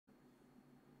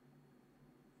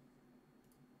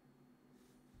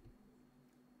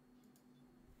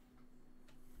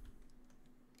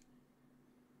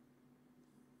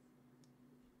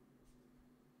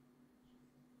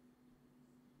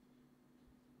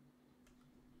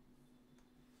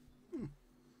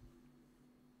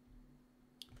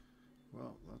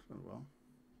Went well.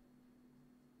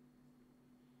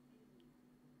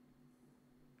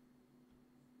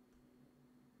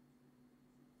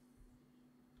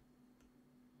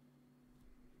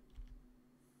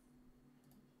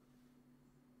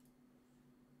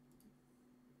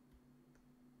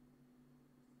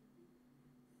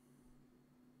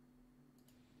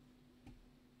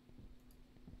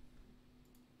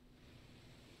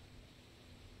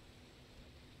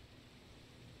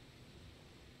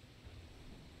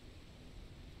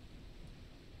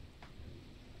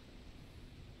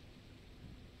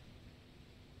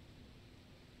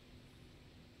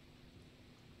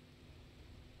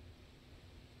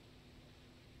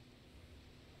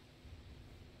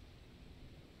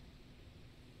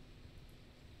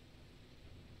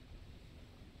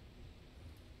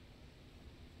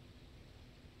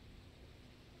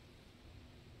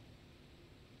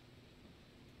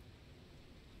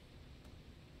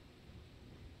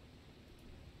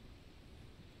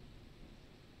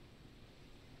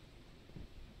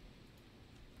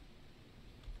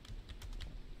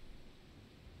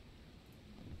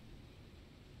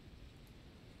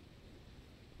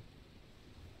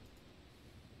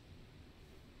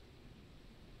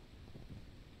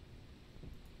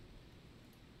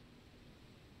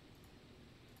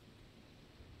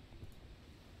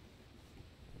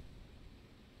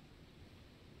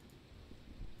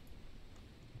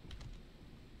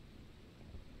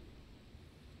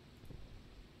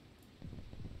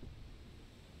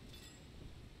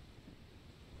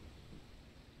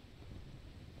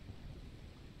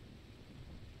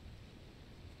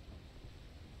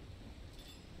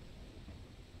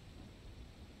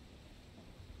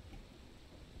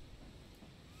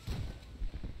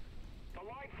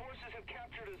 Allied forces have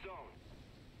captured a zone.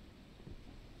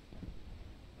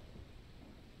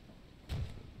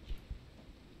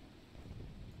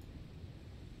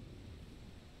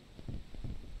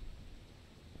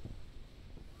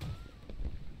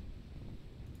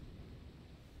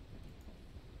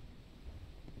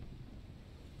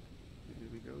 Here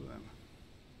we go then.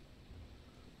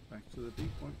 Back to the B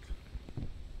point.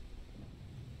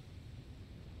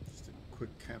 Just a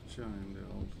quick capture in the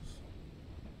old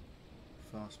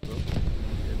fast boat and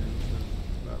get into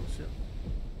the battleship.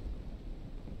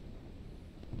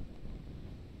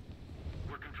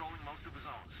 We're controlling most of the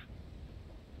zones.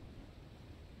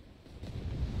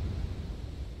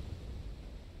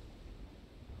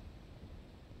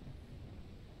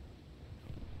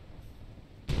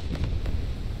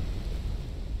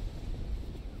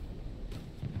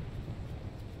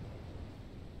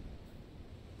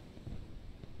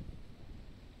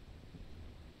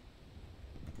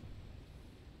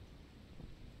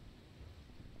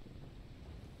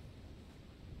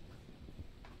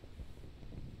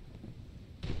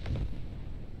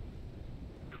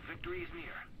 Victory is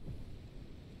near.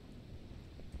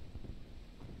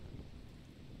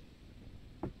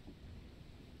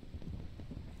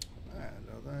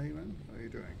 Hello there, Ewan. How are you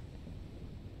doing?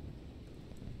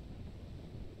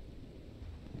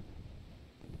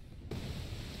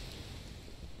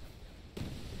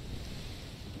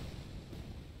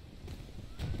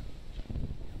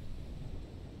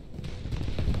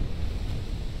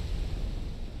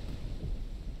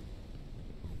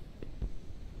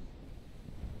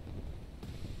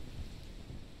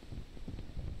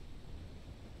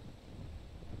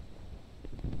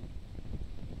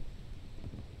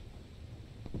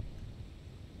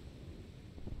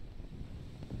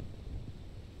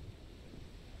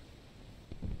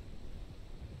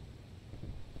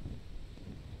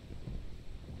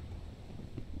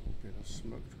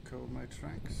 Smoke to cover my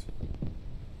tracks.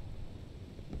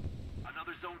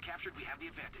 Another zone captured, we have the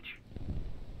advantage.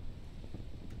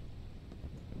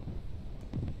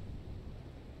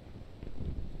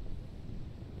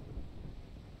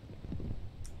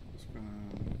 Just gonna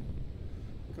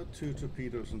got 2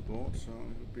 torpedoes on board, so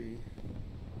it would be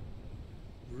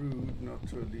rude not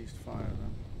to at least fire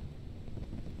them.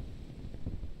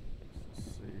 Let's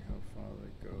see how far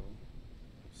they go.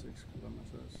 6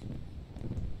 kilometers.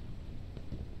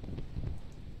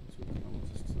 2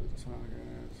 kilometers to the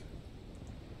target.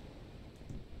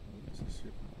 Oh, there's a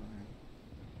ship behind.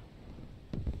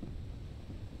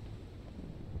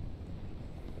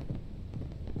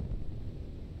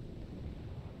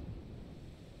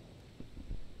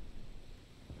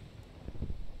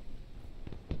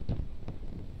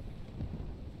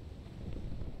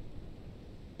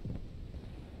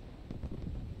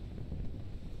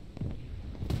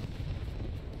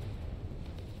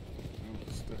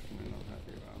 Definitely not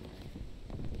happy about me.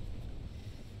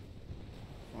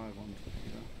 5-1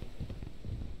 torpedo.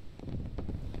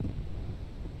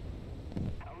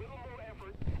 A little more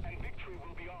effort,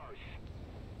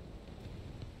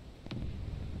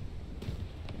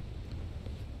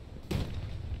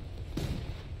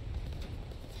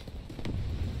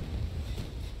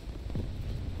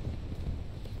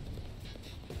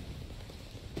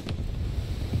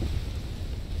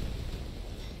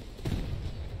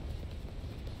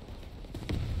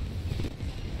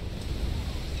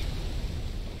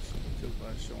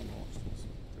 show lost. It's a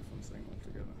different thing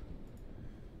altogether.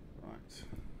 Right.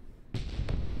 Let's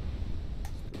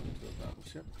go into a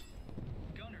battleship.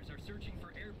 Gunners are searching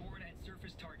for airborne and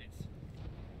surface targets.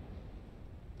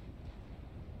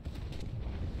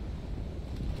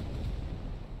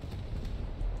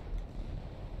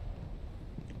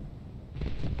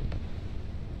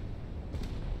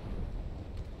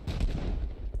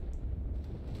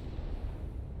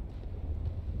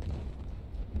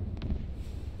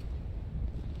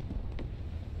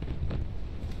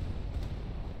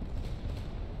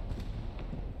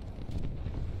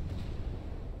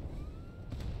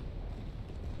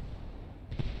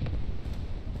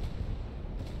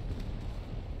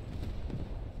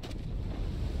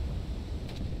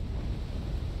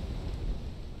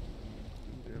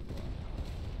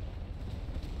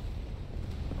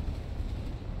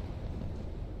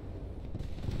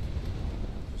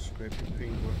 Scrape your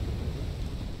paintwork a little bit.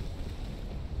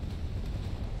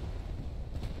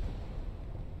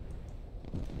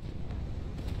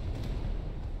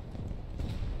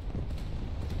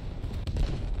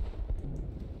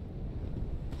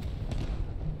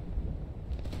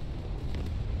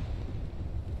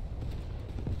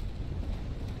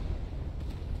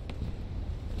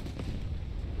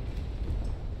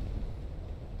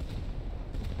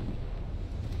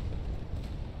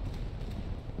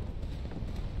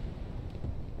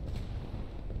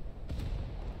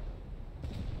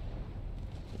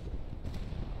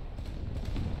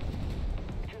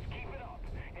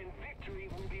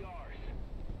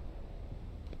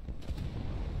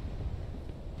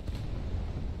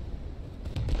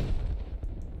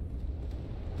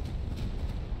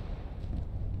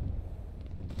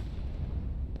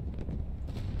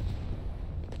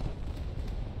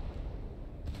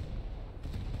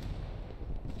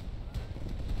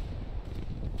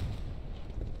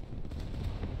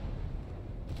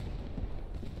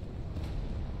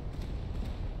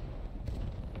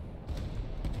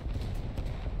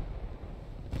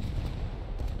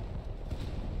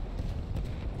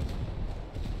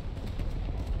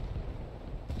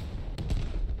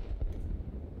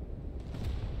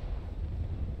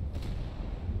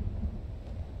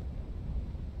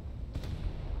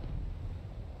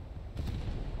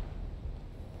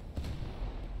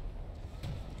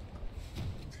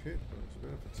 Hit, but it's a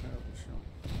bit of a terrible shot.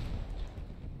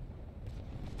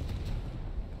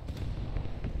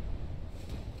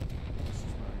 Let's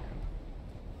try again.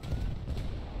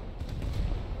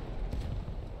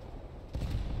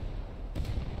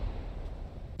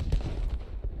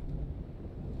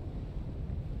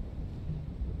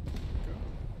 Go.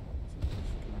 So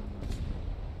just climb that.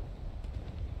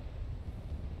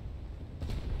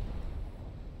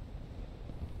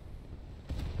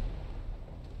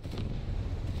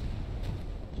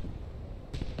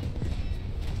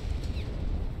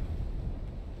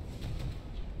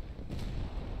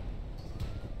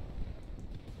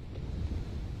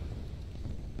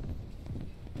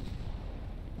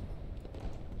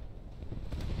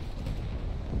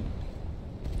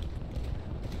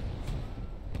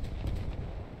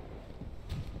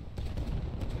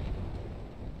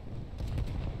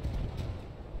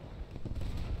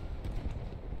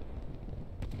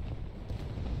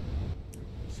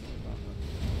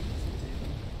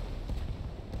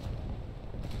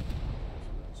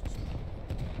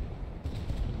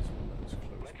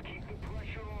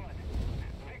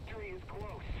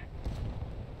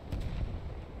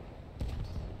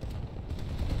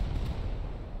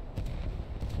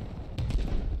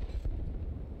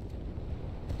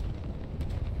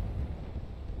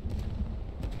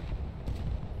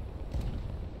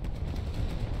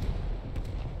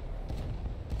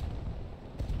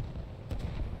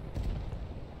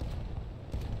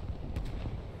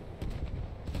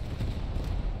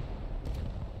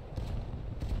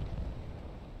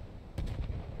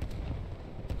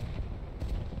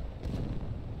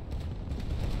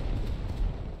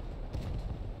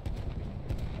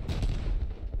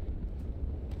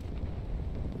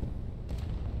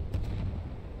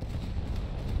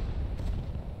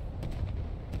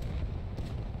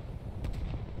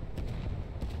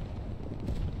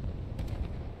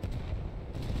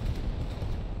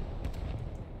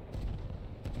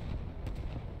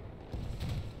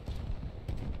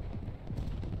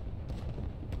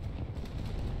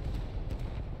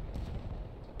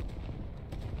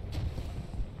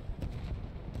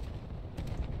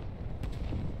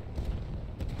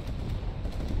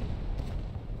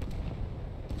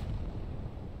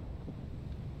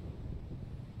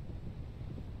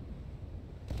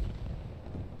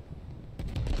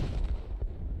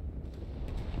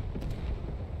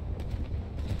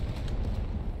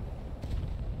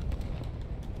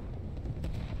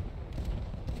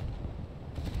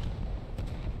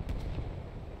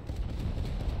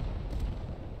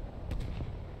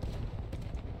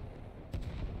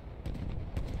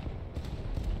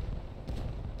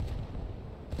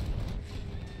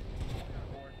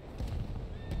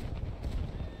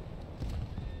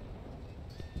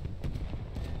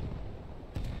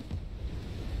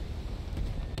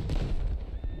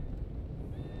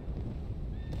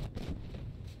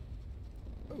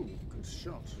 Oh, good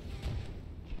shot.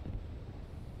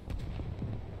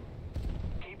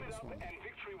 Keep it This up one. and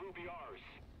victory will be ours.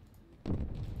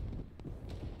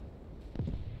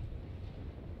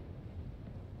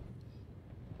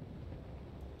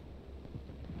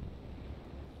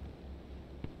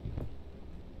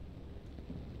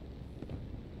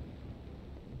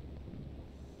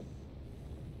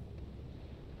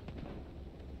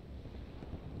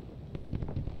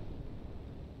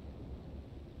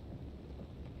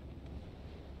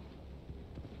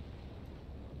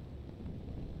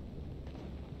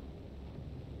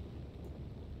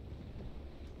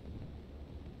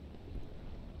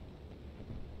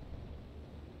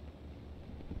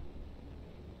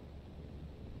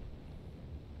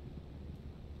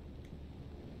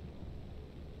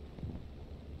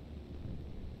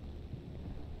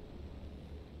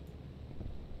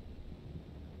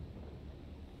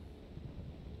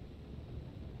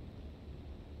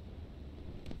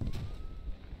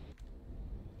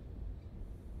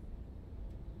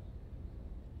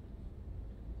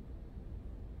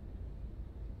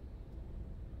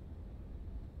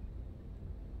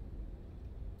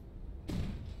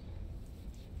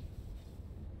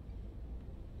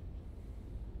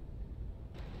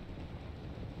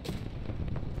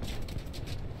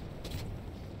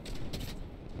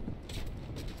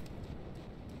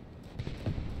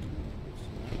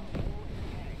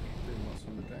 Doing lots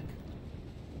on the deck.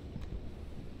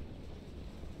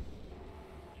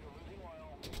 You're losing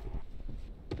oil.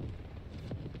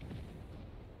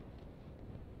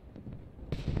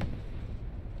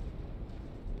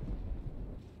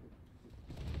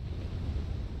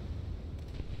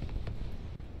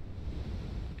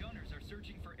 Gunners are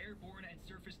searching for airborne and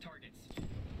surface targets.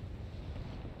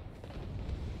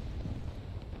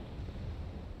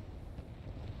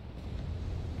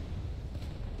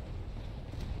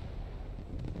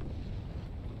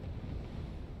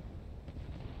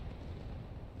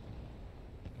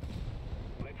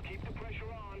 Let's keep the pressure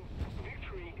on.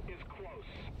 Victory is close.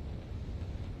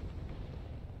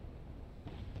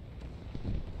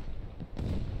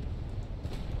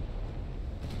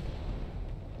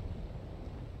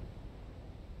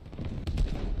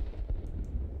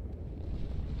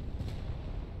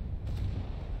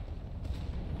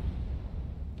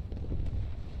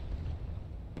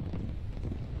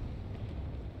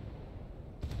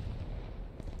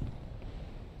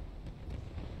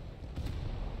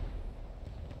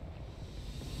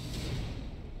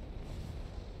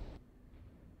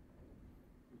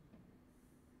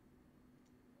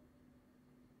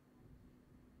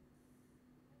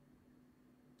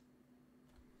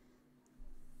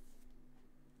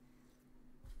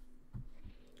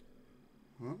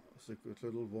 Well, it's a good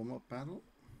little warm-up battle.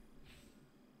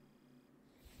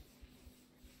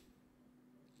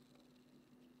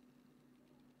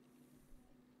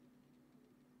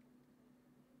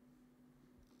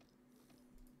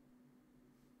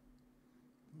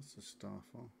 What's the star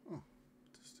for? Oh,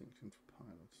 distinction for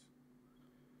pilots.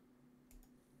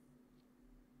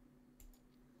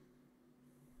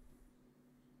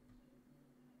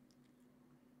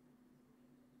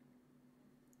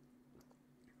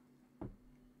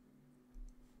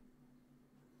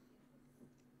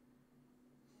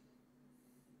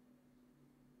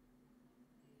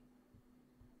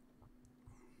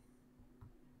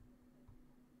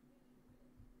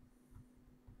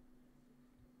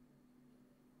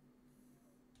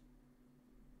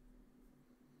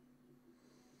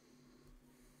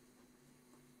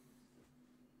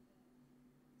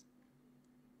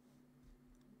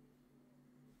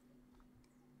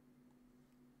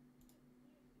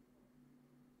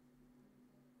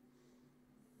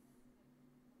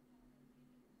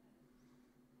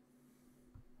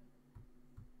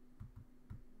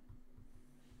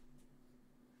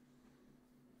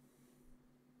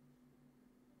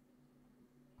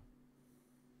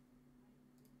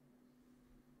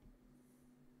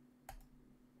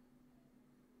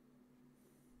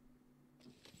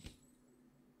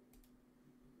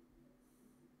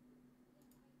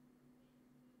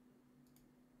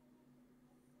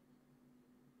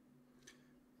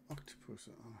 Octopus,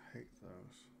 I hate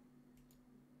those.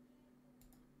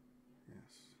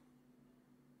 Yes.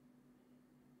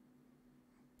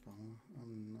 Bomber,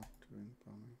 I'm not doing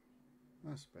bombing.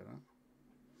 That's better.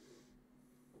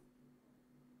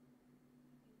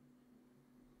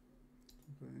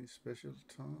 Got any special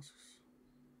tasks?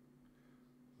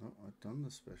 No, I've done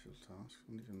the special task.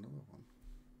 I need another one.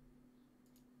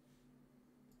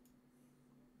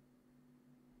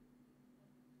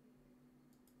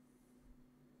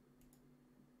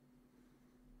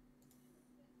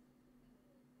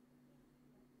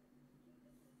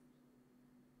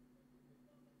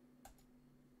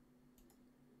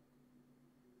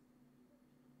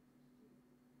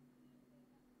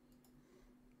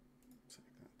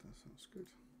 That's good.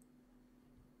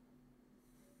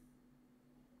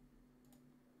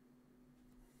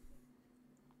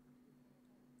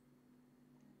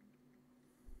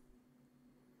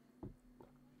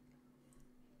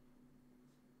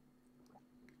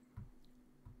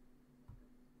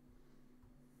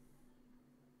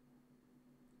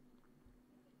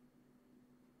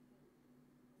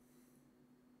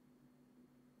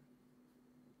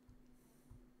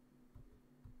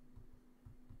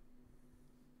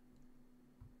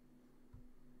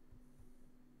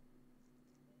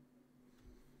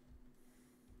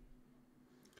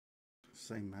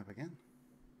 Same map again.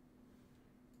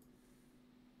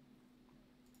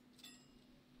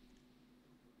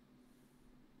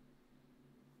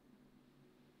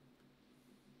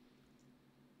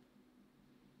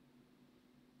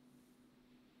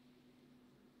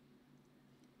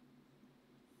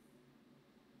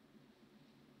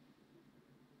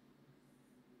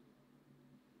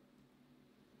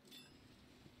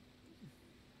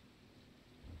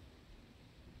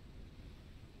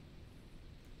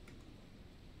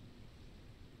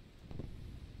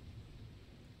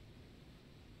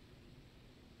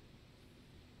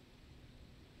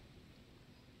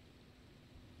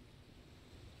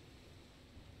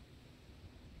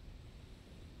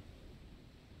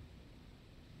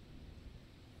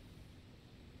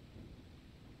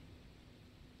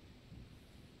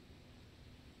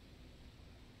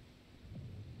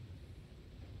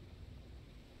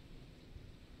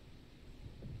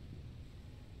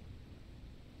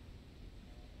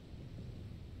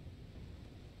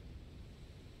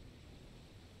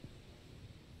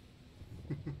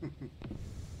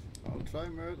 I'll try,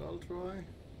 Mert, I'll try.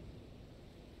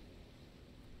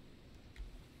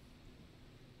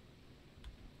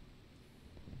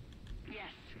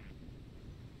 Yes.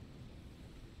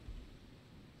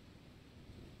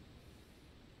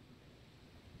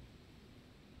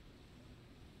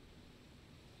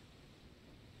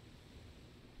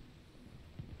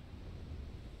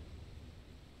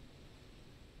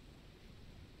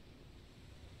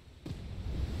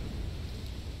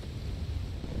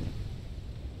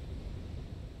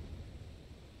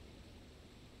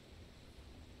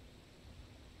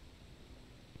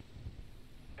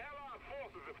 Allied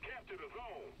forces have captured a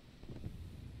zone.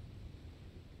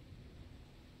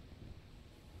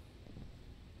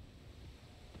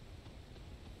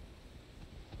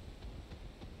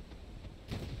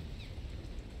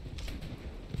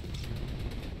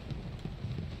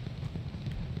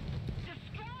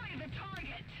 Destroy the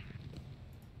target.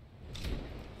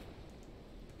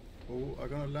 Oh, I'm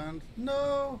gonna land.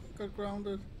 No! Got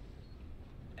grounded.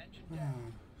 Engine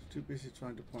down. Too busy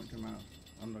trying to point him out.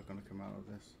 I'm not gonna come out of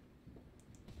this.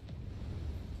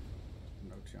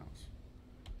 No chance.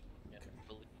 Yeah, Okay.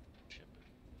 believe ship.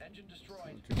 Engine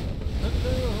destroyed.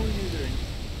 Hello, how are you doing?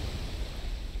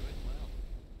 Doing well.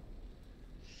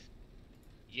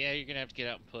 Yeah, you're gonna have to get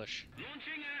out and push.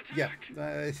 Launching an Yeah,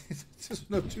 attack. there's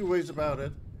no two ways about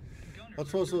it. Gunners I are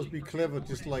thought it would searching be for clever, airborne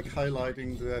just and like surface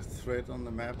highlighting targets. that thread on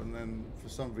the map, and then for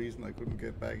some reason I couldn't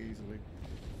get back easily.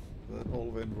 That all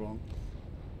went wrong.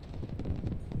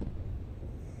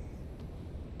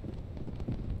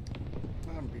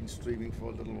 I haven't been streaming for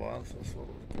a little while, so I thought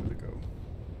I would give it a go.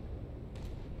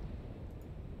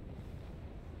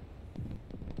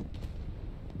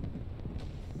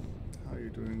 How are you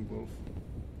doing, Wolf?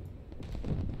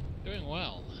 Doing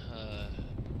well.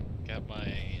 Got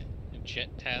my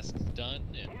jet tasks done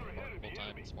in remarkable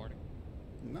time this morning.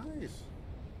 Nice.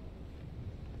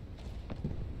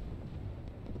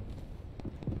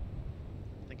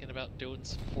 Thinking about doing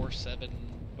some 4-7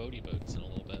 Bodhi boats in a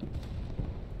little bit.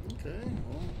 Okay,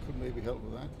 well, could maybe help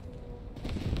with that.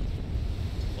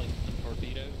 Like the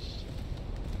torpedoes.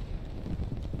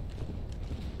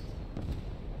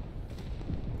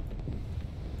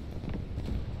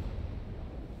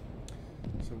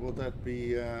 So would that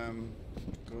be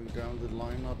going down the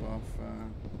lineup of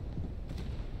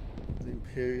the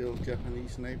Imperial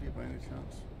Japanese Navy by any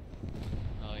chance?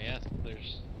 Oh yeah,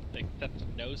 there's except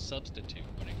no substitute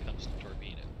when it comes to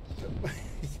torpedoes.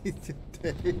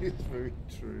 That is very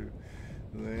true.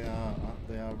 They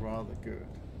are rather good.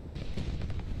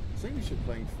 I think we should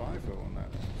play 5-0 on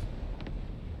that.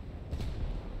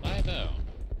 5-0.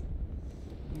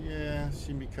 Yeah,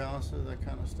 Shimikasa, that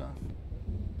kind of stuff.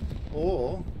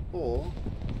 Or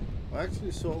I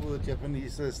actually saw with the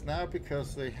Japanese is now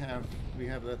because we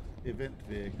have that event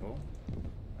vehicle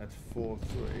at 4-3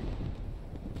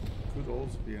 could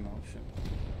also be an option.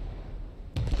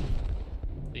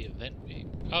 The event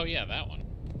vehicle. Oh yeah, that one.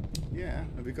 Yeah,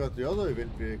 and we got the other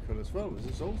event vehicle as well, which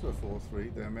is also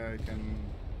 4-3, the American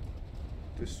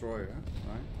destroyer,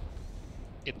 right?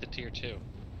 Get the tier 2.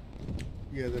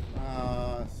 Yeah,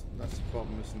 that's the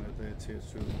problem, isn't it? They're tier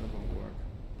 2, that won't work.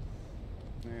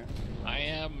 Yeah. You're I right.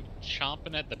 am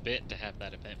chomping at the bit to have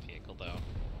that event vehicle, though.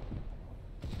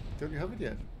 Don't you have it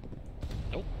yet?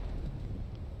 Nope.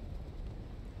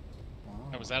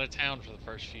 Wow. I was out of town for the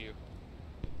first few.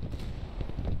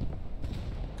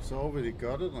 So I already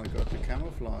got it, and I got the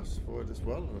camouflage for it as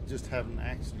well. I just haven't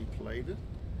actually played it.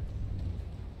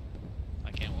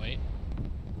 I can't wait.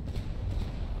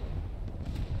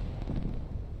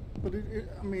 But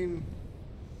I mean,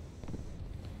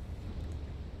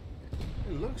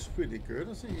 it looks pretty good.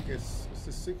 I think it gets, it's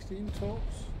the 16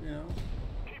 torps, you know,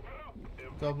 Keep it up.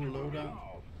 And double victory will be loadout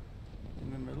ours.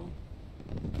 in the middle.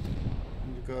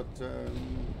 And you got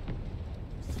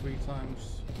 3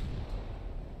 times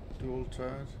dual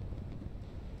turret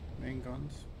main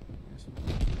guns. Yes.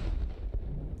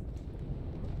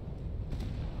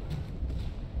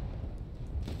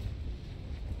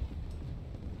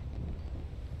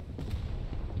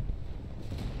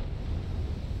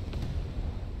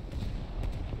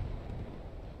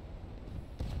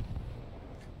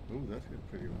 Ooh, that hit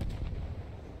pretty well.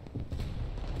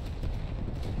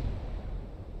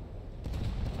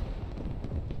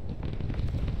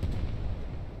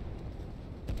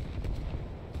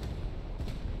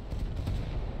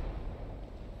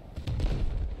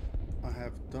 I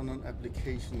have done an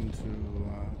application to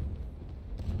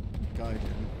Guardian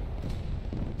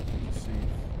to see if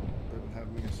they will have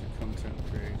me as a content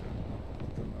creator. I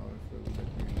don't know if they will let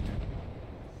me in yet.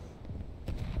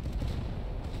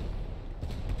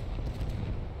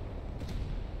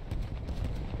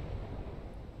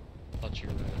 Thought you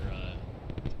were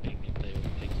maybe they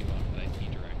would pick you up IT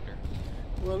director.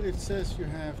 Well, it says you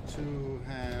have to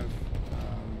have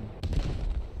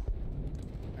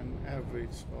an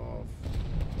average of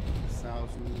 1,000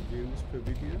 views per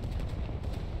video.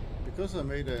 Because I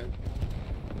made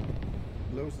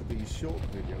loads of these short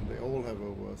videos, they all have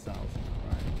over 1,000,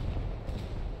 right?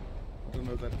 I don't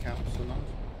know if that counts or not,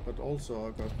 but also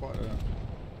I've got quite a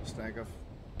stack of,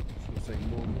 should I say,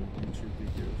 normal YouTube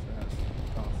videos that has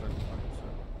past that point, so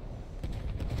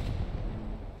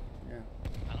yeah.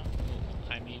 I don't know.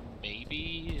 I mean,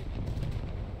 maybe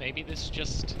this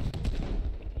just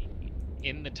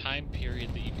in the time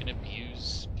period that you can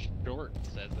abuse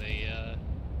shorts as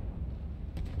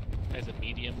a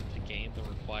medium to gain the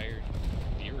required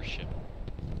viewership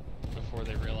before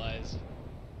they realize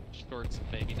shorts is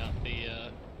maybe not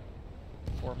the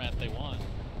format they want.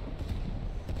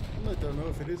 Well, I don't know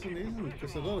if it is and isn't,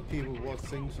 because a lot of people watch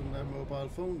things on their mobile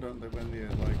phone, don't they, when they're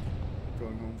like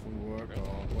going home from work or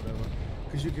whatever.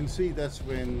 Because you can see that's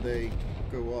when they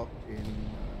go up in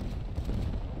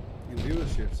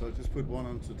viewership. So I just put one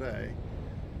on today,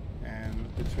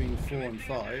 and between 4 and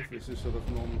 5, which is sort of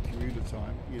normal commuter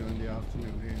time, you know, in the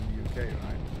afternoon here in the UK,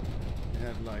 right? It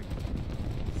had like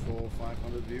 400 or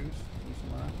 500 views,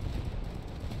 something like that.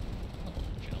 Oh,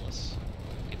 I'm jealous.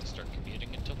 I get to start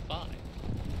commuting until 5.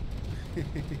 I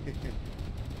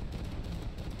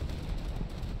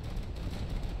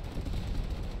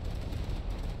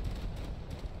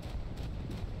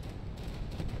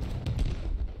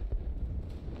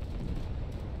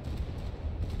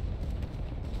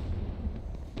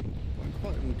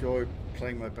quite enjoy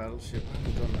playing my Battleship. I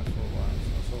haven't done that for a while,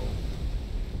 so I thought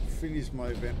I'll finish my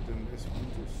event in this one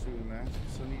just soon that,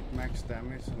 because I need max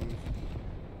damage, and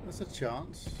there's a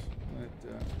chance that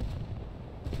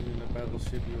in a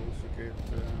Battleship you also get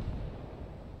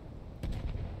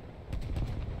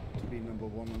to be number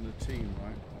 1 on the team,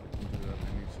 right? I can do that in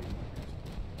any team, I guess.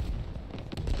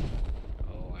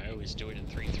 Oh, I always do it in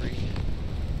 3-3.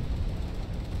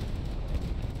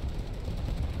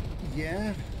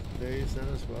 Yeah, there is that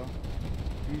as well.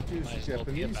 Do you use Might as the well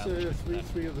be a Japanese Battleship then.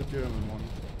 3-3 or the German one?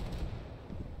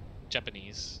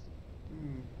 Japanese.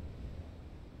 Hmm.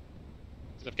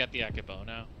 They've got the Akebo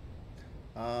now.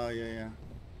 Ah, yeah.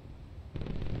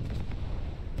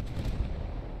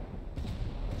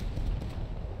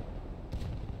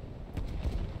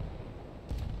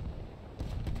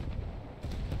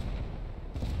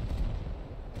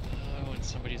 When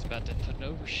somebody's about to put an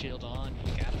overshield on,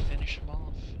 you gotta finish them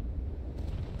off.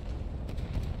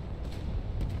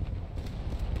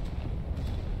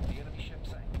 The enemy ship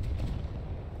sank.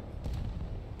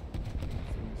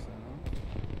 Finish that off.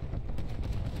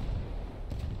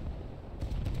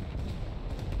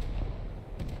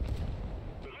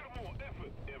 A little more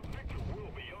effort, and victory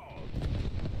will be ours.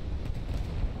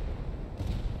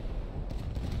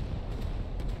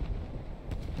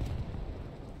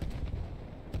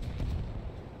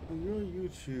 On your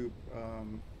YouTube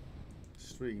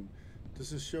stream,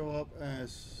 Does it show up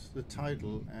as the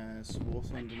title as War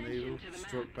Thunder Naval Attention to the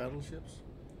Stroke map. Battleships?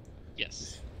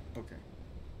 Yes. Okay.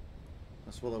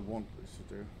 That's what I want this to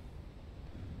do.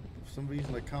 For some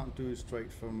reason I can't do it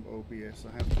straight from OBS.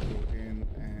 I have to go in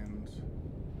and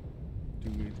do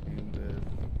it in the,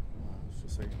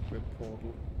 should say, web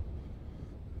portal.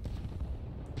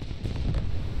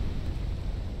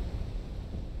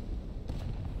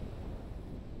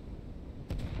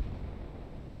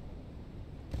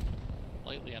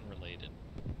 Slightly unrelated.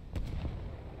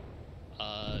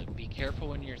 Be careful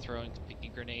when you're throwing sticky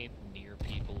grenade near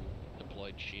people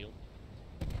deployed shield.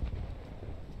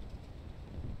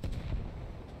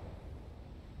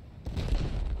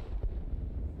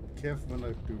 Careful when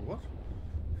I do what?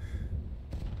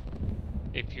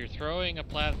 If you're throwing a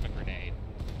plasma grenade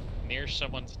near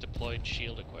someone's deployed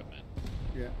shield equipment,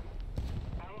 Yeah.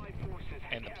 Allied forces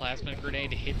have and the captured plasma the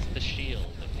grenade zone. hits the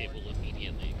shield, it will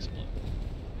immediately explode.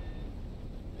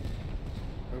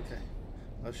 Okay.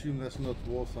 I assume that's not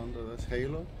War Thunder, that's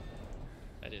Halo.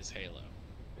 That is Halo.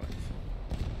 Right.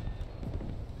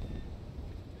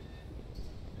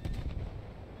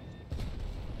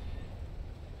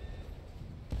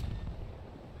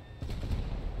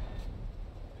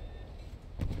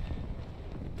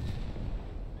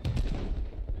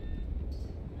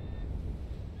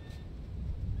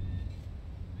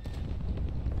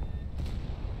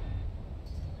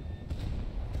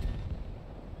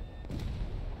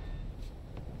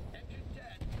 Engine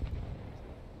dead.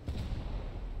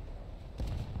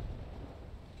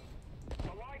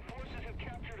 Allied forces have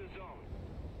captured a zone.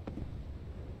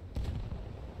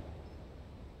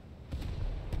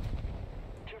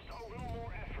 Just a little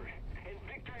more effort, and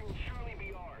victory will surely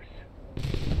be ours.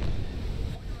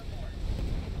 Fire on board.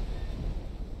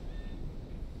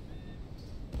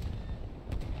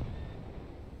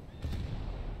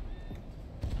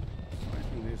 So I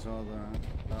think these are the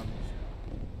battleships.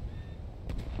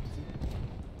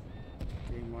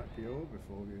 Game might be over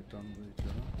before we're done with each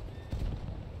other.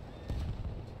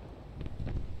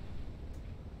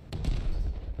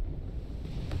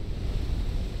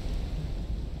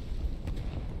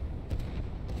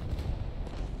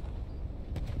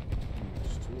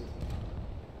 There's two of them.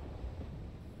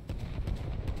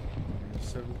 Yeah,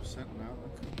 7% now.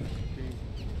 That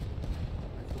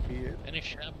could be it. Finish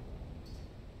him.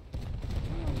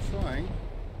 Well, I'm trying.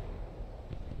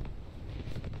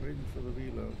 Waiting for the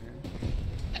reload here.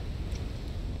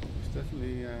 He's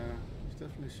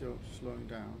definitely slowing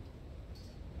down.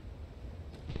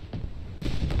 The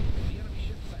enemy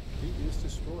ship sank. He is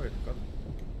destroyed. Got it.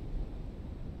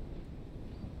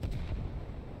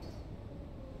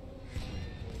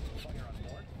 Fire on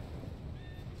board.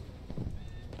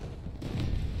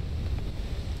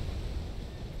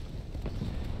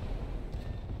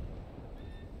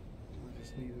 I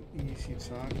just need an easy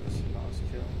target. Last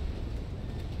kill.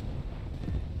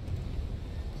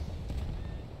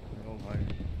 They're all high.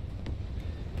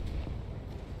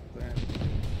 That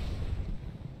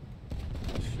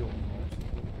sure also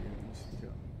will be an easy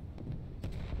kill.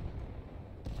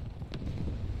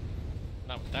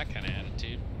 Not with that kind of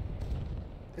attitude.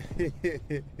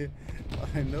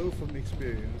 I know from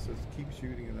experience that keep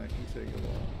shooting and that can take a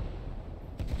while.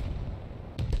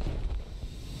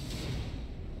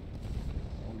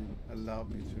 Only allowed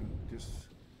me to just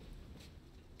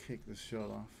kick the shot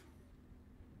off.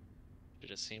 Should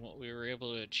have seen what we were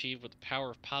able to achieve with the power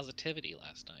of positivity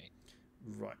last night.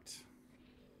 Right.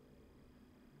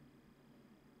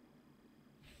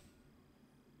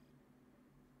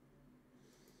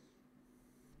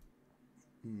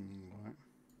 Right.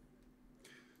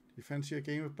 Do you fancy a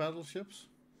game of Battleships?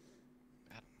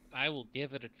 I will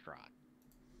give it a try.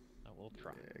 I will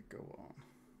try. Yeah, go on.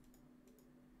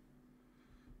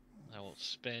 I will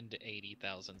spend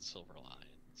 80,000 silver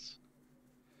lions.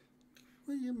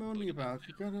 What are you moaning about?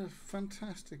 You got a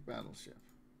fantastic battleship.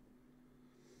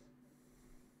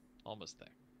 Almost there.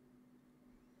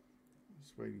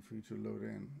 Just waiting for you to load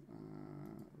in.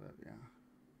 There we are.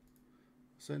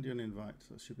 Send you an invite.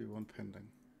 There should be one pending.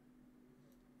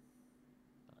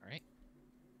 Alright.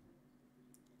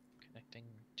 Connecting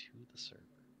to the server.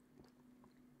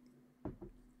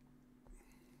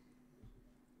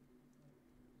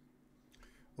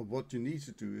 Well, what you need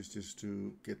to do is just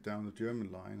to get down the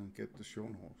German line and get the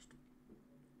Schornhorst.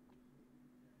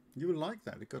 You will like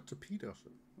that. It got torpedoes.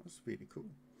 That's really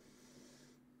cool.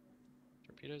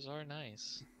 Torpedoes are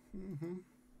nice. Mm-hmm.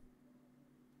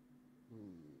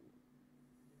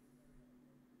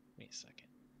 Give me a second.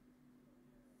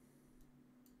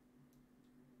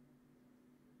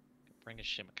 Bring a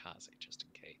Shimakaze just in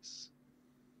case.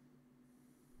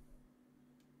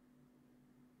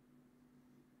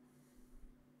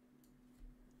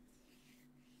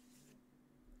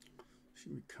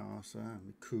 Mikasa,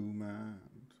 Mikuma,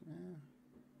 and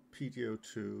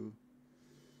PDO2.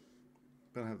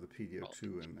 Gotta have the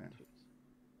PDO2 in there.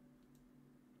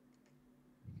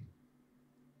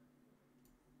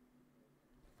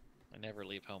 I never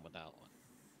leave home without one.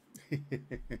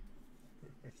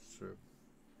 That's true.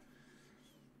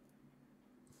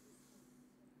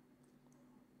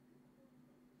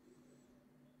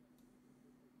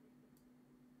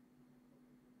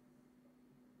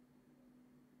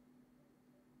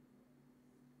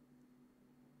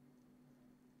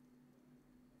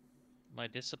 My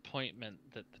disappointment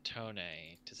that the Tone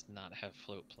does not have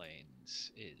float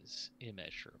planes is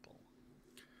immeasurable.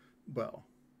 Well,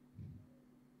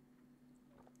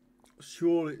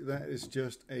 surely that is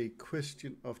just a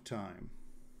question of time.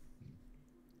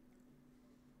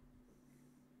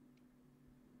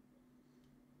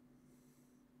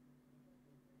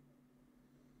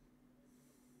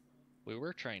 We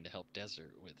were trying to help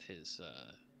Desert with his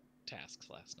tasks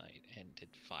last night and did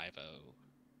 5-0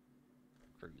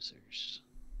 cruisers.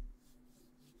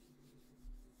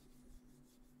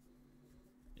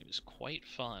 It was quite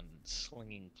fun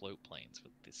slinging float planes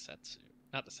with the Setsu.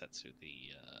 Not the Setsu,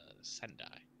 the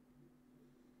Sendai.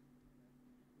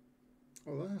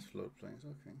 Oh, that's float planes,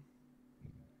 okay.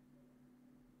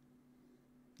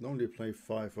 Normally play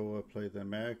 5-0, I play the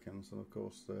Americans, and of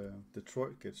course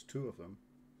Detroit gets 2 of them.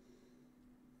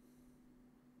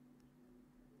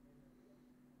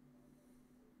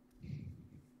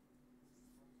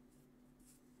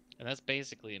 And that's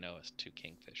basically an OS2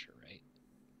 Kingfisher, right?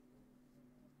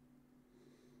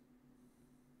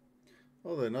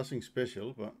 Oh, they're nothing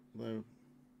special, but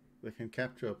they can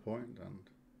capture a point and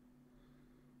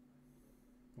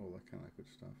all that kind of good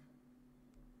stuff.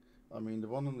 I mean, the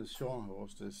one on the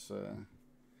Shornhorst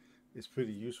is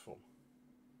pretty useful.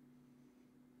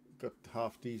 Got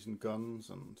half decent guns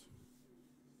and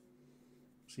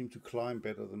seem to climb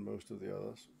better than most of the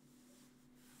others.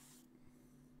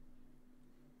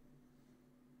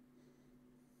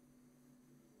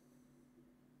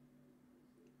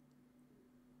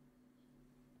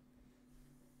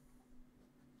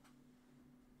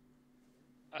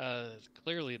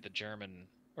 Clearly the German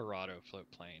Arado float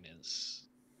plane is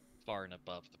far and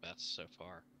above the best so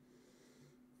far.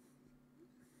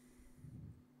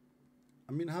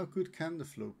 I mean, how good can the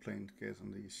float planes get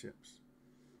on these ships?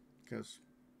 Because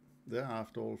they're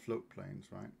after all float planes,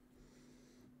 right?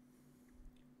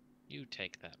 You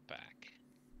take that back.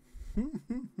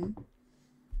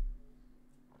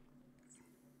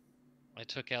 I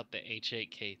took out the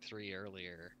H8K3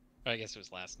 earlier. I guess it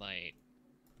was last night.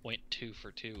 Went 2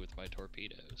 for 2 with my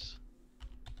torpedoes.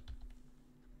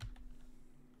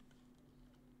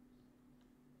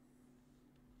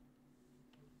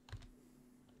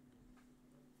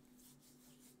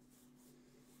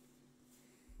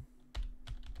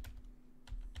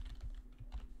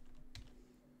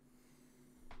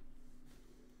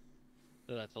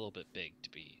 So that's a little bit big to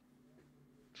be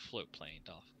float planed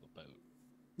off of a boat.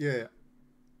 Yeah.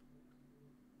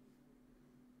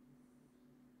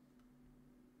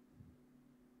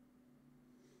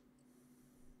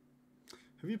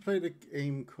 Have you played a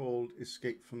game called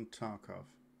Escape from Tarkov?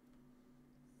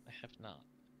 I have not.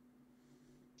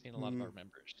 Seen a lot of our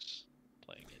members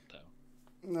playing it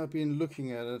though. I've been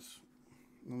looking at it,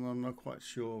 and I'm not quite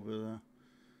sure whether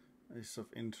it's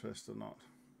of interest or not.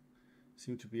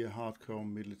 Seemed to be a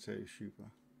hardcore military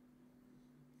shooter.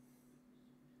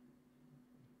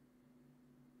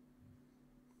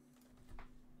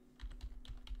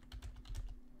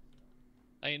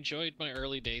 I enjoyed my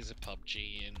early days of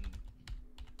PUBG, and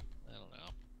I don't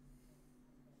know.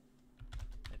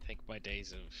 I think my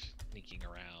days of sneaking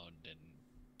around and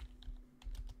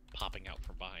popping out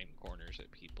from behind corners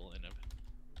at people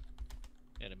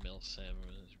in a mil sim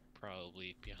is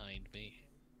probably behind me.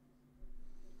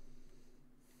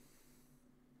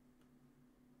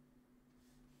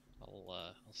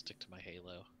 I'll stick to my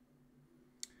Halo.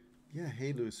 Yeah,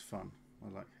 Halo is fun. I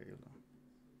like Halo.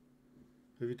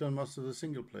 Have you done much of the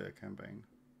single player campaign?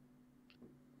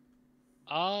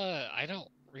 I don't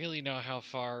really know how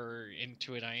far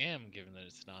into it I am, given that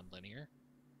it's non-linear.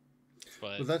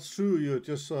 But Well, that's true. You're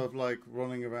just sort of like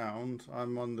running around.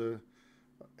 I'm on the.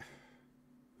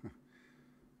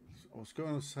 I was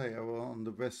going to say I was on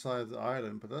the west side of the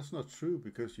island, but that's not true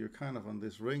because you're kind of on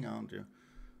this ring, aren't you?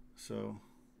 So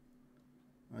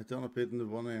I've done a bit in the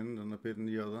one end and a bit in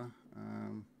the other.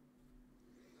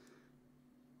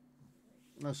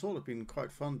 It's sort of been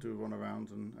quite fun to run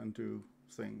around and do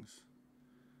things.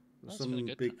 That's Some really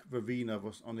good big ravine I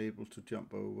was unable to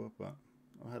jump over, but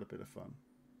I had a bit of fun.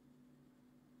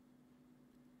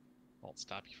 won't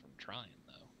stop you from trying,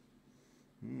 though.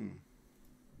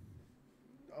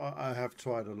 I have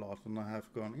tried a lot, and I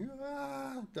have gone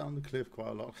down the cliff quite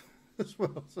a lot as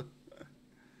well. So.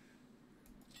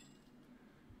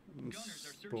 I'm Gunners are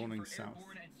searching spawning for south.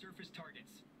 airborne and surface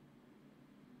targets.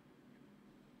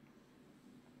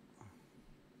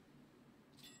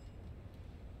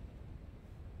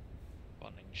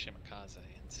 Spawning Shimakaze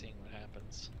and seeing what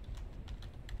happens.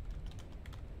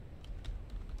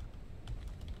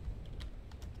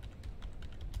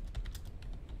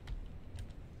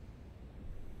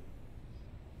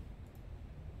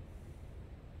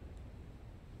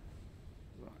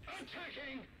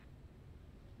 Attacking!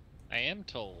 I am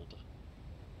told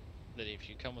that if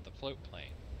you come with a float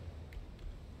plane,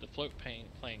 the float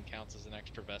plane counts as an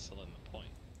extra vessel in the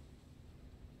point.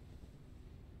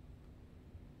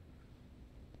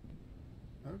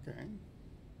 Okay.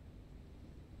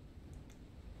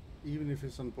 Even if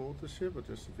it's on board the ship, or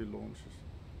just if you launch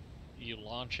it? You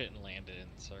launch it and land it in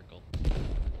the circle.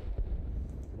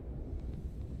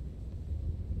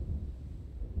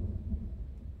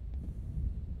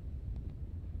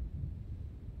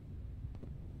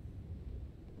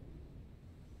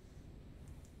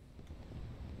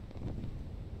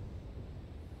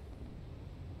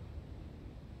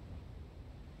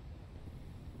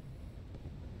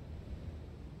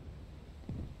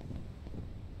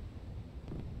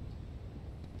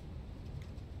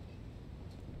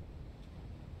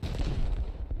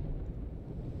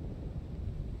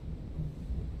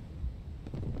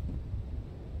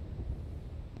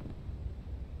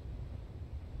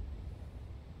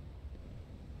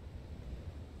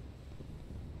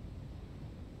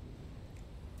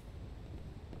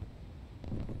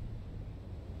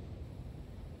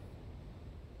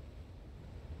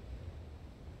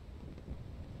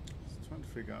 Trying to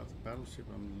figure out the battleship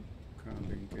I'm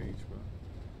currently engaged with.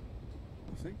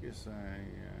 I think it's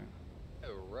a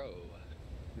A row.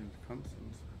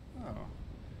 constant. Oh,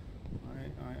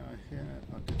 I hear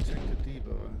I detect a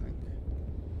Debo. I think.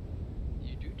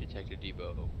 You do detect a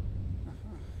Debo.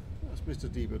 That's Mr.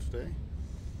 Debo today.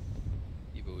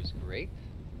 Debo is great.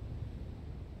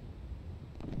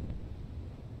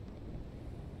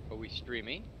 Are we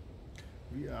streaming?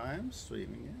 I am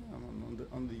streaming. Yeah, I'm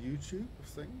on the YouTube of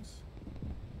things.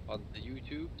 On the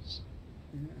YouTubes?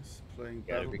 Yes, playing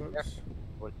Gotta be battle boats. careful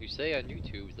what you say on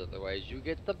YouTubes, otherwise you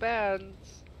get the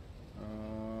bans.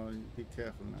 Be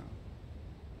careful now.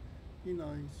 Be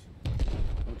nice.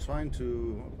 I'm trying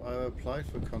to. I applied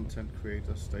for content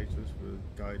creator status with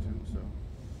guidance, so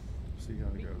see how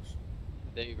it goes.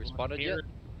 Then you responded yet? Here,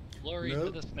 glory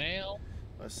Nope. to the snail.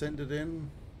 I sent it in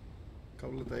a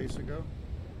couple of days ago.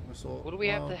 I saw. What do we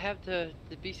have to have to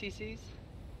the BCCs?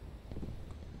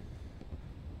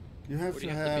 You have What to do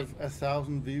you have to have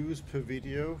 1,000 views per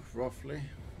video, roughly,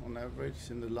 on average,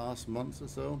 in the last month or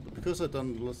so. But because I've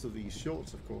done lots of these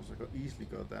shorts, of course, I easily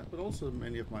got that. But also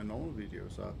many of my normal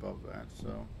videos are above that.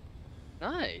 So.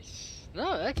 Nice.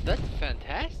 No, that's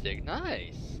fantastic.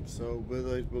 Nice. So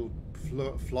whether it will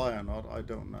fly or not, I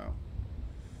don't know.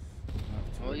 I'll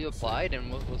have to Well, wait you and see. applied, and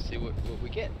we'll see what we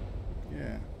get.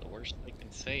 Yeah, The worst they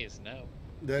can say is no.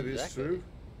 that is Exactly. true.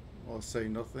 Or say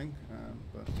nothing.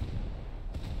 But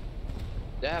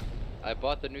Yeah, I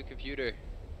bought the new computer.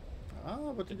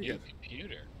 what The did you new get?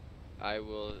 computer. I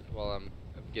will. While I'm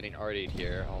getting artied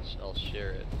here, I'll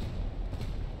share it.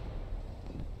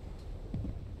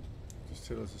 Just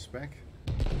tell us a spec.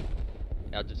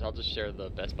 I'll just share the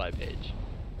Best Buy page.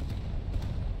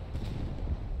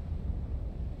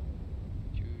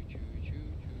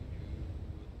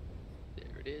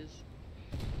 There it is.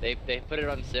 They put it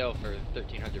on sale for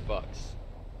 $1,300.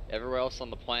 Everywhere else on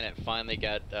the planet finally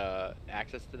got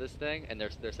access to this thing, and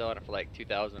they're selling it for like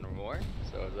 2,000 or more.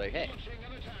 So I was like, hey, Launching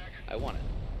an attack. I want it.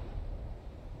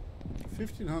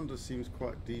 1500 seems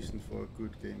quite decent for a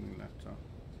good gaming laptop.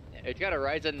 It's got a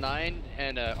Ryzen 9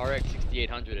 and a RX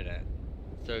 6800 in it.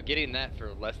 So getting that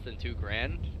for less than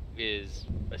 $2,000 is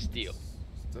a steal.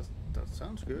 That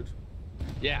sounds good.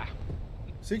 Yeah.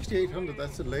 6800,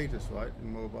 that's the latest, right,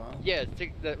 in mobile? Yeah,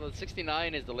 well,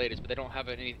 69 is the latest, but they don't have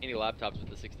any laptops with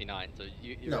the 69, so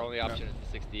your No, only no. option is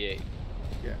the 68.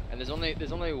 Yeah. And there's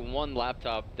only one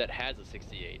laptop that has a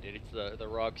 68, and it's the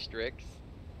ROG Strix.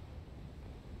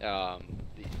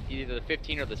 Either the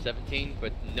 15 or the 17,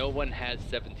 but no one has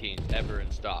 17 ever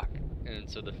in stock, and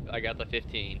so I got the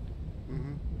 15,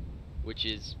 Mm-hmm. which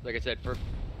is, like I said, for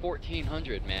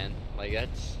 1,400, man. Like it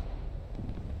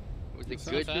was a That's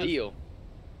not good bad. deal.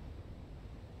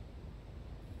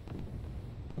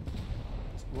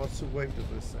 What's the weight of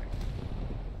this thing?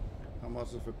 How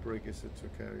much of a brick is it to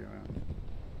carry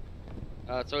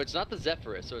around? So it's not the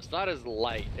Zephyrus, so it's not as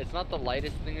light. It's not the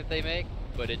lightest thing that they make,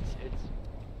 but it's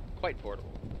quite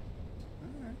portable.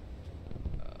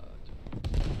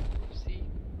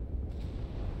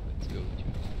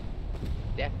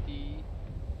 Dafty.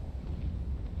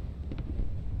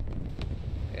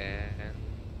 And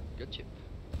good chip.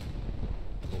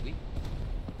 Holy.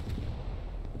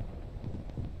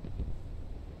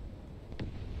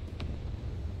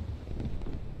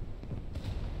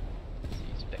 Let's see,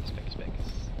 specs.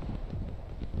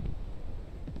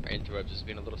 My interweb's just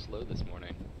been a little slow this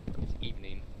morning. Or this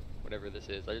evening. Whatever this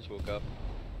is. I just woke up.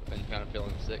 Been kind of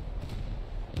feeling sick.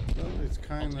 Well, it's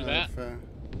kind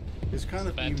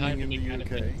of Bad time evening to in be the kind of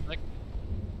UK. feeling sick.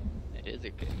 It is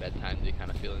a bad time to be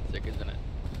kind of feeling sick, isn't it?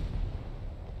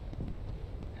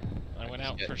 I went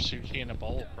out for sushi in a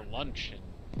bowl for lunch,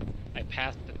 and I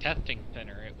passed the testing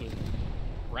center. It was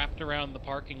wrapped around the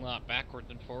parking lot backwards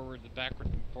and forwards, and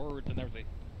there was a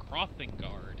crossing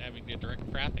guard having to direct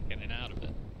traffic in and out of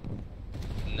it.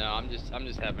 No, I'm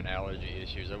just having allergy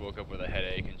issues. I woke up with a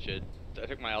headache and shit. I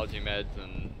took my allergy meds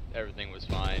and everything was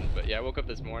fine. But yeah, I woke up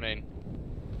this morning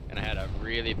and I had a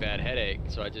really bad headache,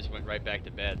 so I just went right back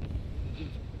to bed.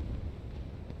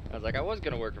 I was like, I was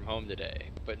gonna work from home today,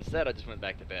 but instead I just went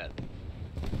back to bed.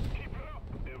 Keep it up,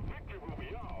 and victory will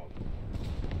be ours.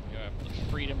 You have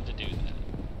the freedom to do that.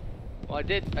 Well, I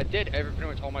did pretty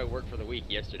much all my work for the week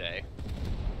yesterday.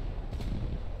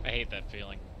 I hate that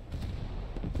feeling.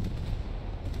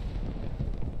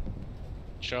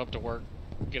 Show up to work,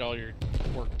 get all your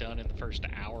work done in the first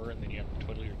hour, and then you have to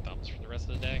twiddle your thumbs for the rest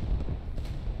of the day.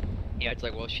 Yeah, it's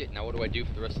like, well, shit. Now what do I do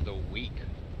for the rest of the week?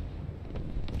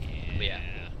 Yeah.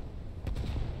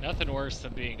 Nothing worse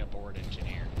than being a board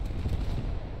engineer.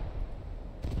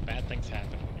 Bad things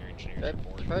happen when your engineers are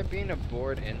bored. Try being a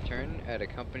board intern at a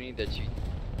company that you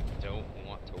don't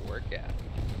want to work at.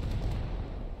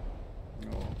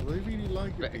 Oh, they really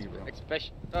like your people.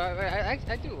 Especially,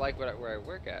 I do like where I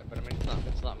work at, but I mean,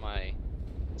 it's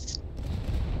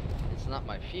not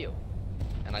my field.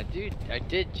 And I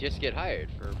did just get hired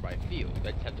for my field.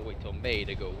 I just have to wait till May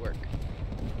to go work.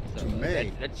 So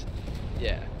May? That's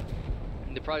yeah.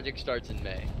 And the project starts in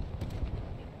May.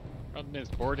 Problem is,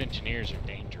 board engineers are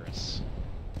dangerous.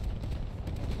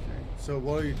 Okay. So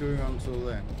what are you doing until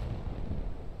then?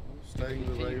 Staying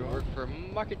the way you are? Work for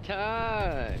market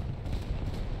time.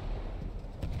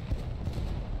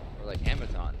 Or like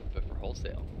Amazon, but for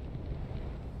wholesale.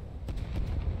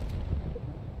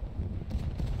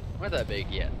 We're not that big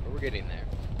yet, but we're getting there.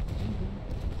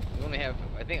 We only have,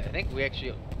 I think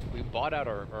we bought out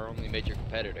our only major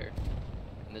competitor.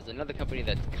 And there's another company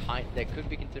that could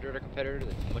be considered a competitor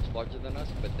that's much larger than us,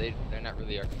 but they're not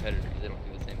really our competitors. They don't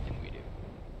do the same thing we do.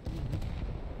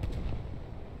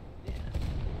 Yeah.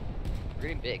 We're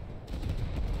getting big.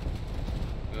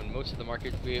 We own most of the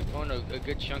market. We own a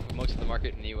good chunk of most of the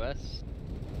market in the US.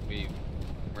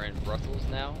 We're in Brussels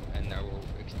now, and now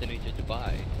we're extending to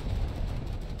Dubai.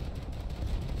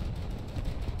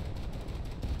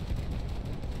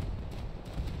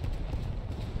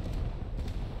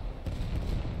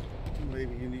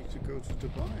 Maybe you need to go to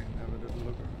Dubai and have a little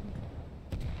look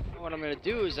around. What I'm gonna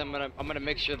do is I'm gonna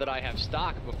make sure that I have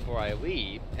stock before I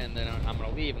leave, and then I'm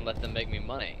gonna leave and let them make me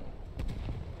money.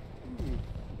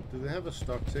 Do they have a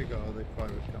stock ticker, or are they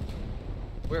private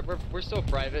company? We're still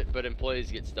private, but employees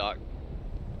get stock.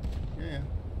 Yeah.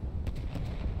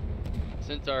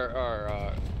 Since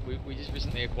we just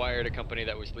recently acquired a company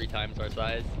that was 3 times our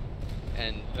size,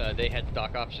 and they had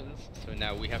stock options, so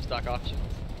now we have stock options.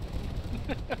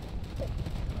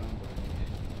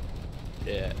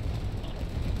 Yeah.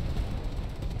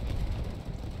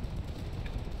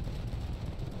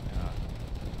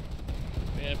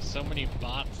 We have so many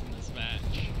bots in this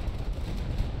match.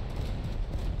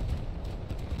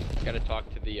 I gotta talk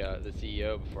to the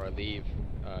CEO before I leave.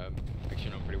 Actually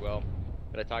know him pretty well,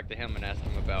 but I talked to him and asked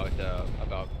him about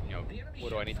you know, what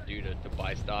do I need to do to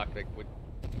buy stock? Like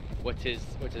what's his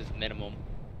minimum?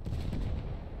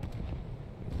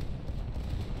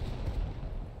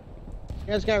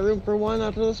 You guys got room for one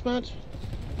after this match?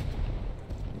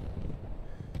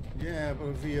 Yeah, but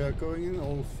if we are going in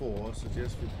all 4, I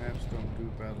suggest we perhaps don't do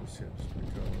battleships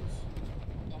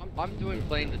because... I'm doing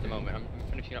planes at the moment. I'm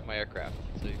finishing up my aircraft.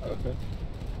 So okay.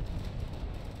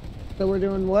 So we're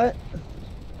doing what?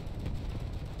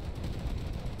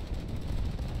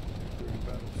 Doing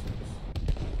battleships.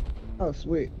 Oh,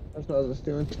 sweet. That's what I was just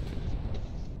doing.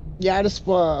 Yeah, I just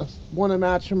won a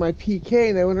match for my PK,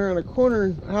 and they went around a corner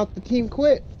and out the team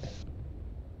quit.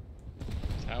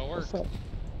 That's how it works.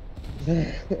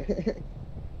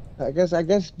 I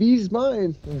guess B's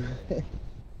mine.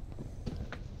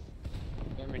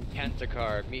 German cancer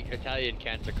car, meet Italian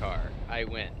cancer car. I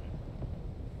win.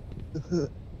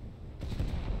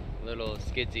 Little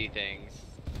skidsy things.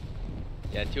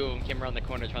 Yeah, 2 of them came around the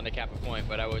corner trying to cap a point,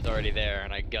 but I was already there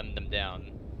and I gunned them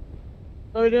down.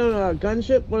 What are we doing?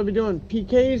 Gunship? What are we doing?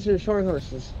 PKs or short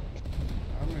horses?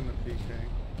 I'm in a PK.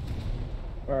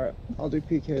 Alright, I'll do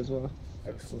PK as well.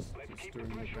 Just, Excellent. just Keep the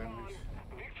doing the pressure on. damage.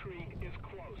 Victory is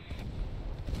close.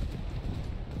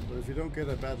 But if you don't get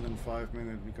a battle in 5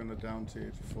 minutes, we're gonna down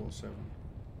tier to 4-7.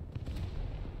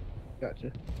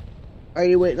 Gotcha. Are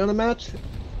you waiting on a match? No,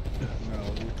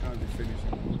 we can't be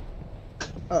finishing.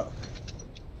 Oh.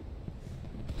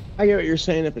 I get what you're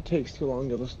saying. If it takes too long,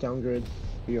 you'll just downgrade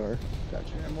VR.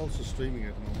 Gotcha. Yeah, I'm also streaming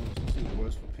at the moment. It's even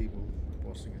worse for people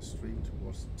watching a stream to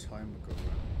watch the timer go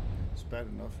around. It's bad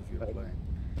enough if you're playing.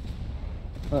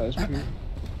 Oh, that's true.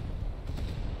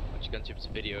 Which Gunship's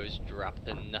videos drop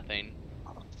to nothing.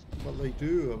 Well, they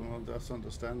do. Well, that's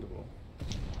understandable.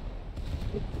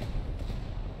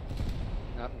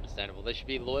 Not understandable. They should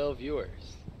be loyal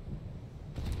viewers.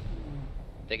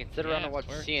 They can sit around and watch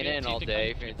we're CNN guilty all to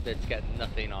day if it's got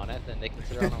nothing on it. Then they can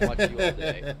sit around and watch you all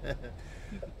day.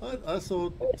 I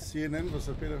thought CNN was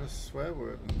a bit of a swear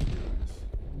word.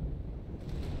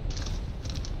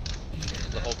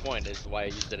 The whole point is why I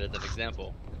used it as an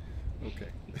example. Okay.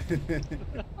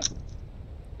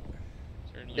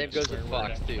 Certainly Same a goes swear with word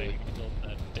Fox, after too. they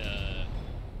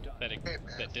handled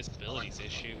that disabilities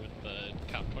issue with the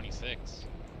COP26.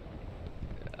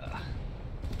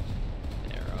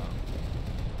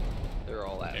 They're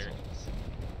all assholes.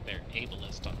 They're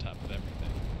ableist on top of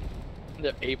everything.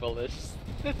 They're ableist.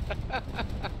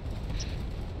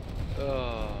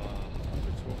 Oh.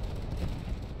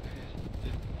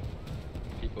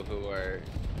 People who are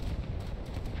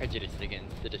prejudiced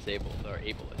against the disabled are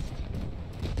ableist.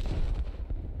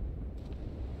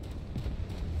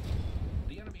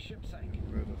 The enemy ship sank.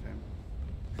 Rid of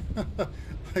him.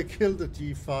 I killed a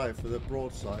G5 with a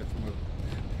broadside from a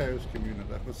Paris community.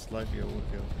 That was slightly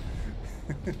overkill.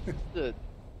 The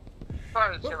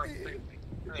Well,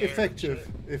 effective,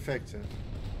 I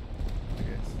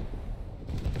guess.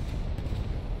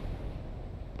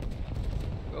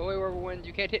 Go away, Whirlwind.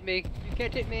 You can't hit me. You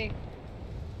can't hit me. A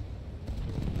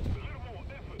little more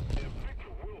effort and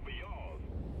victory will be ours.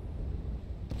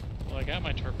 Well, I got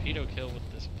my torpedo kill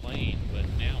with this plane, but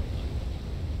now what?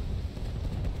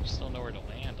 There's still nowhere to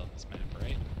land on this map,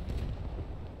 right?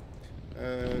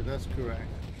 That's correct.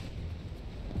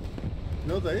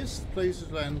 No, there is places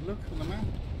to land. Look on the map.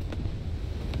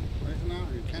 Right now,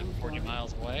 you can 40 fly.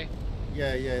 miles away.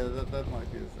 Yeah, that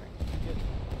might be the thing.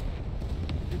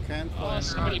 You can fly. Oh,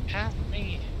 somebody passed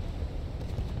me.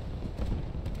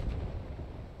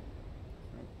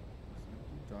 Oh,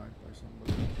 died by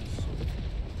somebody else.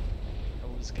 I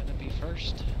was gonna be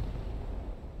first.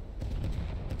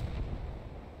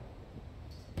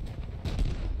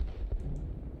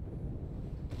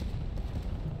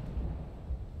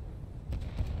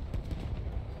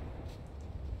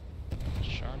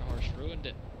 Scharnhorst ruined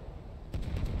it.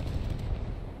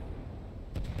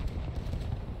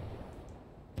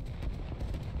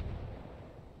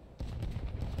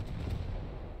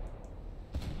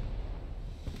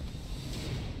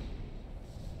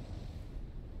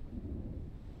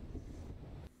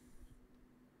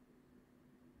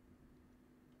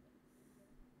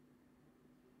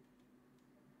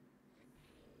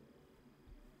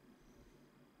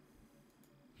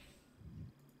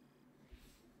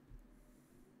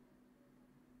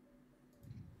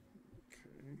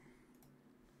 Okay.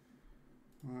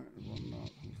 Right, one now. I'll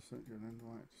send you an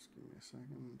invite. Just give me a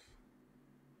second.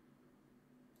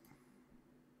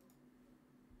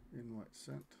 Invite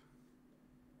sent.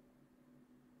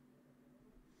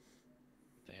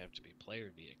 They have to be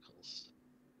player vehicles.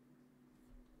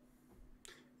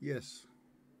 Yes.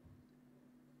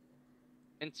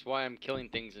 Hence why I'm killing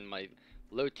things in my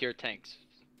low tier tanks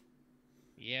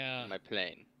Yeah, in my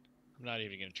plane. I'm not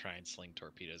even gonna try and sling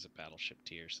torpedoes at battleship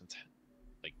tier since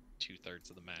like 2/3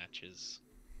 of the match is.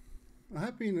 I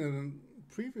have been in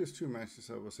previous 2 matches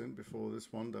I was in before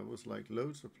this one. There was like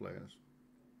loads of players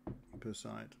per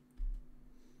side.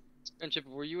 Gunship,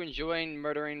 were you enjoying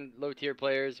murdering low tier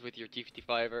players with your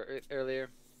T-55 earlier?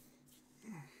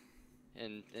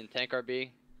 In Tank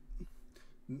RB?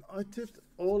 I did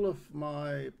all of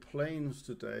my planes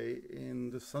today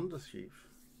in the Thunder Chief.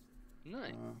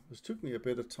 Nice. This took me a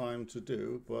bit of time to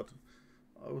do, but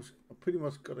I pretty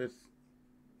much got it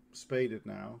spaded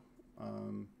now.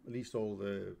 At least all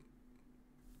the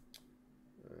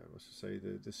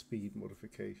the speed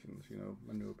modifications, you know,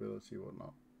 maneuverability,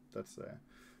 whatnot. That's there.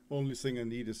 Only thing I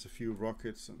need is a few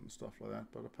rockets and stuff like that.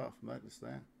 But apart from that, it's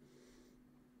there.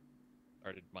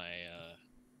 Started my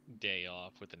day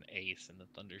off with an ace in the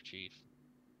Thunder Chief.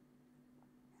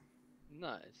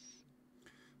 Nice.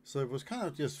 So it was kind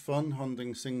of just fun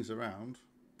hunting things around,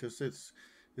 because it's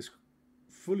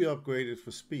fully upgraded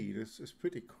for speed, it's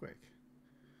pretty quick.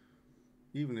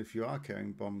 Even if you are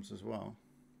carrying bombs as well.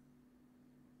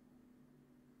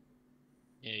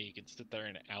 Yeah, you can sit there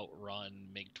and outrun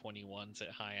MiG-21s at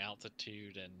high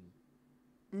altitude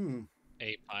and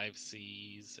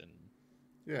A5Cs and...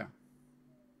 Yeah.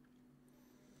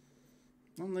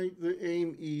 And the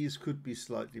aim ease could be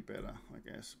slightly better, I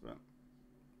guess, but...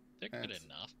 They're good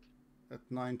enough. At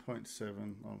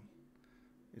 9.7, well,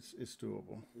 it's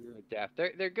doable.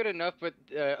 They're good enough, but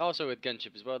also with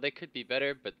gunship as well, they could be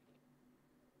better, but...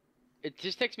 It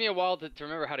just takes me a while to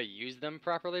remember how to use them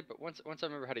properly, but once I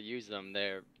remember how to use them,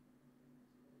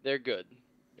 they're good.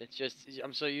 It's just,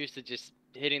 I'm so used to just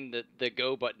hitting the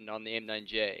go button on the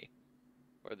M9J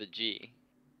or the G.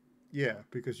 Yeah,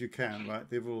 because you can, right?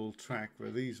 They will track where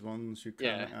these ones you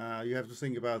can. Yeah. You have to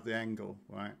think about the angle,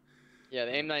 right? Yeah,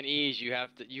 the M9Es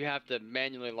you have to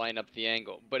manually line up the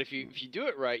angle. But if you do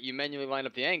it right, you manually line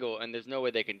up the angle, and there's no way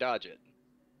they can dodge it.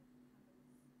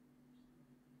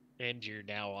 And you're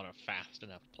now on a fast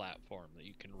enough platform that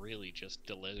you can really just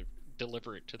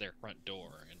deliver it to their front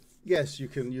door. And yes, you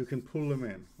can pull them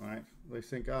in, right? They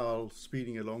think, oh,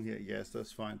 speeding along here, yes,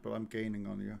 that's fine, but I'm gaining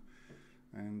on you.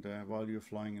 And while you're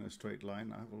flying in a straight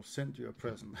line, I will send you a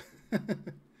present.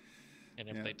 And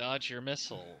if they dodge your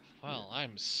missile, well,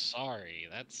 I'm sorry.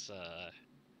 That's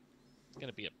it's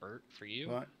gonna be a Burt for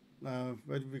you. Right.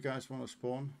 Where do you guys want to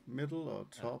spawn? Middle or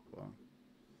top? Or...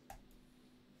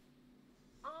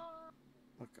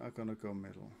 I'm gonna go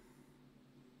middle.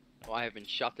 Well, I have been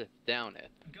shot down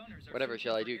it. Whatever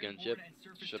shall I do, gunship?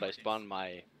 Should I spawn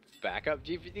my backup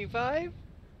G55?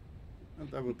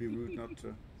 That would be rude not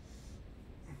to.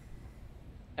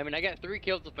 I mean, I got 3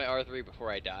 kills with my R3 before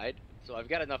I died, so I've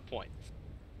got enough points.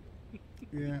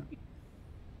 Yeah.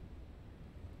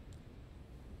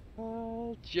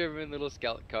 Oh, German little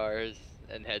scout cars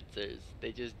and hetzers,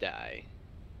 they just die.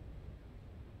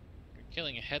 You're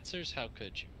killing a Hetzers? How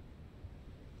could you?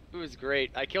 It was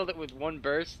great. I killed it with one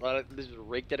burst. Just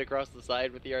raked it across the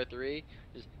side with the R3.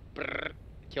 Just brrr,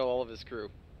 kill all of his crew.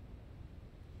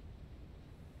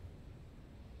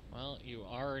 Well, you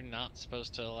are not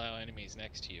supposed to allow enemies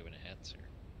next to you in a Hetzer.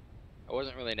 I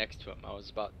wasn't really next to him. I was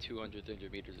about 200,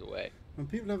 300 meters away. When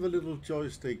people have a little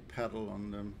joystick paddle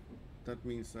on them, that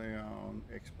means they are on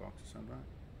Xbox, is that right?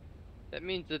 That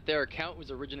means that their account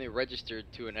was originally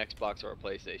registered to an Xbox or a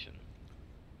PlayStation.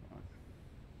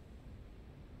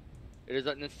 It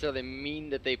doesn't necessarily mean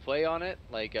that they play on it.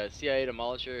 Like CIA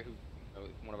Demolisher, who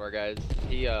one of our guys,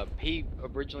 he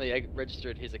originally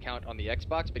registered his account on the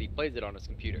Xbox, but he plays it on his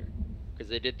computer because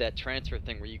they did that transfer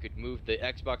thing where you could move the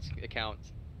Xbox account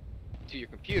to your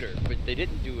computer, but they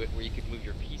didn't do it where you could move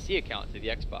your PC account to the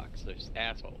Xbox. They're just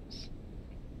assholes.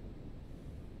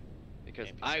 Because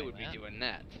I would be doing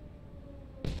that.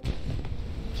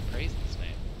 It's crazy, Snail.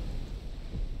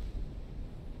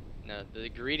 No, the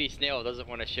greedy snail doesn't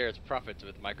want to share its profits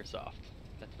with Microsoft.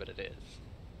 That's what it is.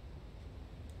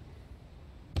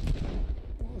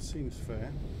 Well, it seems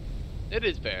fair. It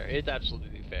is fair. It's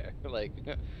absolutely fair. Like,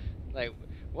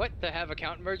 what? To have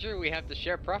account merger, we have to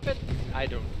share profit? I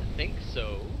don't think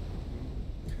so.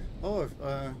 Oh,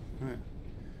 I've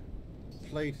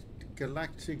played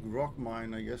Galactic Rock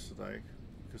Miner yesterday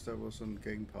because that was on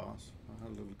Game Pass. I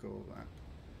had a little go of that.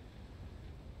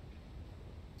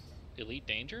 Elite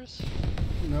Dangerous?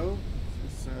 No,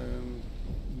 it's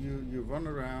you run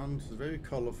around. It's very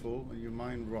colourful, and you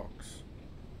mine rocks,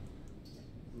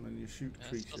 and then you shoot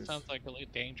creatures. Still sounds like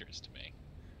Elite Dangerous to me.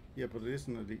 Yeah, but it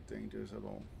isn't Elite Dangerous at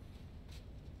all.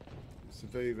 It's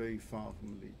very, very far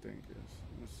from Elite Dangerous.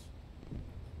 It's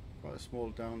quite a small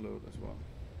download as well.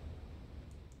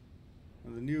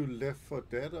 And the new Left 4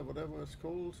 Dead or whatever it's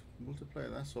called,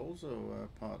 multiplayer, that's also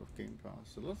part of Game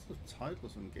Pass. So lots of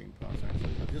titles on Game Pass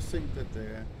actually. I just think that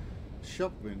their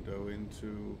shop window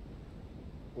into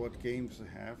what games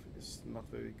they have is not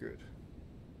very good.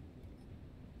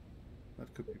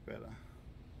 That could be better.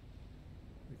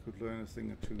 We could learn a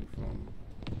thing or two from...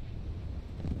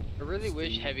 I really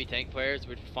wish heavy tank players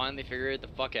would finally figure the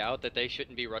fuck out that they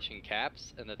shouldn't be rushing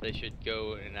caps and that they should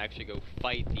go and actually go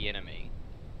fight the enemy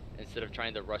instead of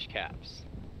trying to rush caps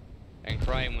and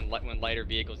crying when lighter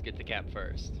vehicles get to cap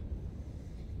first.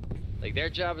 Like, their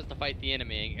job is to fight the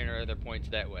enemy and earn their points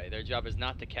that way. Their job is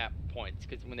not to cap points,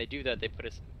 because when they do that, they put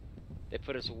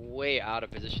us way out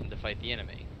of position to fight the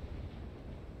enemy.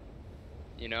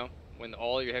 You know, when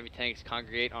all your heavy tanks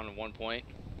congregate on one point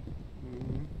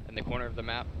in the corner of the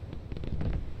map.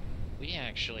 We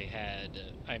actually had,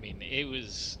 I mean, it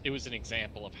was an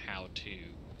example of how to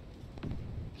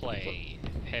play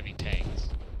heavy tanks.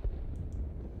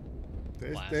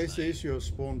 There's the issue of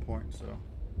spawn points, though.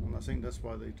 And I think that's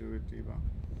why they do it, Eva.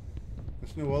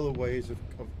 There's no other ways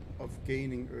of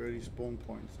gaining early spawn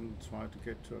points than try to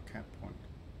get to a cap point.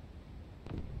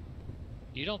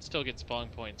 You don't still get spawn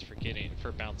points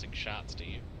for bouncing shots, do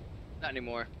you? Not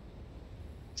anymore.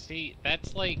 See,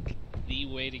 that's like the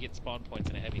way to get spawn points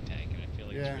in a heavy tank, and I feel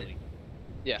like it's really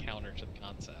counter to the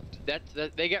concept.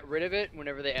 They got rid of it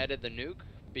whenever they added the nuke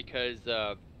because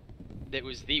it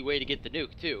was the way to get the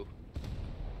nuke too.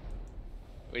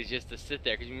 It was just to sit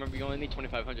there because you remember you only need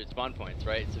 2,500 spawn points,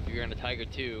 right? So if you're on a Tiger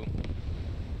 2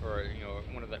 or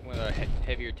one of the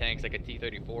heavier tanks like a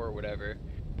T-34 or whatever,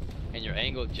 and you're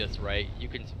angled just right, you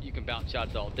can bounce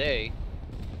shots all day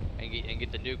and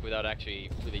get the nuke without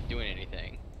actually really doing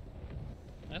anything.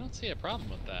 I don't see a problem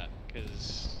with that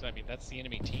because I mean that's the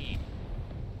enemy team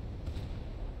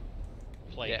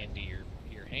playing into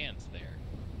your hands there.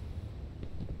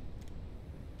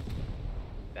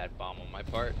 Bad bomb on my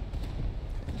part.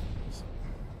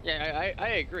 Yeah, I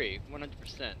agree,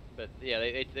 100%. But yeah,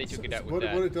 they took it out with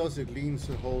that. What it does, it leans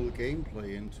the whole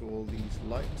gameplay into all these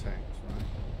light tanks, right?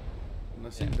 And I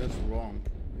think that's wrong.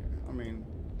 I mean,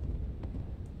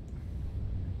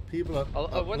 people are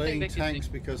playing tanks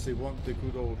because they want the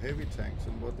good old heavy tanks,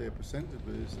 and what they're presented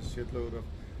with is a shitload of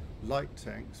light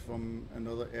tanks from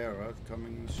another era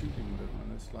coming and shooting them,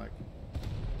 and it's like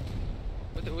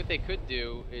what they could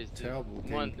do is terrible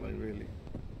gameplay, really.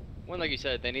 One, like you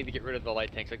said, they need to get rid of the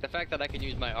light tanks. Like the fact that I can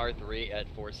use my R3 at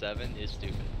 4.7 is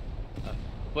stupid.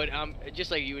 But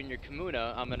just like you and your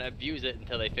Kamuna, I'm gonna abuse it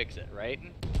until they fix it, right?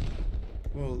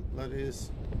 Well, that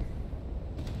is,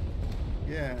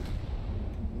 yeah.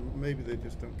 Maybe they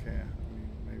just don't care. I mean,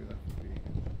 maybe that would be.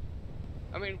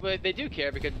 I mean, but they do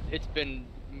care because it's been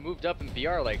moved up in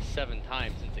VR like 7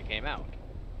 times since it came out.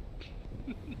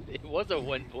 It was a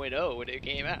 1.0 when it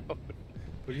came out.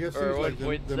 But you have things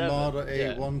like the Marder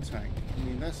A1 tank. I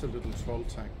mean, that's a little troll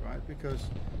tank, right? Because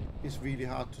it's really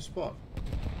hard to spot.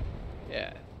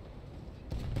 Yeah.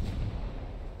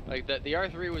 Like the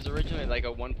R3 was originally like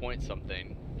a 1 point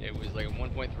something. It was like a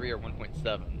 1.3 or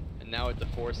 1.7, and now it's a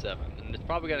 4.7, and it's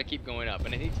probably gonna keep going up,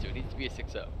 and it needs to. It needs to be a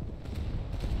 6.0.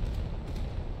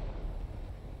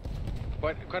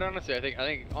 Quite honestly, I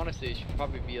think honestly it should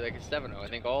probably be like a 7.0. I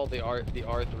think all the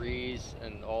R3s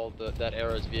and all that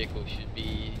era's vehicles should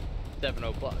be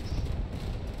 7.0 plus.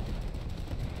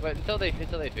 But until they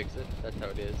fix it, that's how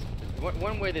it is.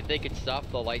 One way that they could stop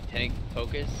the light tank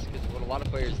focus, because what a lot of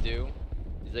players do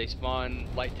is they spawn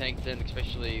light tanks in,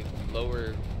 especially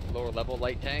lower level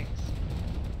light tanks,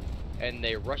 and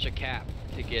they rush a cap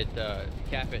to get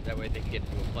cap it. That way they can get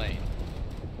into a plane.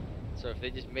 So if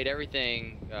they just made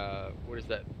everything, what is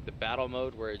that, the battle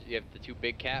mode where you have the 2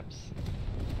 big caps,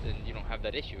 then you don't have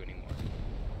that issue anymore.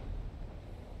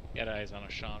 Got eyes on a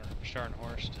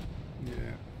Scharnhorst.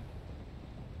 Yeah.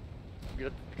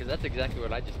 Because that's exactly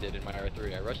what I just did in my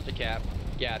R3. I rushed the cap,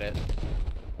 got it,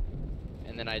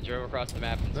 and then I drove across the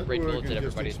map and sprayed bullets at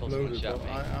everybody until someone shot me.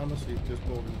 I honestly just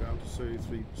brought him down to 33%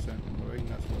 and I think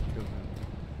that's what killed him.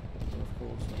 So of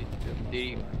course, did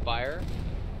he fire?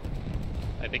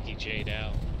 I think he J'd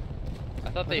out.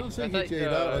 I don't think he J'd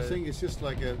out. I think it's just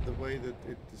like the way that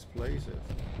it displays it.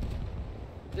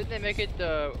 Didn't they make it,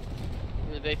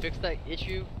 where they fixed that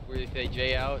issue? Where if they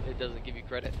J out, it doesn't give you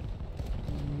credit?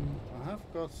 I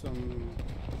have got some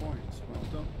points. Well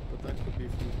done, but that could be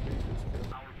from the previous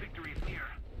kill. Our victory is near.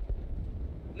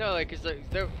 No, like, cause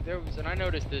there was, and I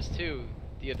noticed this too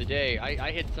the other day.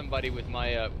 I hit somebody with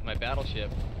my my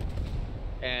battleship,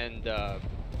 and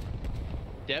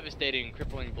devastating,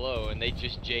 crippling blow, and they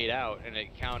just J'd out, and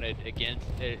it counted against.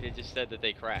 It just said that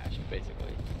they crashed,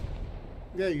 basically.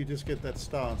 Yeah, you just get that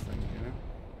star thing, you know.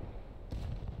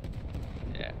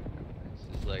 Yeah, it's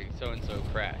just like so and so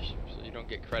crashed, so you don't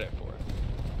get credit for it.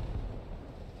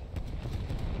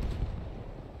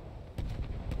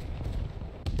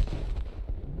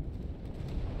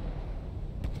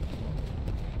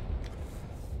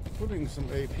 Putting some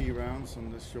AP rounds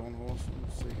on this Scharnhorst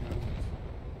and see how it goes.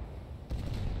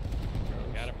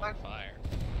 Got him on fire.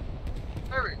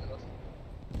 There we go.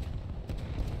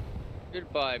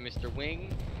 Goodbye, Mr.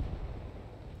 Wing.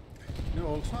 No,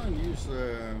 I'll try and use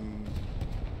the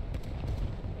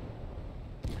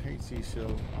HC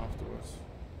shell afterwards.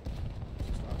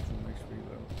 Just after the next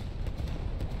reload.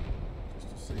 Just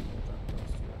to see what that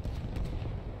does to it.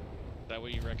 Is that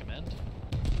what you recommend?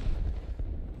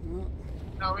 Well,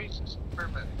 No, he's just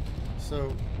perfect.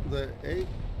 so the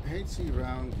HC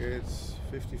round gets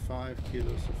 55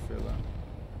 kilos of filler.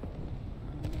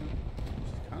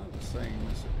 It's kind of the same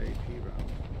as the AP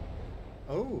round.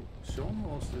 Oh,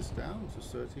 Scharnhorst is down to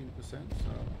 13%, so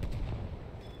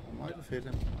I might have hit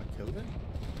him. I killed him.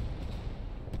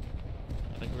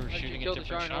 think we were How'd you shooting kill a the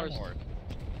different Scharnhorst? Scharnhorst.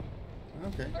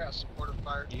 Okay. I got supportive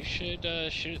fire. You should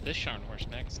shoot this Scharnhorst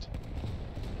next.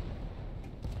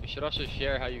 You should also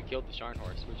share how you killed the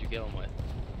Scharnhorst. What'd you kill him with?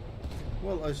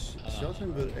 Well, I shot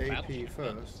him with AP Battleship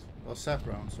first. Or sap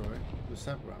rounds, sorry. The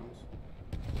sap rounds.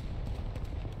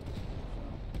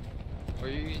 Or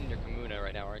you're using your Kamuna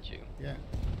right now, aren't you? Yeah.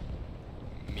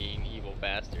 Mean, evil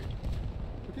bastard.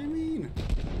 What do you mean?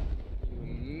 You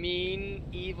mean,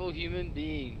 evil human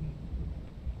being.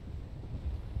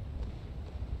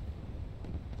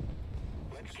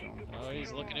 Let's keep the Oh,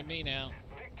 he's looking at me now.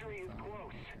 victory is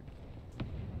close.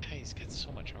 Hey, he's got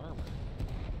so much armor.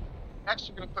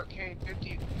 Actually gonna put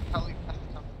K50 heli path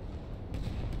coming.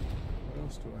 What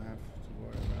else do I have to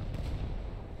worry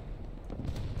about?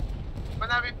 Wouldn't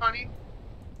that be funny?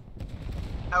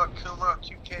 Have a Kuma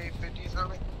 2K50s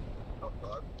on it? Oh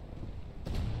god.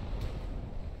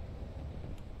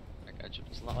 I got you.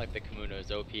 It's not like the Kamuna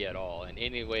is OP at all in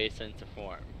any way, sense, or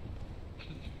form.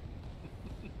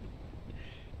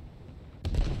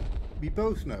 We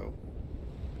both know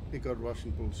they got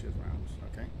Russian bullshit rounds,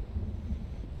 okay?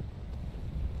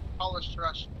 Polished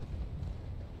Russian.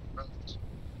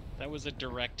 That was a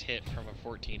direct hit from a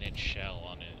 14-inch shell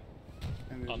on it.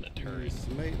 And On the turret. it's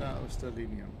made out of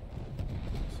stellinium.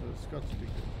 So it's got to be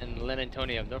good. And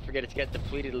linantonium. Don't forget it's got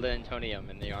depleted linantonium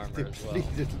in the armor as well.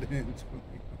 Depleted linantonium.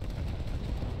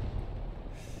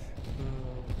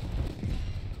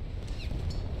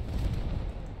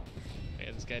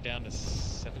 Yeah, this guy down to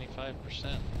 75%.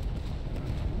 Send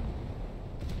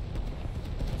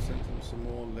him some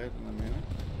more lead in a minute.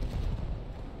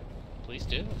 Please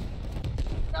do.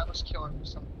 That was killing me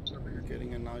something over We're here.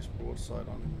 getting a nice broadside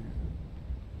on him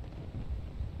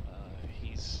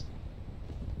He's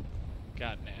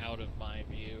gotten out of my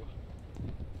view.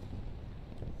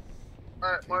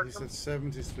 Alright, here. mark He's him. at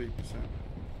 73%.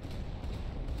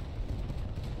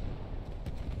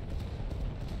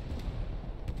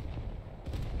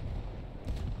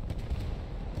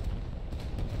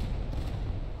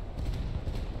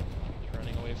 He's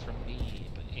running away from me,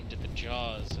 but into the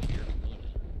jaws of your Kamuna.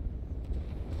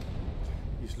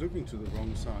 He's looking to the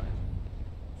wrong side.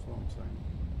 That's what I'm saying.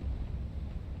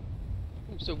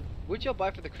 So, what'd y'all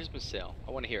buy for the Christmas sale?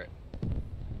 I want to hear it.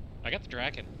 I got the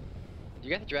Draken. You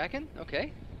got the Draken?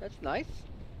 Okay, that's nice.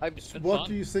 It's been What fun.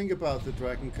 do you think about the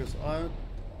Dragon? Because I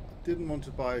didn't want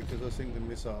to buy it because I think the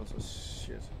missiles are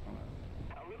shit on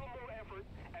it. A little more effort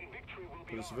and victory will But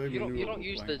be it's ours. very You don't maneuverable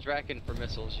use the plane. Draken for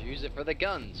missiles. You use it for the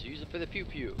guns. You use it for the pew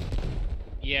pew.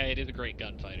 Yeah, it is a great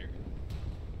gunfighter.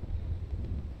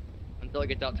 Until it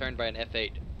gets outturned by an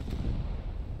F8.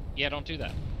 Yeah, don't do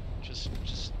that. Just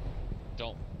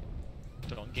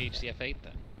don't engage the F8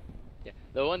 then. Yeah.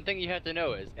 The one thing you have to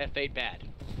know is F8 bad.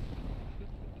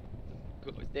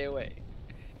 Go, stay away.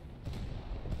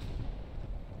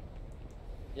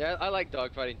 Yeah, I like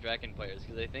dogfighting Draken players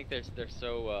because I think they're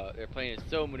so their plane is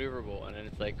so maneuverable, and then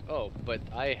it's like, oh, but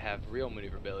I have real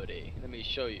maneuverability. Let me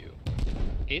show you.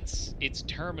 It's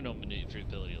terminal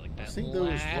maneuverability like I that. think those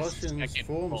last Russian second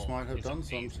forms pull might have is done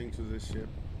amazing. something to this ship.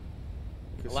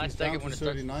 Because last he's down second to when it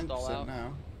starts to stall 39% out.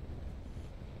 now.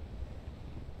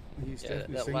 He's Yeah,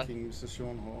 definitely that last- sinking Mr.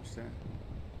 Scharnhorst there.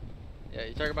 Yeah,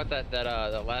 you talk about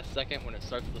that last second when it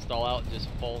starts to stall out and just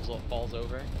falls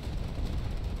over.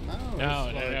 No,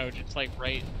 it's like- no, just like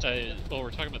right. Well,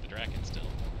 we're talking about the Draken still.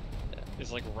 Yeah.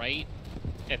 It's like right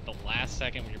at the last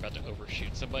second when you're about to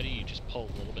overshoot somebody, you just pull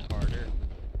a little bit harder,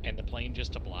 and the plane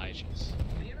just obliges.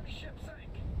 The enemy ship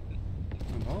sank.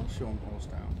 Another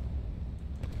Scharnhorst down.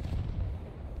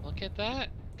 Look at that.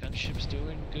 Gunship's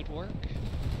doing good work.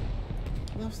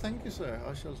 Well, thank you, sir.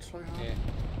 I shall try hard. Yeah.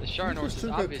 The Scharnhorst is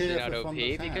took a obviously KF not from OP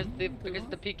the because fan. because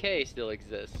the PK still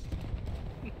exists.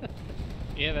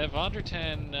 Yeah, that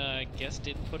Vondertan, I guess,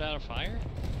 didn't put out a fire.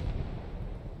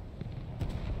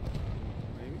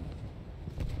 Maybe.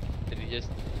 Did he just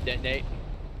detonate?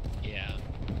 Yeah.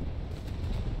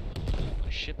 My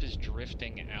ship is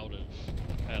drifting out of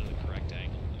the correct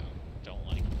angle, though. Don't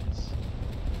like this.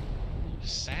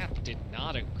 Sap did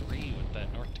not agree with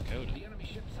that North Dakota. The enemy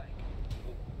ship sank.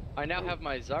 I now have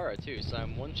my Zara too, so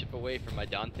I'm one ship away from my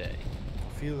Dante.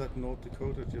 I feel that North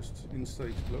Dakota just insta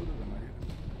exploded when I hit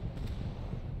him.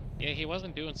 Yeah, he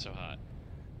wasn't doing so hot.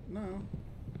 No.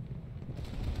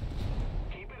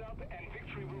 Keep it up and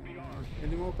victory will be ours.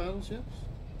 Any more battleships?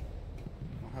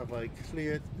 Or have I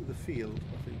cleared the field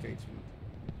of engagement?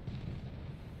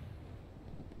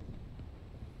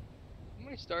 How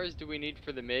many stars do we need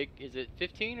for the MiG? Is it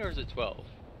 15 or is it 12?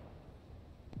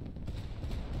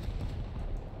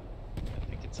 I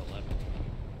think it's 11.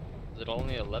 Is it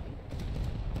only 11?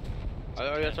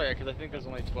 Oh, that's right, because I think there's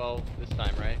only 12 this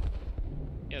time, right?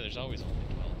 Yeah, there's always only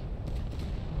 12.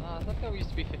 I thought there used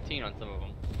to be 15 on some of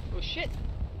them. Oh shit!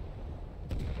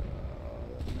 That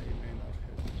may not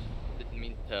hit. Didn't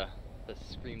mean to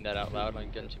scream that out loud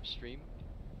on Gunship stream.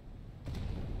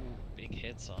 Big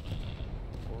hits on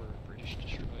a poor British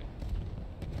destroyer.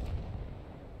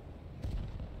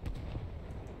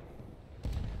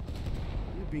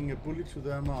 You're being a bully to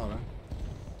the Armada.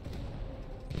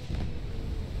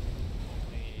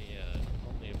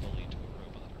 Only a bully to a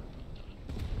robot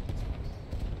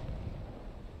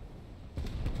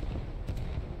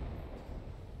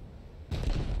or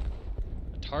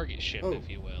a target ship, Oh. if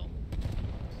you will.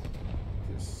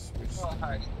 Just switch Oh,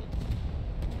 hi. allegiance.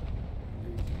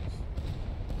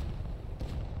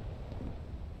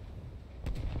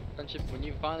 Gunship, when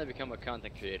you finally become a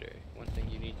content creator, one thing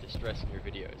you need to stress in your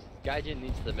videos, Gaijin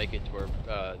needs to make it to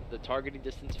where the targeting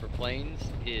distance for planes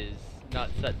is not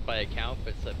set by account,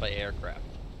 but set by aircraft.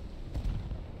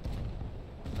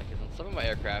 Like, 'cause on some of my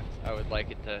aircraft, I would like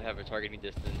it to have a targeting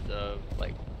distance of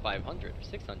like 500 or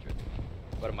 600.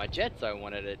 But on my jets, I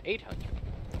wanted it 800.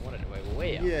 I wanted it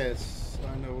way out. Yes,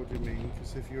 I know what you mean.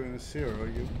 Because if you're in a zero,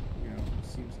 you know, it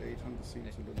seems 800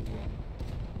 seems a little wrong.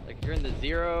 Like if you're in the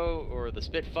Zero or the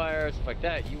Spitfire, stuff like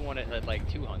that, you want it at like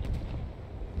 200.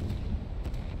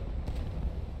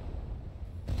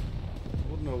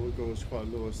 Nova goes quite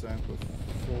low as that, but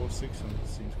 400-600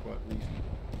 seems quite reasonable.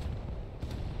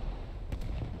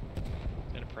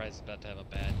 Enterprise is about to have a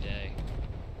bad day.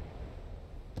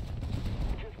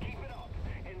 Just keep it up,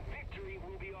 and victory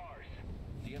will be ours.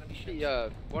 The enemy ship.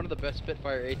 The one of the best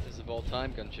Spitfire aces of all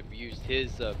time, Gunship, used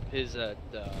his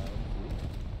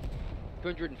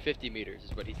 250 meters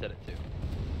is what he set it to.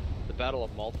 The Battle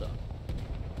of Malta.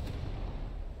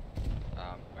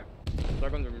 I'm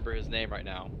struggling to remember his name right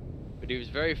now, but he was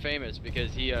very famous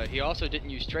because he also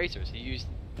didn't use tracers. He used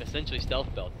essentially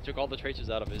stealth belts. He took all the tracers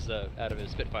out of his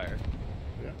Spitfire.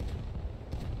 Yeah.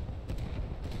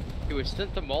 He was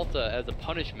sent to Malta as a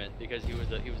punishment because he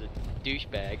was a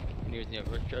douchebag and he was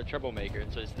a troublemaker.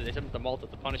 And so they sent him to Malta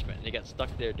as a punishment, and he got stuck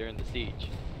there during the siege.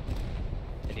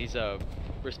 And he's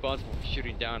responsible for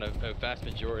shooting down a vast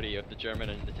majority of the German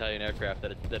and Italian aircraft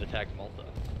that attacked Malta.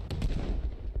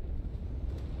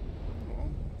 Well,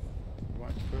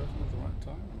 right person at the right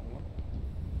time and all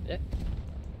that. Yeah.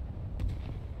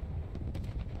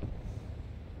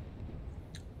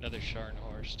 Another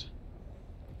Scharnhorst.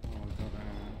 Oh, I got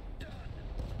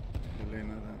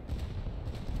Helena then.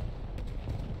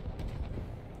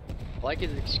 I like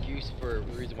his excuse for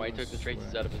the reason why he took the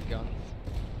tracers out of his guns.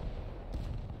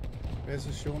 Where's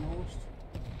the Scharnhorst?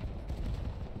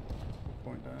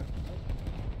 Point that.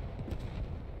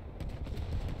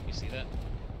 You see that?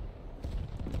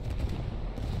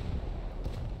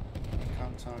 I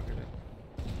can't target it.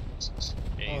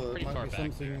 Yeah, he's Oh, pretty that far might be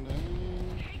back there. something there.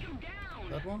 Take him down!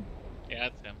 That one? Yeah,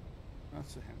 that's him.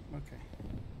 That's a him. Okay.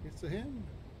 It's a him.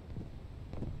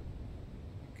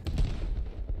 Okay.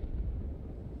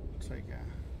 Take a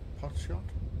pot shot.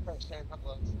 Stand up,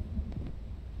 look.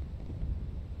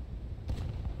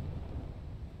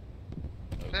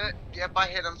 Yep, I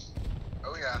hit him.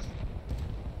 Oh yeah.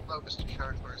 Hello, Mr.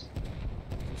 Sharnhorst.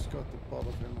 Just got the butt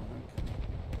of him, I think.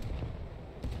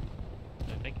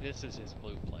 I think this is his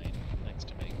blue plane next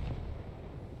to me.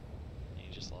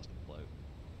 He just lost the float.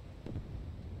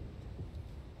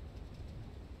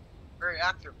 Very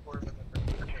active for him in the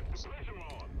Pressure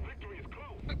on. Victory is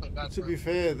close. To be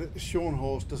fair, the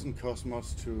Scharnhorst doesn't cost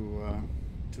much to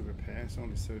repair. It's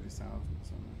only 30,000 or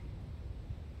something.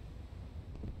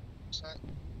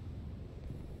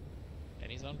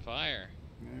 And he's on fire.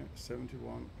 Yeah,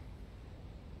 71.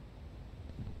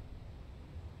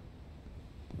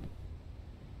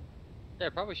 Yeah, I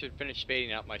probably should finish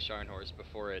spading out my Scharnhorst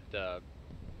before it You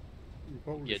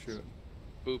probably gets should.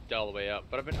 booped all the way up.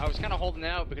 But I was kind of holding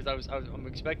out because I'm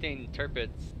expecting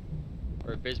Tirpitz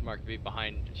or Bismarck to be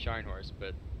behind Scharnhorst, but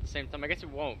at the same time I guess it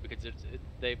won't because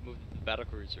they moved the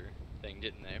battlecruiser thing,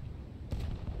 didn't they?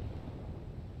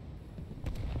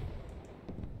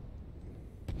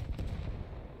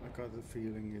 I got the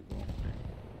feeling it won't.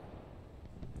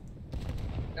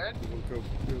 Dead? We'll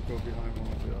go behind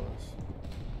one of the others.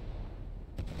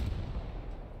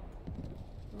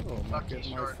 Oh, might Lucky get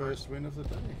my short first win of the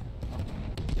day.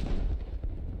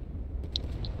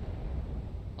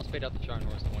 I'll spade out the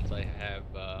Scharnhorst once I have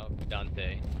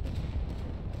Dante.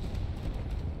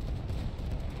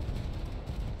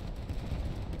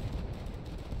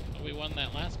 We won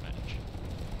that last match.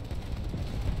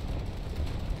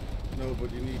 No,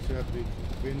 but you need to have to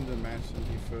win the match and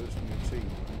be first in your team,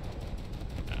 right?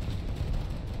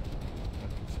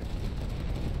 That's it.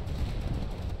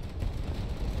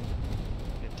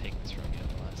 Didn't take this from you at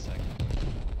the last second.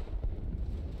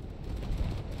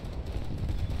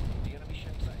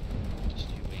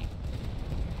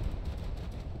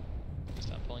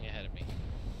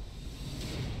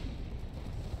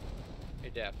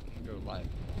 Daph, I'm gonna go live.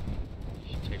 You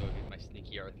should take a look at my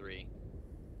sneaky R3.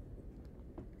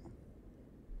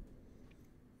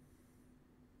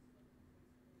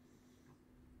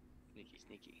 Sneaky,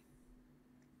 sneaky.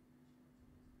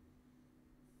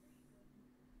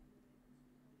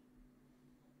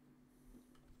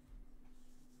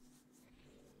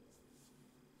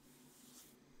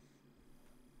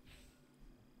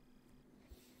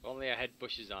 If only I had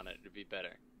bushes on it, it'd be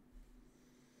better.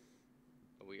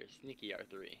 But we are sneaky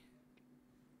R3.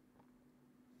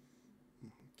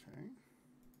 Okay.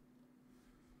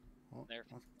 Well, There.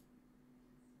 I've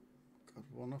got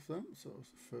one of them, so it's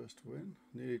the first win.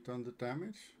 Nearly done the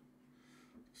damage.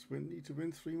 Just need to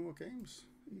win 3 more games.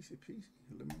 Easy peasy,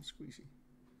 lemon squeezy.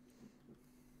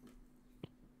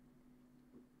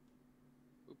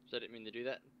 Oops, I didn't mean to do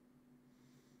that.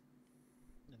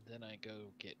 And then I go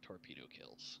get torpedo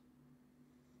kills.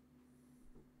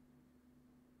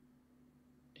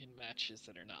 In matches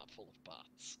that are not full of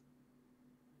bots.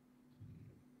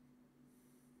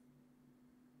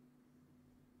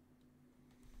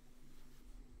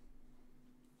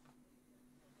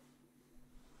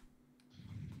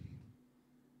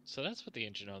 So that's what the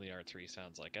engine on the R3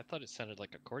 sounds like. I thought it sounded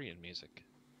like accordion music.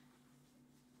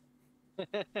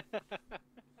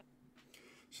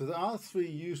 So the R3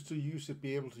 used to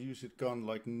be able to use it gun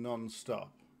like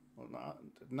non-stop. Well,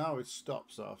 now it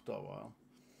stops after a while.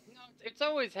 No, it's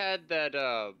always had that,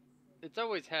 it's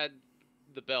always had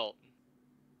the belt.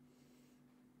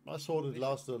 I thought it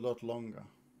lasted a lot longer.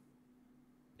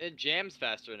 It jams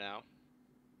faster now.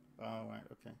 Oh, right,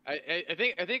 okay. I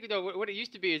think though what it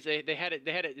used to be is they had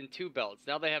it in 2 belts.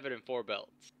 Now they have it in 4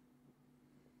 belts.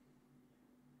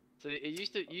 So it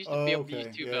used to be able to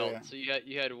use 2 belts. So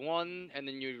you had one, and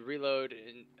then you reload,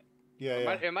 and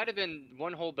it might have been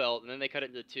 1 whole belt, and then they cut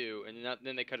it into 2, and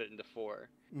then they cut it into 4.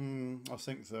 I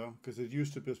think so, because it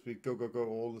used to just be go go go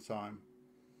all the time.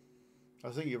 I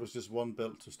think it was just 1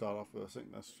 belt to start off with. I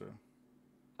think that's true.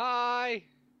 Hi.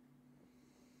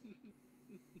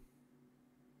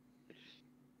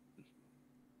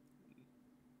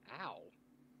 Ow.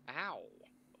 Ow.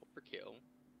 Overkill.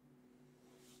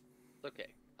 It's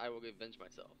okay. I will avenge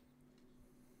myself.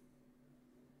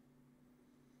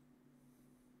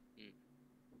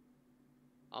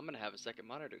 I'm gonna have a second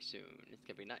monitor soon. It's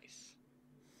gonna be nice.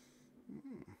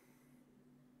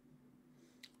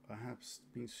 I have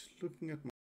been looking at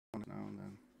my monitor now and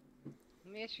then.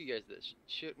 Let me ask you guys this: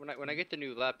 when I get the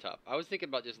new laptop, I was thinking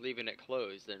about just leaving it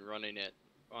closed and running it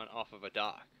off of a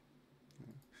dock.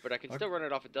 But I can still run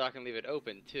it off a dock and leave it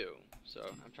open too. So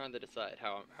I'm trying to decide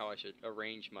how I should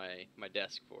arrange my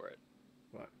desk for it.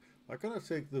 Right, I'm gonna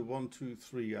take the 1, 2,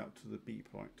 3 out to the B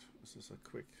point. This is a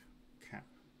quick cap.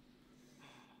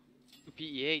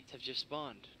 PE8s have just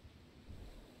spawned.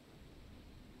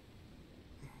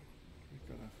 We've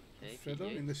got a fiddle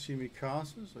in the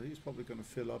Shimikasa, so he's probably gonna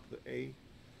fill up the A.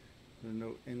 There's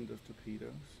no end of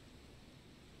torpedoes.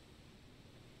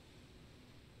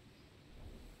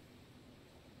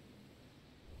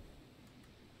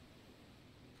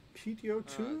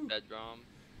 PDO2? Dead drum.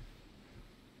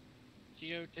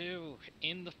 GO2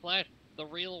 in the flesh, the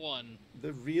real one.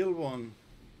 The real one.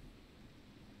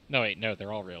 No, wait, no,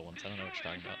 they're all real ones. I don't know what you're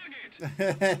talking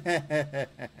about.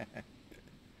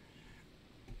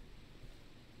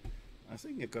 I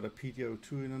think I got a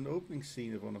PDO2 in an opening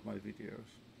scene of one of my videos.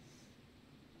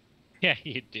 Yeah,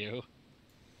 you do.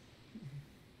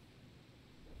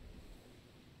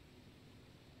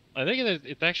 I think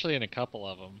it's actually in a couple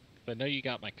of them. I know you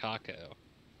got my Kako.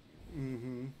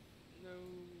 Mm-hmm. No.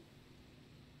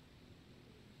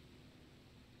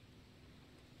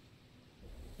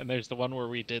 And there's the one where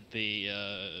we did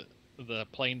the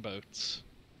plane boats.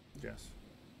 Yes.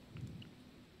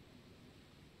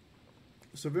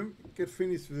 So when we get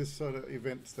finished with this sort of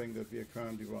event thing that we are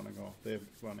currently running, or they're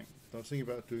running, I was thinking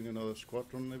about doing another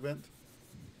squadron event.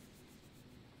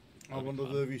 I wonder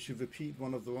whether we should repeat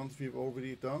one of the ones we've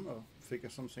already done, or figure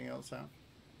something else out.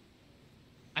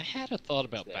 I had a thought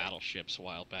about Battleships a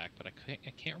while back, but I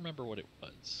can't remember what it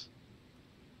was.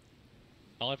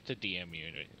 I'll have to DM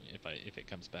you if it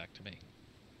comes back to me.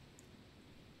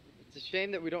 It's a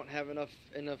shame that we don't have enough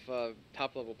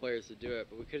top level players to do it,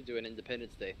 but we could do an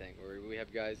Independence Day thing where we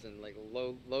have guys in like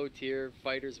low tier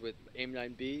fighters with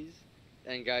AIM-9Bs,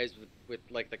 and guys with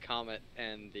like the Comet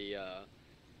and the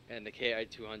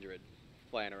KI-200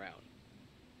 flying around.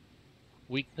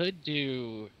 We could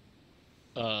do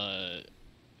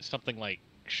something like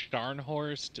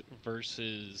Starnhorst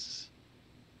versus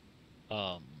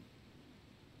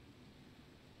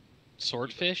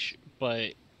Swordfish,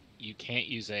 but you can't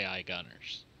use AI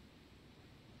gunners.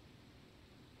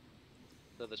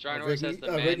 So the Shrine Horse has the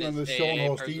I reckon man on the is Sean AA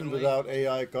Horse, even personally. without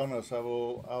AI gunners, I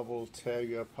will tear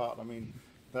you apart. I mean,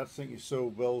 that thing is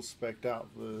so well spec'd out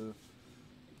with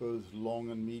both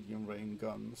long and medium range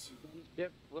guns.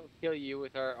 Yep, we'll kill you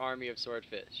with our army of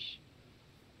swordfish.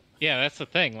 Yeah, that's the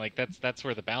thing. Like that's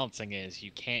where the balancing is.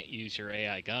 You can't use your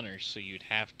AI gunners, so you'd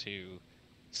have to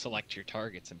select your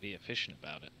targets and be efficient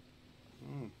about it.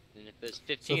 And if there's So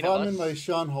 15 if of I'm us, in my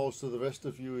Sean Horse, so the rest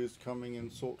of you is coming in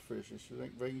swordfishes, you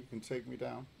think you can take me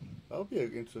down? That'll be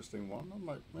an interesting one. I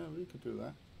might, man, we could do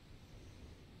that.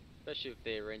 especially if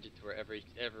they arrange it to where every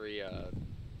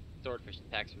swordfish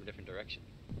attacks from a different direction.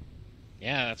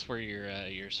 Yeah, that's where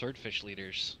your swordfish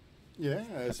leaders. Yeah,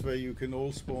 it's where you can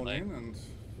all spawn Like- in and.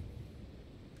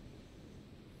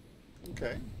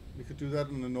 Okay, we could do that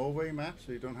on the Norway map,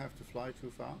 so you don't have to fly too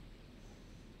far.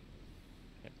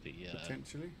 Have the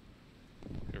Potentially.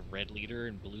 red leader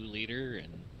and blue leader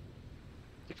and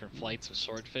different flights of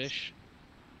swordfish.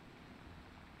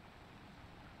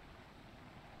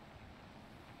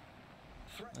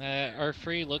 Our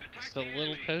free looks a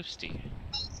little toasty.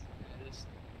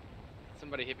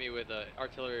 Somebody hit me with a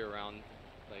artillery round,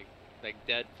 like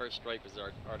dead first strike was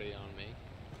already on me.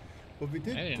 But we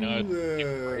did I didn't do know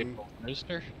the. Rifle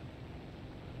Rooster.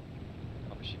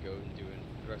 Probably should go and do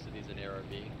the rest of these in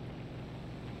ARB.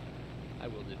 I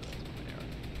will do the rest of them in ARB.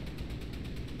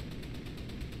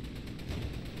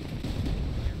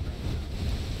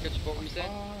 Catch what were you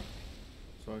saying?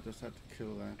 So I just had to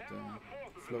kill that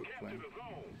float plane.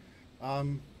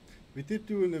 We did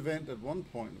do an event at one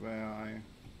point where I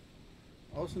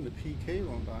was in the PK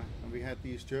one day, and we had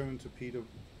these German torpedo.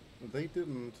 They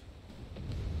didn't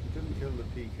kill the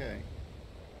PK.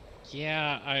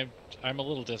 Yeah, I'm a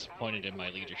little disappointed in my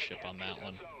leadership on that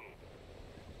one.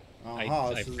 I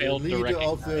So the failed to leader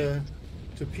of the recognize.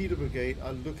 torpedo brigade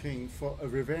are looking for a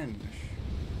revenge.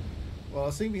 Well,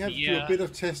 I think we have to do Yeah. a bit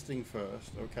of testing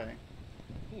first, okay?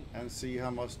 And see how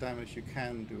much damage you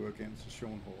can do against a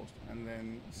Schornhorst, and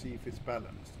then see if it's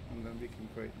balanced, and then we can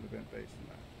create an event based on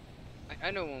that.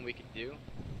 I know one we could do.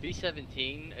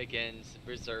 B-17 against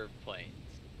reserve planes.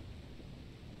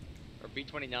 Or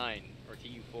B-29 or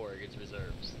TU-4 against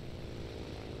reserves.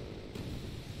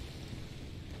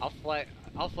 I'll fly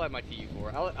my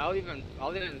TU-4. I'll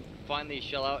even finally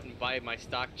shell out and buy my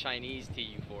stock Chinese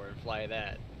TU-4 and fly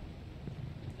that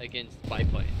against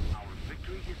biplanes. Our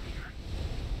victory is here.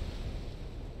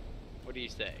 What do you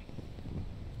say?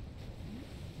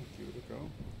 Give it a go.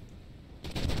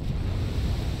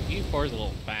 U4 is a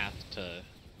little fast to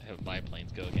have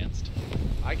biplanes go against.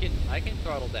 I can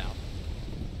throttle down.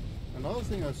 Another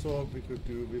thing I thought we could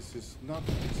do, which is not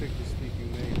particularly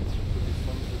speaking names, but could be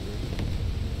fun to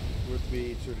do, would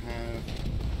be to have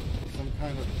some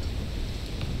kind of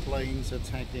planes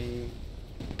attacking,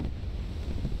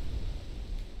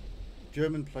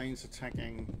 German planes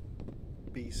attacking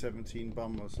B-17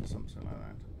 bombers or something like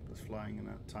that, that's flying in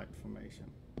a tight formation.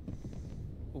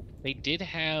 They did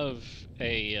have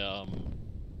a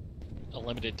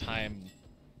limited time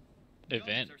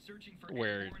event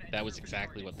where that was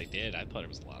exactly what they did. I thought it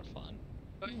was a lot of fun.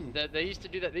 They used to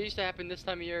do that. They used to happen this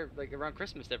time of year, like around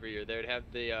Christmas every year. They would have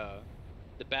the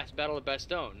Battle of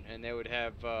Bastogne, and they would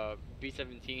have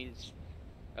B-17s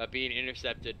being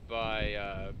intercepted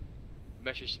by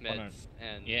Messerschmitts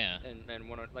and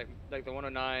like the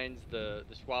 109s, the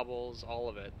Schwabels, all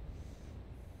of it.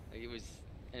 Like it was,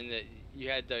 and you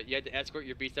had to escort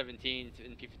your B-17s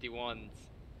and P-51s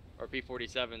or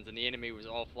P-47s, and the enemy was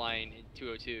all flying in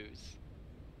 202s.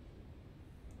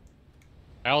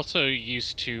 I also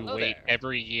used to Hello wait there.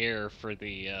 every year for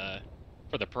the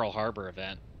Pearl Harbor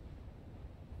event.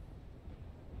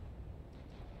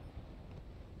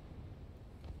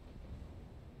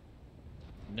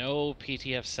 No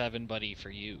PTF-7 buddy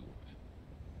for you.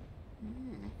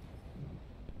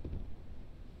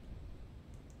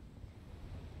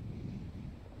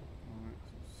 Alright,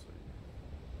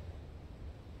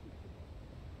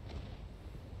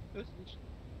 let's see.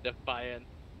 Defiant.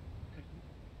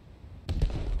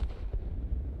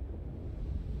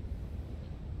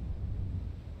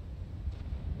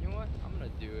 You know what? I'm gonna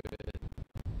do it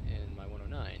in my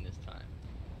 109 this time.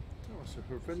 That was a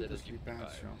horrendously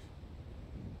bad shot.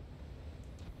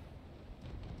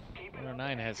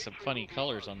 109 has some funny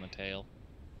colors on the tail.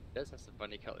 It does have some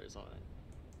funny colors on it.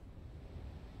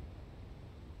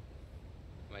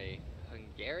 My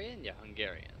Hungarian? Yeah,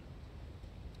 Hungarian.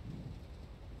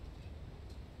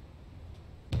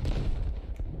 I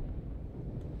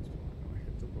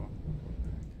hit the button.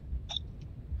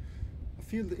 I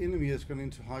feel the enemy has gone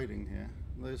into hiding here.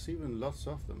 There's even lots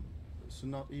of them. There's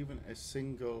not even a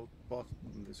single bot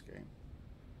in this game.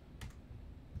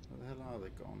 Where the hell are they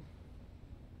gone?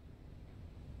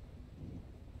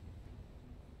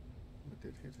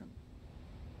 did hit him.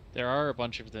 There are a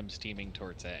bunch of them steaming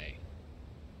towards A.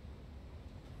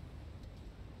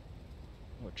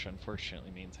 Which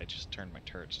unfortunately means I just turned my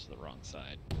turrets to the wrong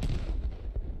side.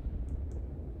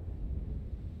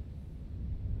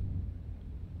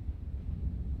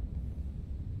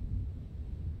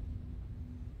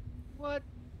 What?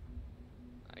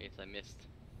 I guess I missed.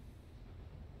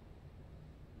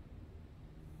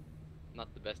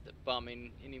 Not the best at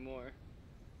bombing anymore.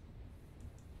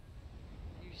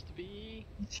 Used to be.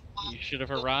 You should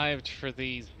have arrived for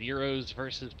the Zeros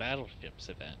versus Battleships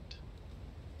event.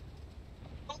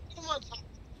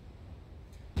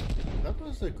 That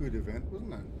was a good event,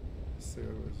 wasn't it?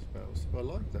 Zero's Battleship. I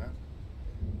like that.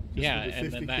 Just Yeah, with the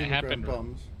and 50 then that kilogram happened.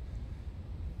 bombs.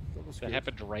 That was That good.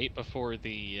 happened right before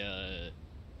the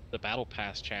Battle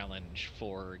Pass challenge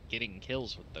for getting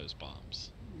kills with those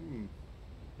bombs. Mm.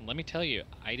 And let me tell you,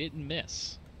 I didn't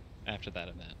miss after that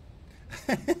event.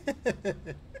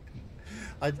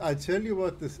 I tell you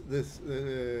what,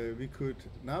 we could,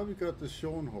 now we got the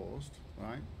Schornhorst,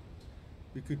 right?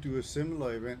 We could do a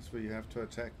similar events where you have to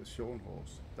attack the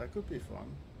Schornhorst. That could be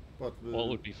fun. But Well, it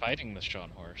would be fighting the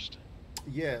Schornhorst.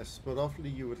 yes, but obviously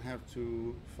you would have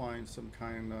to find some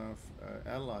kind of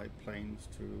allied planes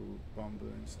to bomb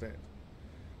instead.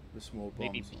 The small bombs.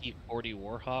 Maybe P-40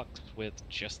 Warhawks with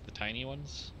just the tiny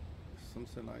ones?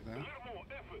 Something like A that. little more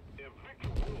effort and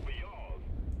victory will be yours.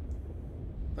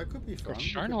 That could be Of fun. course,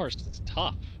 We could- Scharnhorst is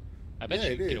tough. I bet Yeah,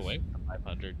 you it could get is. away with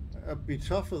 500. It'd be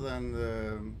tougher than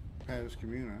the Paris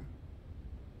Communa.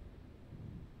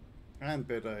 And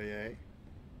better AA.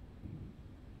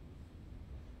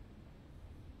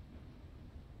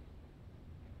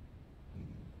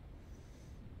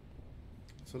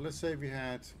 So let's say we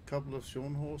had a couple of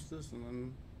Schornhorsters and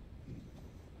then...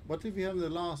 What did we have in the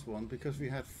last one? Because we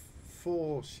had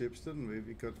 4 ships, didn't we?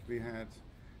 We had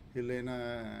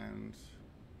Helena and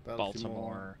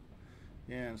Baltimore.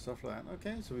 Yeah, and stuff like that.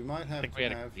 Okay, so we might I have think to we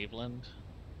had a have... Cleveland.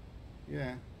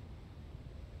 Yeah.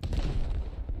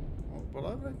 Well, but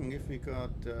I reckon if we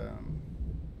got a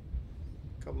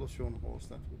couple of Schornhorst,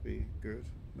 that would be good.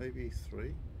 Maybe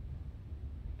 3.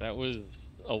 That was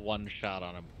a one-shot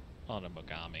on a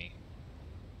Mogami.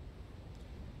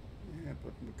 Yeah,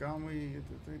 but Mogami,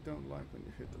 they don't like when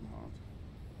you hit them hard.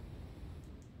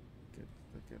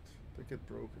 They get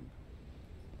broken.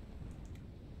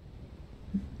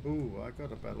 Ooh, I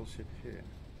got a battleship here.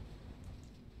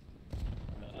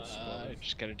 I just I spotted.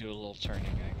 just gotta do a little turning.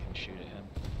 I can shoot at him.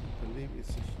 I believe it's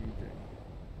a Hugo.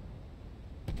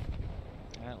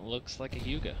 That looks like a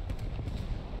Hyuga. Yeah,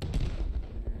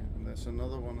 and there's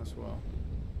another one as well.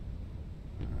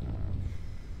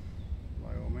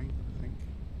 Wyoming, I think.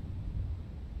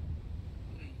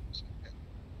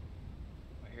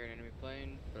 I hear an enemy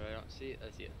plane, but I don't see it. I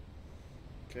see it.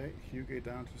 Okay, Hugo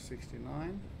down to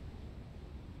 69.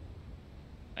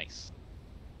 Nice.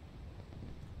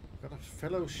 Got a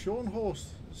fellow Schornhorst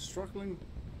struggling.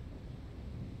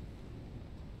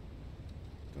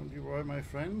 Don't you worry, my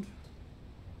friend.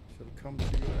 Shall come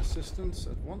to your assistance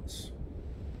at once.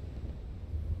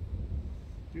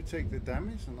 You take the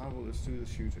damage and I will just do the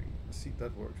shooting. I see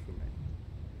that works for me.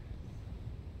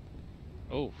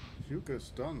 Oh, Hugo's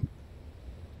done.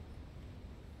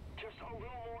 Just a little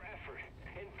more effort,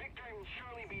 and victory will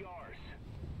surely be ours.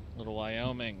 little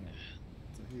Wyoming.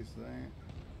 So he's there.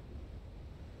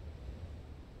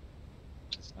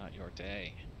 It's not your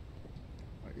day.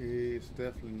 It's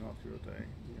definitely not your day.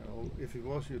 You know, if it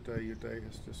was your day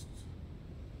has just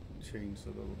changed a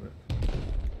little bit.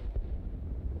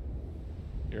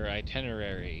 Your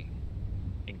itinerary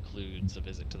includes a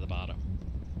visit to the bottom.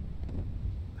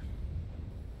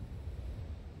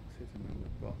 Hit him in the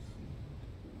butt.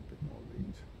 A bit more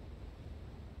lead.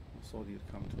 I thought he'd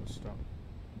come to a stop.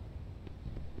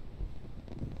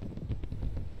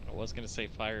 I was gonna say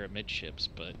fire amidships,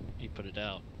 but you put it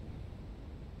out.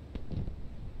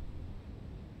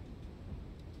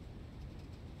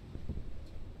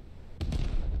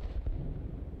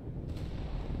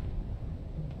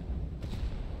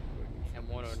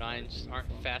 M109s aren't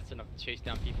fast enough to chase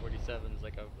down P-47s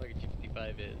like a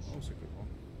G-55 is. That was a good one.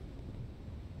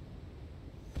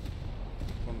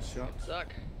 One shot.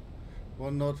 Suck.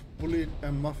 One not bullied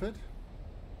and muffed.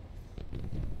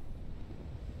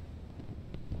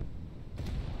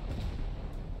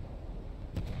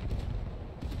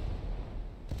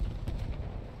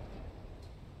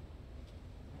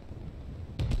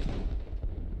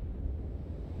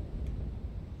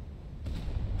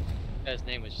 His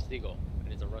name was Stiegel,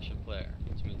 and he's a Russian player,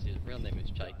 which means his real name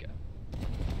is Chaika.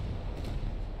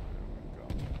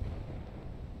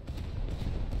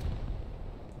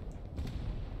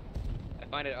 I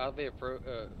find it oddly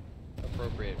appropriate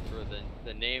appropriate for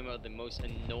the name of the most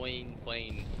annoying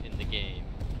plane in the game.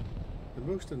 The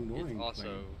most annoying It's also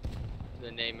plane.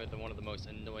 the name of one of the most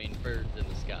annoying birds in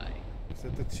the sky. Is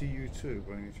that the TU-2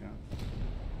 by any chance?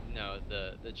 No,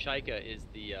 the Chaika is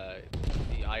the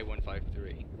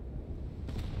I-153.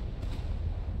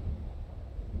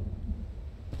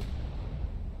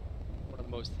 One of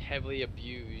the most heavily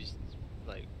abused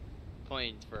like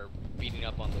planes for beating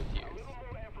up on A Lutiers. little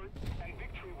more effort, and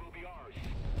victory will be ours.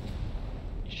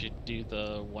 You should do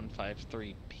the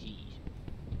 153P.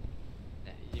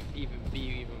 You be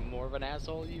even more of an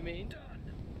asshole, you mean? Done.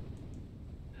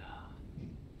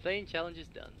 Plane challenge is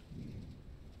done.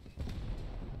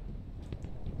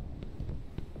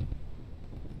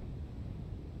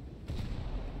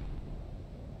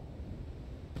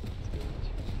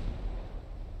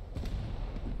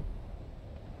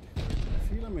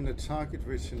 I feel I'm in a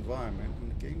target-rich environment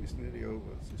and the game is nearly over.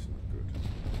 This is not good.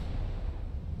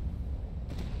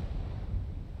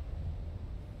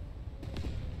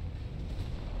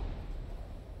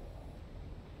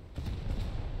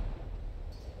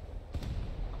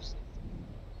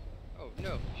 Oh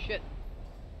no, shit.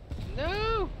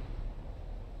 No!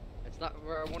 That's not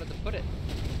where I wanted to put it.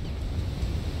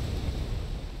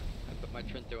 I put my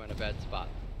Trento in a bad spot,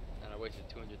 and I wasted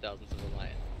 200,000 silver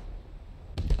lions.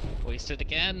 Wasted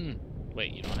again!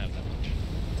 Wait, you don't have that much.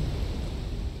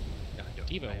 No, I don't.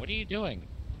 Devo, what are you doing?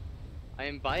 I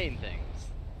am buying things.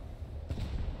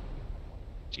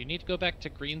 Do you need to go back to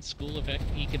Green School of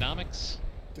Economics?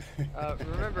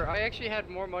 Remember, I actually had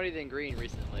more money than Green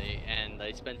recently, and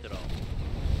I spent it all.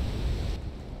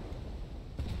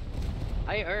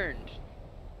 I earned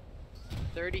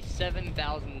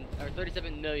 37,000 or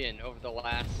 37 million over the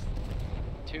last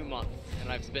 2 months, and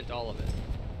I've spent all of it.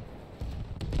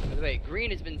 By the way,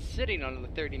 Green has been sitting on the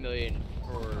 30 million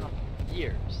for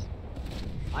years.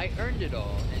 I earned it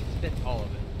all and spent all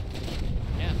of it.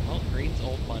 Yeah, well, Green's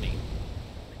old money.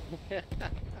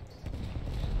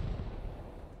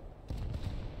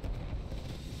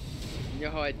 You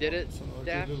know how I did it, So I'll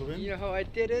Daff? do a little win. You know how I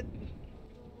did it?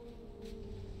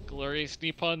 Glorious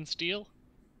Nippon Steel?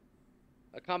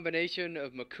 A combination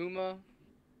of Makuma,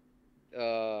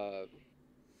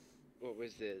 what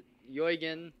was it?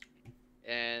 Yoigen,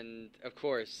 and of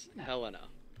course Helena.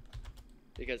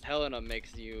 Because Helena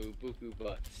makes you buku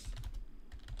bucks.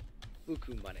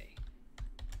 Buku money.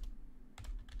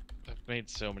 I've made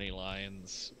so many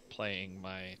lions playing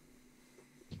my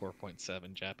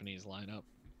 4.7 Japanese lineup.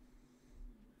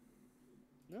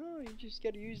 No, you just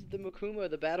gotta use the Makuma,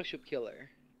 the battleship killer.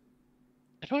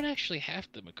 I don't actually have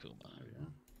the Makuma. Yeah.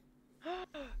 How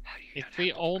do you It's not the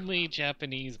have only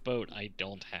Japanese boat I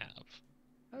don't have.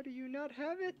 How do you not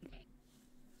have it?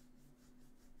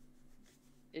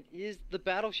 It is the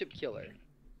battleship killer.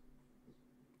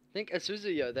 Think a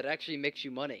Suzuya that actually makes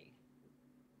you money.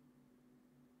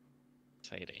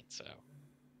 Say it ain't so.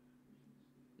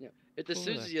 Yeah, it's a Cool,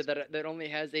 Suzuya that only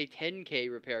has a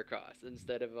 10k repair cost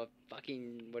instead of a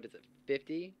fucking, what is it,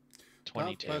 50?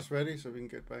 22. Class ready so we can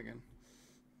get back in.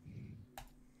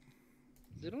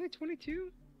 Is it only 22?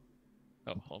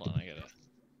 Oh, hold on, I gotta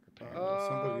repair.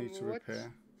 Somebody needs to what's-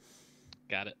 repair.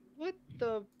 Got it. What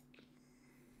the?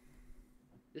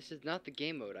 This is not the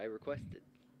game mode I requested.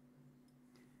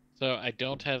 So I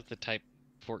don't have the Type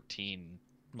 14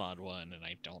 Mod 1, and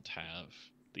I don't have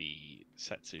the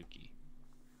Satsuki.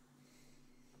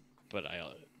 But I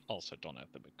also don't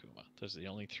have the Makuma. Those are the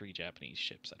only 3 Japanese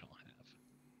ships I don't have.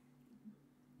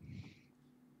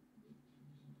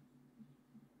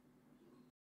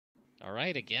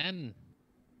 Alright, again.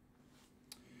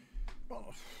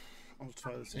 Well, I'll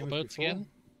try the same Full as boats before. again?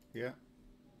 Yeah.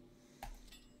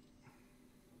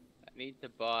 I need to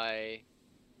buy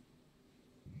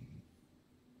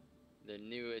the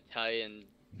new Italian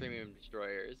premium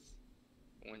destroyers.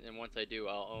 And once I do,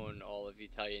 I'll own all of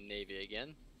Italian Navy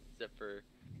again, except for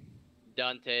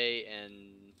Dante and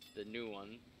the new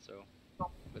one. So,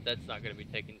 but that's not gonna be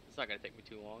taking. It's not gonna take me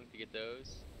too long to get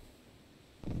those.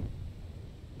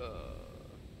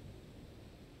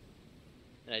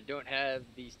 And I don't have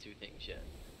these 2 things yet.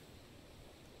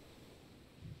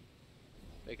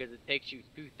 Because it takes you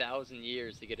 2,000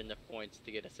 years to get enough points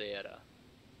to get a Sayeta.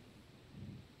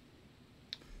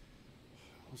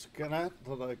 I was glad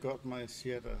that I got my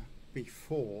Sieta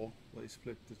before they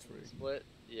split the tree. Split?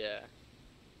 Yeah.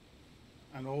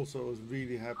 And also I was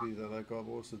really happy that I got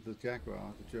also the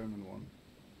Jaguar, the German one.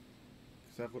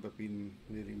 Because that would have been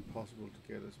nearly impossible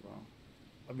to get as well.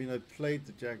 I mean, I played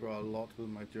the Jaguar a lot with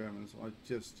my Germans. I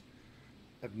just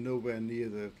have nowhere near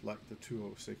the, like the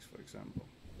 206, for example.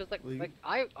 Just like, Well, you-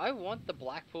 I want the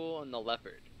Blackpool and the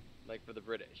Leopard. like for the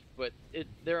British, but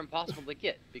they're impossible to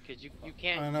get because you I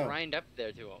can't know. grind up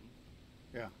there to them.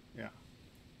 Yeah, yeah.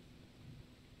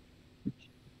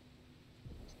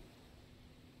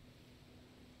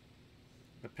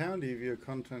 Apparently, if you're a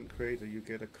content creator, you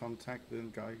get a contact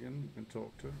within Geigen you can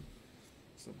talk to.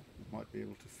 So you might be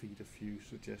able to feed a few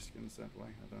suggestions that way.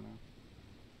 I don't know.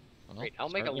 Well, Great, I'll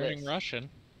make start a learning list. Russian.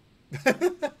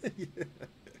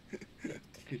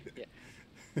 Yeah.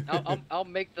 I'll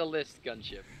make the list,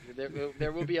 Gunship.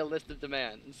 There will be a list of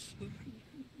demands.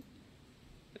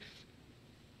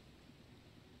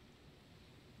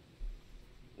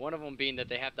 One of them being that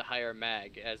they have to hire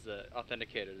Mag as the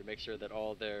authenticator to make sure that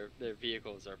all their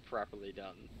vehicles are properly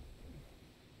done.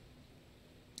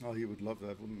 Oh, he would love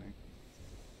that, wouldn't he?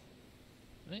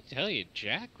 I tell you,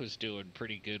 Jack was doing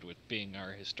pretty good with being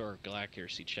our historical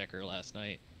accuracy checker last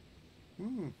night.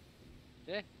 Hmm.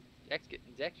 Yeah,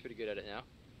 Jack's pretty good at it now.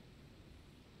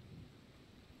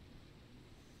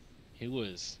 He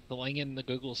was filling in the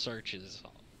Google searches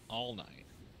all night.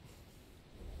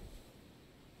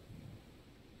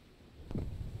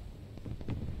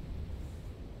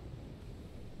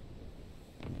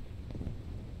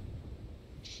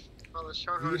 Well, the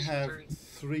short We horse have turn.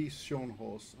 3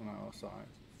 Schoenhorst on our side.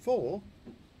 4.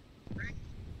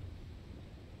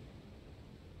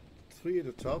 3 at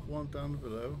the top, 1 down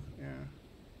below. Yeah.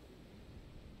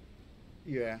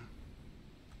 Yeah.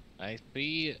 I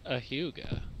see a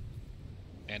Huga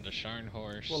and a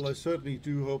Scharnhorst. Well, I certainly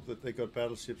do hope that they got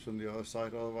battleships on the other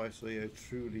side, otherwise they are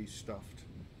truly stuffed.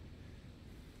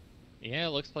 Yeah, it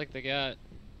looks like they got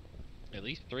at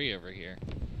least 3 over here.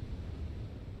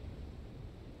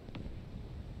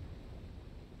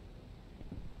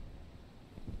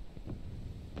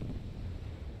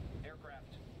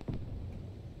 Aircraft.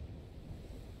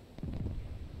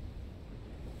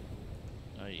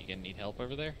 Oh, you gonna need help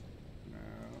over there? No,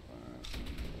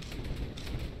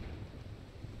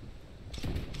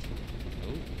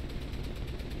 Oh.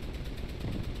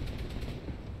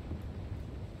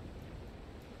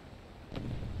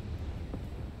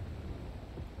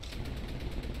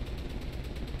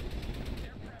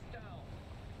 Aircraft down.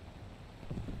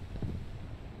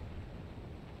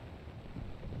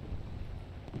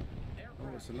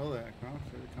 oh, it's another aircraft.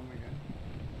 Here they come again.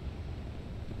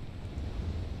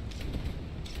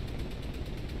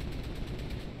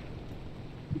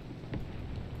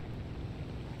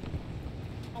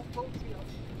 Oh, both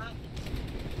fields.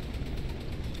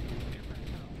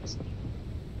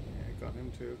 Yeah, got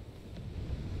him too.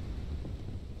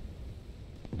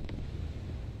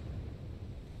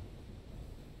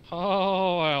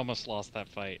 Oh, I almost lost that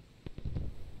fight.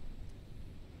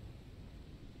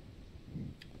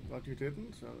 But you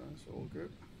didn't, so that's all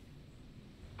good.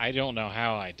 I don't know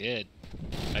how I did.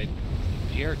 I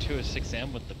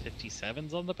PR206M with the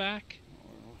 57s on the back?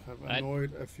 I'll have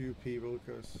annoyed a few people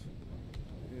because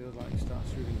they like start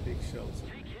shooting big shells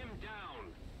at Take me. him down.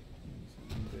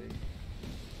 And they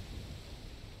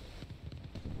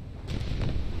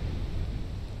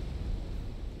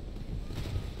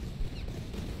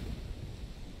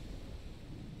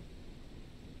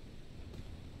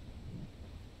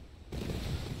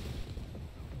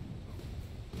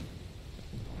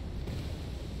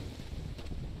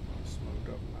smoked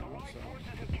up now, Allied so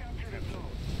forces have captured a zone.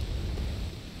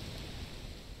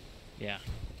 Yeah,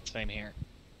 same here.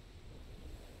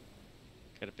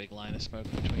 Got a big line of smoke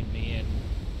between me and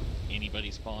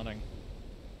anybody spawning.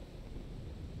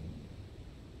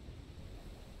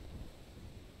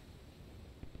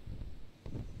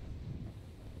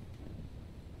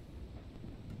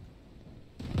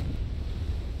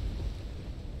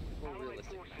 More Allied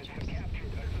realistic forces matches. have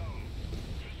captured a zone.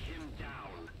 Take him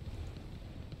down.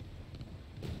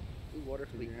 Ooh, water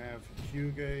do fleet. we have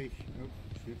Hugo, nope,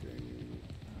 Hugo,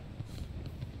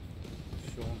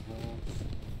 Sean Horns,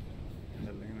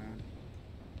 Helena.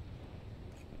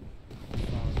 How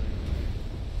far are they away?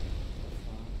 How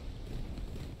far?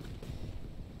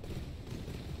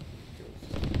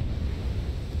 Goes.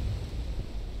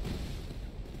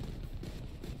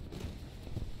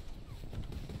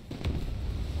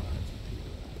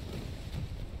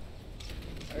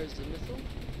 There's the missile.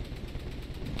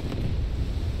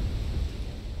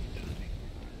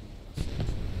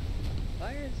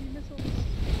 Fire the missiles.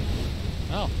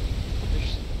 Oh,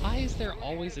 why is there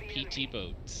always a PT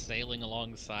boat sailing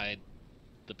alongside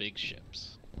the big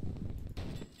ships?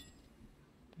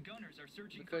 Gunners are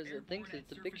searching Because for it thinks airborne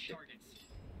it's a and big surface ship. targets.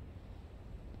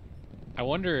 I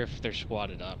wonder if they're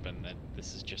squatted up and that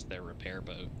this is just their repair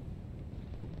boat.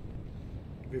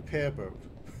 Repair boat.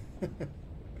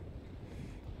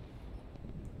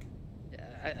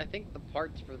 Yeah, I think the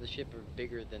parts for the ship are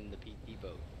bigger than the PT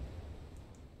boat.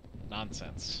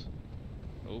 Nonsense.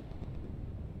 Oh.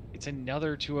 It's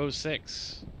another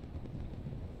 206.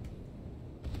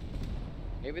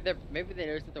 Maybe they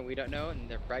know something we don't know, and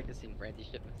they're practicing for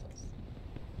anti-ship missiles.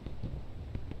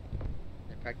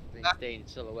 They're practicing staying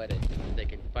silhouetted so that they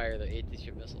can fire the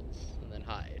anti-ship missiles and then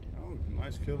hide. Oh,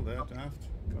 nice kill there, Daft.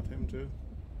 Got him too.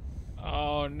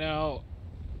 Oh no.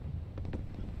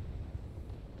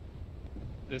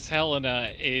 This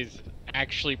Helena is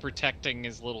actually protecting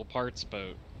his little parts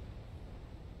boat.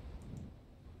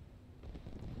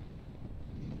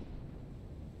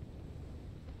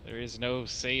 There is no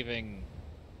saving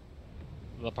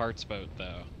the parts boat, though.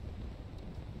 Are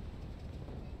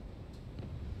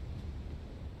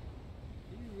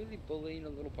you really bullying a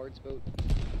little parts boat?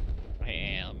 I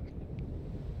am.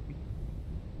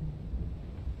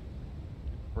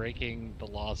 Breaking the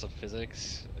laws of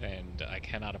physics, and I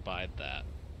cannot abide that.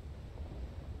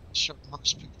 Sure,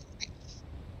 most people.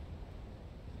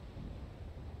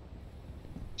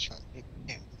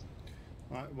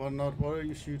 Right, well, not. What are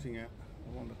you shooting at?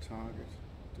 I want a target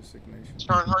designation.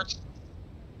 Scharnhorst.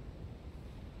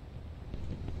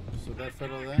 So that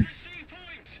fellow there?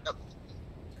 Yep. Copy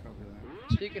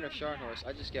that. Speaking of Scharnhorst,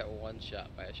 I just got one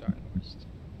shot by a Scharnhorst.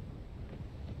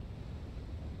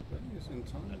 That is in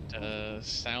time. That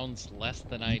sounds less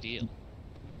than ideal.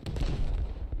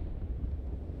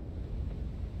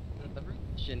 The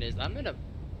question is, I'm in a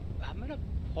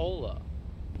Pola.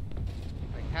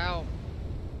 Like how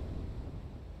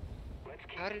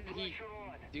did he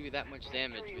do that much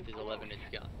damage with his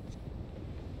 11-inch gun?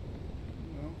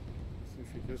 Well,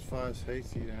 if he just fires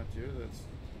hasty at you, that's.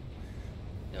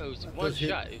 No, it was That one does hit.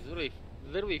 shot. It was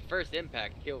literally first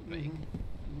impact killed me.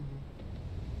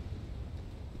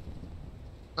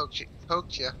 Poked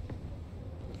ya.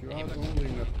 If you are only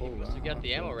in a polar. We got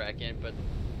the ammo rack in, but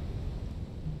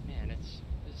man, it's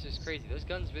just crazy. Those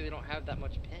guns really don't have that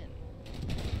much pin.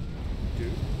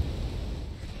 Dude.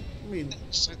 I mean,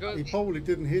 he probably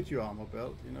didn't hit your armor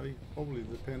belt. You know, probably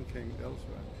the pen came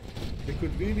elsewhere. They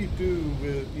could really do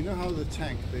with, you know how the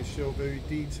tank, they show very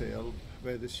detailed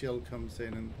where the shell comes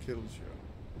in and kills you.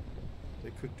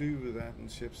 They could do with that in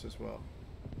ships as well.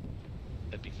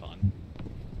 That'd be fun.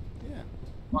 Yeah.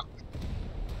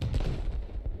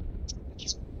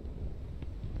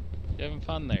 You having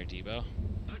fun there, Debo?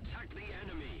 Attack the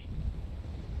enemy.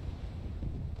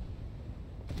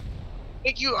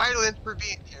 Thank you, Island, for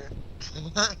being here.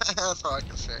 That's all I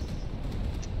can say.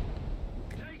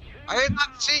 I am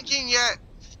not sinking yet,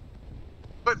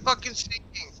 but fucking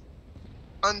sinking.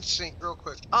 Unsink real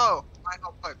quick. Oh, I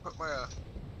hope I put my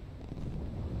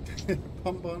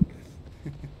Pump on.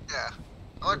 yeah.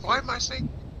 I'm like, why am I sinking?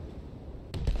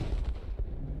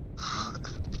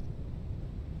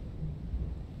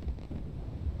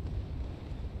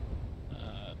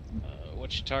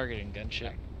 What you targeting,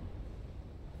 gunship?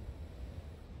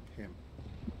 Him.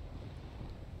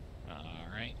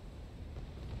 Alright.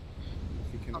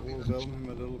 If you can overwhelm him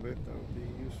a little bit, that would be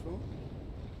useful.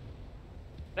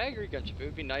 But I agree, Gunship. It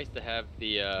would be nice to have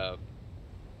the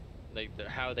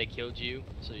how they killed you,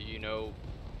 so you know,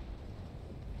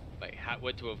 like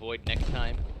what to avoid next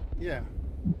time. Yeah.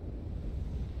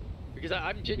 Because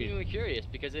I'm genuinely curious,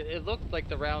 because it looked like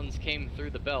the rounds came through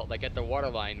the belt, like at the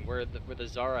waterline where the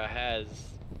Zara has,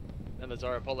 and the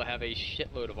Zara Pola have a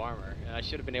shitload of armor, and I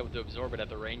should have been able to absorb it at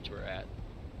the range we're at.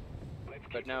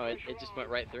 But no, it just went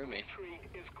right through me.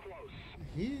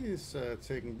 He is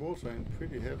taking water in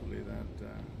pretty heavily, that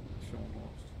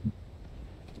Scharnhorst.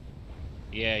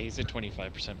 Yeah, he's at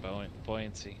 25%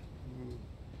 buoyancy.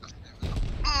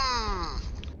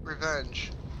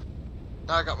 Revenge.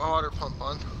 Now I got my water pump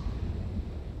on.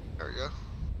 There we go.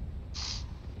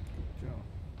 Good job.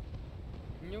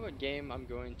 You know what game I'm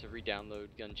going to re-download,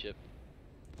 Gunship?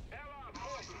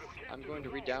 I'm going to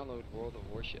re-download World of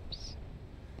Warships.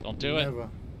 Don't do it. Never.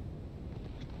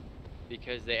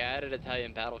 Because they added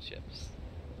Italian battleships.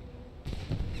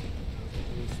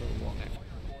 So what?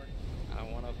 I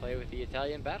want to play with the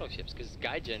Italian battleships because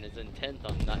Gaijin is intent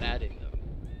on not adding them.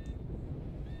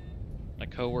 A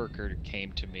coworker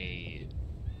came to me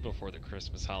before the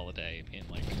Christmas holiday being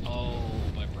like, oh,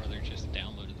 my brother just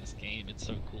downloaded this game, it's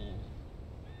so cool.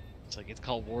 It's like, it's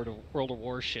called World of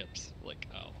Warships. Like,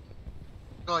 oh.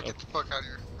 Oh, get the fuck out of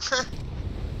here.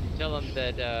 Tell them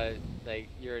that like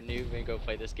you're a noob and go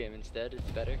play this game instead, it's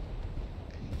better.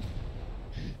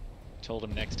 Told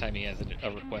him next time he has a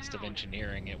request of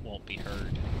engineering, it won't be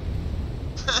heard.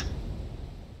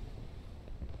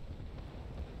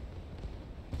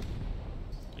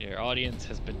 Your audience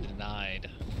has been denied.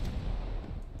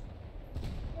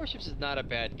 Warships is not a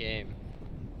bad game.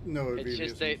 No, it It's really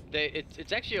just isn't.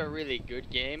 it's actually a really good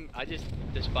game. I just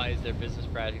despise their business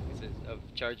practices of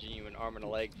charging you an arm and a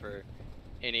leg for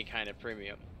any kind of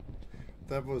premium.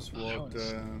 That was what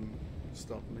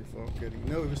stopped me from getting.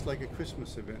 No, it was like a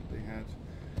Christmas event they had.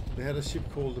 They had a ship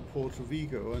called the Puerto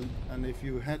Vigo, and if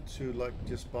you had to like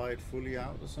just buy it fully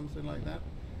out or something like that,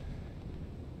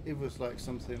 it was like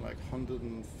something like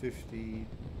 $150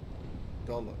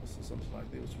 or something like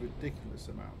that. It was a ridiculous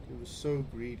amount. It was so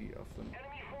greedy of them.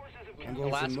 Enemy forces have And been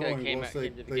what's Alaska annoying came was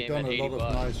into the they game done at a lot 80 of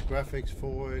bucks. nice graphics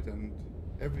for it and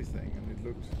everything, and it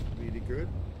looked really good.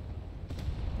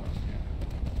 But,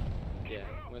 yeah.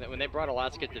 Yeah, when they brought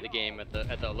Alaska to the game at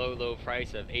the low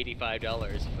price of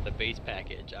 $85 for the base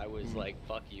package, I was like,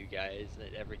 "Fuck you guys,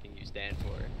 everything you stand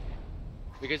for."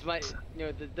 Because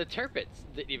the Turpits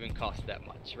didn't even cost that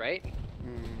much, right?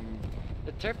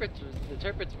 The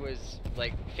Turpits was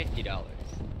like $50,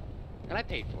 and I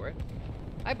paid for it.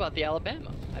 I bought the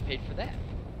Alabama. I paid for that.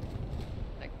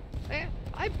 Like,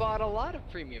 I bought a lot of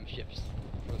premium ships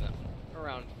for them.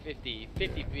 Around 50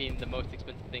 being the most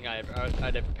expensive thing I'd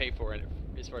ever pay for it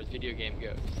as far as video game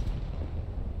goes.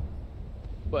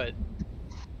 But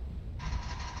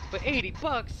 80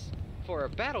 bucks for a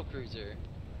battle cruiser,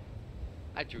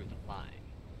 I drew the line.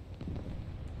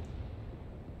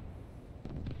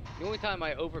 The only time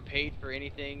I overpaid for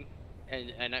anything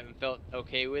and I felt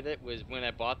okay with it was when I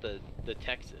bought the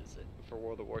Texas for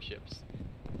World of Warships.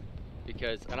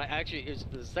 Because, and I actually, it was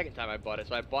the second time I bought it,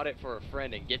 so I bought it for a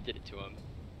friend and gifted it to him.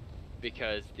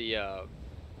 Because they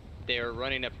were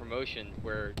running a promotion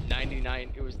where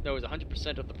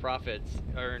 100% of the profits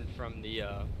earned from the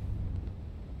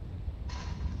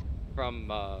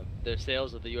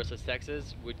sales of the USS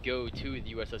Texas would go to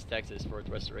the USS Texas for its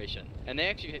restoration, and they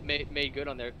actually made good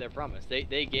on their promise.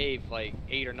 They gave like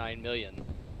 8 or 9 million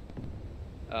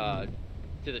to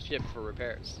the ship for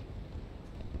repairs,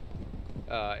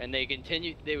 and they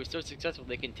continued. They were so successful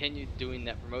they continued doing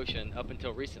that promotion up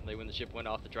until recently when the ship went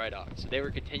off the dry dock. So they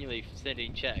were continually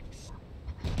sending checks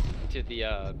to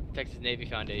the Texas Navy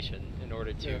Foundation in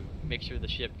order to make sure the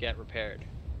ship got repaired.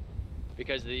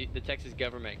 Because the Texas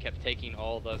government kept taking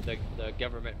all the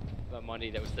government money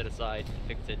that was set aside to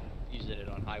fix it and using it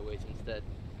on highways instead.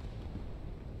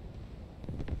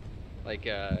 Like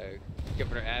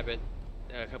Governor Abbott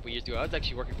a couple years ago. I was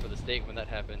actually working for the state when that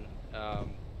happened.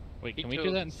 Wait, can we do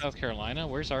that in South Carolina?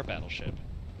 Where's our battleship?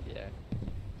 Yeah,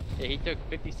 he took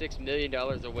 $56 million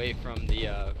away from the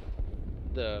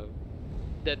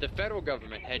federal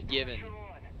government had given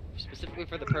specifically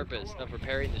for the purpose of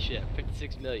repairing the ship,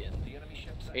 $56 million.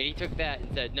 And he took that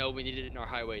and said, no, we need it in our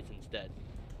highways instead,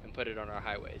 and put it on our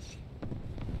highways.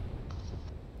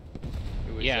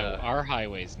 It was, our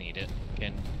highways need it.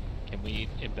 Can we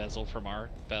embezzle from our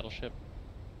battleship?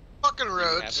 Fucking do you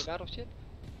have roads. a battleship?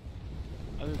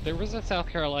 There was a South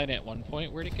Carolina at one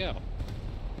point. Where'd it go?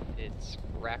 It's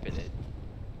scrapped it.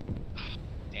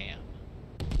 Damn.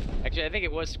 Actually, I think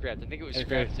it was scrapped. I think it was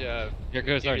scrapped Here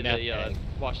goes due our to net the pay.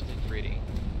 Washington Treaty.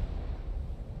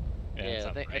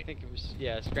 Yeah, I think it was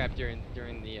scrapped during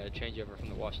the changeover from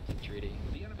the Washington Treaty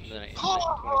in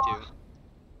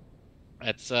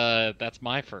 1922. That's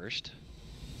my first.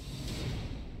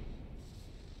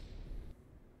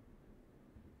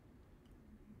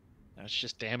 That's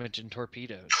just damage and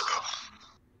torpedoes.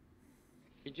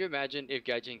 Could you imagine if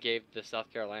Gaijin gave the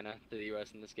South Carolina to the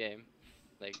U.S. in this game?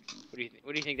 Like, what do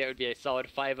you think that would be, a solid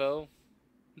 5-0?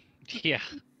 Yeah.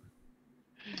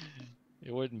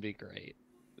 It wouldn't be great.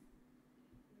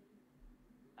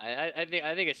 I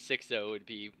think a 6-0 would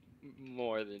be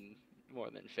more than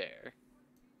fair.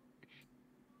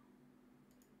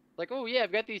 Like, oh yeah,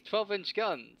 I've got these 12-inch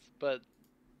guns, but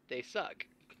they suck.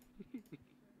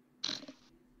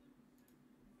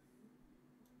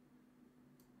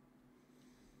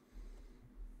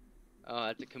 Oh,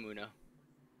 that's a Kamuna.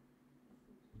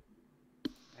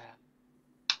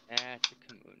 That's a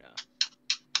Kamuna.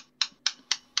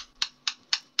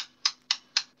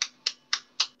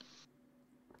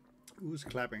 Who's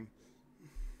clapping?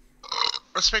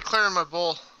 Let's make clear in my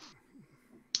bowl.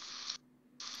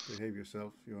 Behave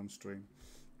yourself. You're on stream.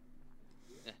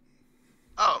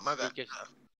 Oh, my bad.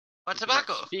 My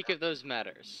tobacco. Speak of those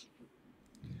matters.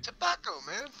 Tobacco,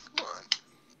 man. Come on.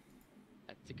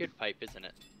 That's a good pipe, isn't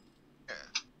it? Yeah.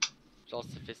 It's all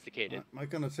sophisticated. I'm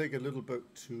gonna take a little boat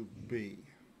to B.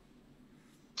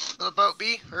 Little boat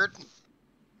B, heard?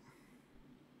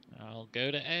 I'll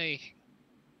go to A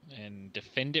and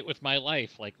defend it with my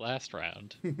life like last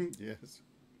round. Yes.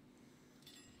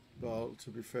 Well, to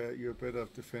be fair, you're better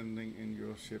at defending in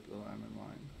your ship than I am in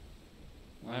mine.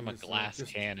 I'm a Mine is, glass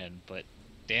just- cannon, but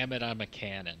damn it, I'm a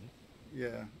cannon.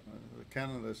 Yeah, the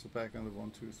cannon that's the back on the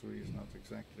 123 is not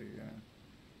exactly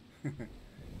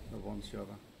a one-shotter.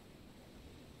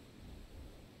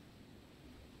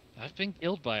 I've been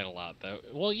killed by it a lot, though.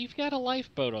 Well, you've got a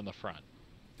lifeboat on the front.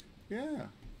 Yeah,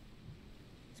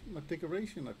 it's my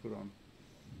decoration I put on.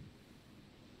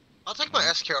 I'll take my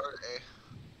SKRA.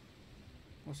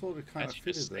 I thought it kind of That's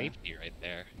fitted just there. safety right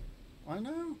there. I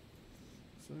know.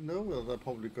 So no, well, they're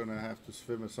probably going to have to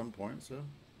swim at some point. So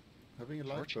having a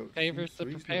Fortune lifeboat favors seems the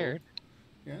reasonable. prepared.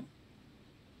 Yeah.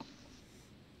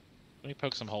 Let me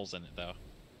poke some holes in it, though.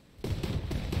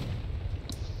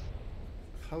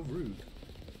 How rude.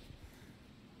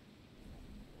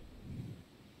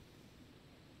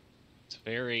 It's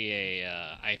very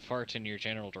I fart in your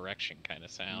general direction kind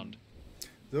of sound.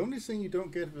 The only thing you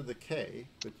don't get with the K,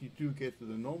 but you do get with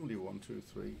the normally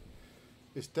 123,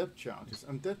 is depth charges.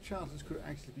 And depth charges could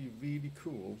actually be really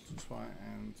cool to try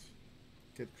and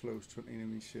get close to an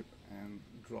enemy ship and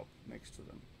drop next to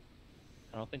them.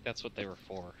 I don't think that's what they were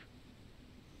for.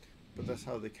 But that's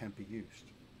how they can be used.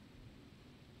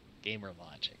 Gamer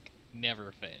logic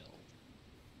never failed.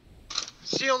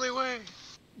 It's the only way.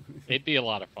 It'd be a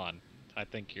lot of fun. I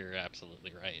think you're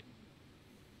absolutely right.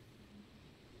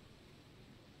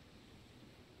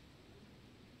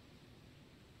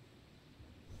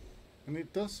 And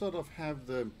it does sort of have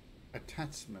the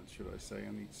attachment, should I say,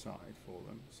 on each side for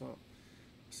them. So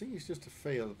I think it's just a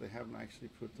fail that they haven't actually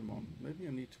put them on. Maybe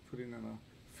I need to put in an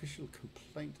official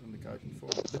complaint on the Guardian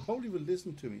Forum. They probably will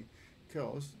listen to me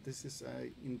because this is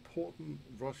an important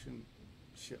Russian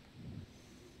ship.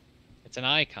 It's an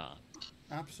icon.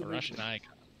 Absolutely. A Russian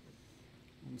icon.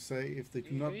 And say if they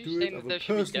do not Are you do it, saying I that will there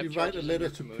should be personally depth write a charges in letter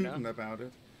your to Kimuna? Putin about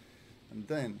it, and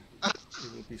then it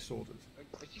will be sorted.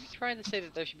 Are you trying to say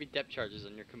that there should be depth charges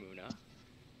on your Kimuna?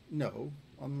 No,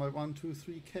 on my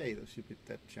 123K there should be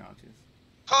depth charges.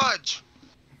 Pudge!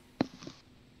 You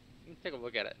can take a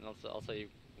look at it, and I'll tell you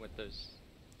what those.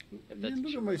 If You that's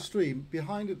look at my stream,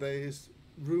 behind it there is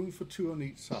room for 2 on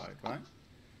each side, right?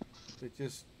 They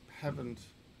just haven't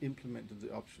implemented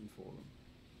the option for them.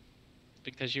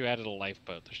 Because you added a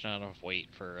lifeboat, there's not enough weight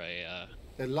for a.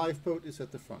 The lifeboat is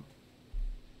at the front.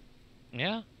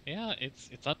 Yeah, it's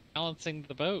unbalancing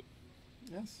the boat,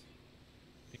 Yes.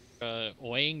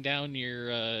 weighing down your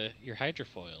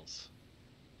hydrofoils.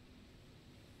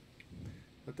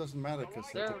 That doesn't matter because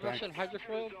Is there at a the back. Russian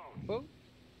hydrofoil boat?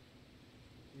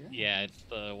 Yeah, it's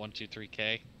the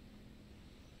 123K.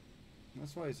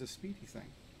 That's why it's a speedy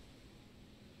thing.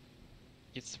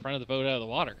 Gets the front of the boat out of the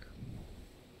water.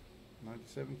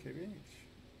 97 kVh.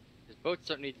 Because boats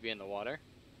don't need to be in the water.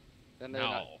 Then they're No.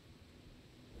 not.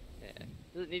 Yeah.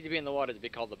 Does it need to be in the water to be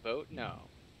called a boat? No.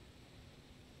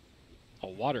 A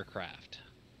watercraft.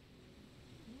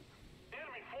 Enemy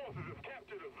forces have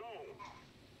captured a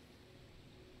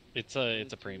zone.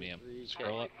 It's a premium.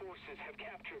 Scroll up. Forces have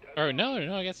captured a Or no,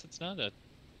 I guess it's not a.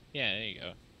 Yeah, there you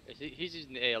go. He's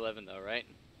using the A11 though, right?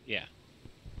 Yeah.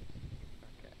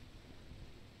 Okay.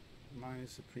 Mine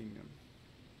is a premium.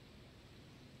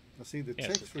 I see the Yes,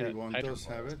 it's text-free got one does hydrofoils.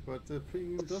 have it, but the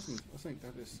premium doesn't. I think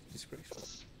that is disgraceful.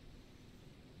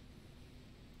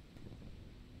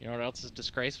 You know what else is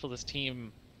disgraceful? This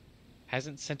team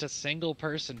hasn't sent a single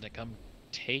person to come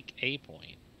take a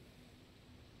point.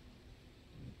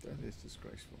 That is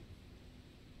disgraceful.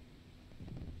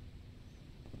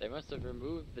 They must have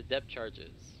removed the depth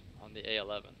charges on the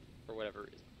A11 for whatever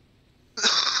reason.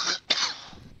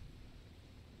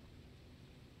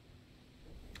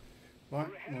 Right,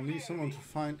 we'll need someone to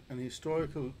find an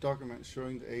historical document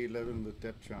showing the A11 with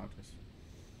depth charges.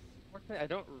 Unfortunately, I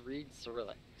don't read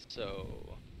Cyrillic,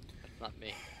 so that's not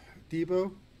me.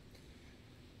 Debo,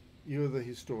 you're the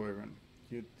historian.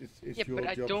 It's Yeah, your but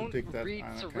I job don't to dig that read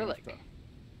kind of Cyrillic. stuff.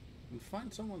 And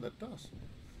find someone that does.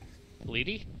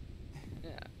 Bleedy?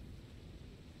 Yeah.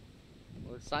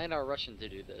 Well, assign our Russian to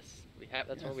do this.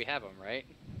 That's why Yes. we have him, right?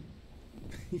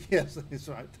 Yes, that's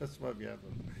right. That's why we have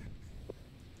them.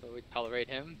 So we tolerate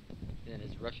him and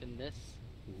his Russianness.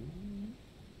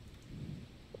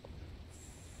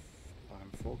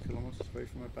 I'm 4 kilometers away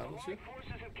from my battleship.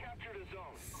 forces have captured a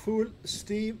zone. Full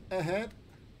steam ahead.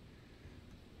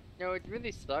 You know, it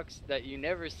really sucks that you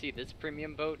never see this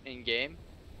premium boat in game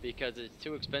because it's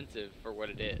too expensive for what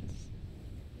it is.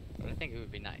 But I think it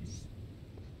would be nice.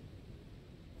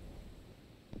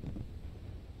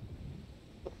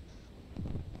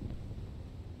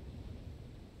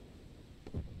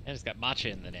 And it's got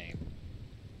matcha in the name.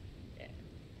 Yeah.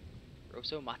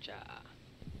 Rosso Matcha.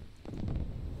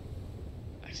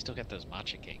 I still got those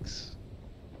matcha cakes.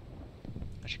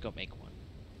 I should go make one.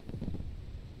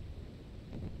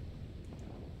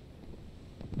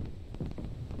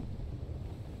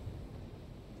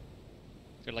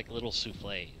 little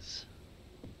souffles.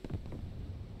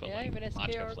 But Yeah, like even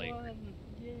macho SKR1. flavor.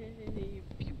 Yay!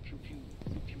 Pew pew pew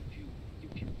pew pew pew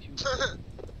pew pew pew.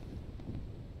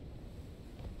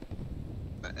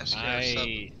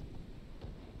 SKR7.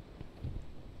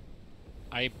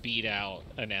 I beat out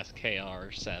an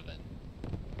SKR7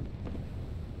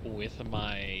 with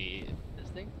my This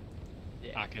thing?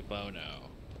 Yeah. Akebono,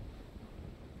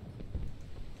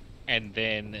 and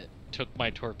then took my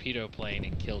torpedo plane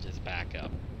and killed his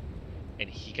backup, and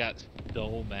he got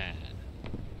so mad.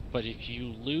 But if you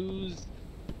lose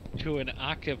to an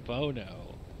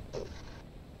Akebono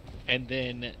and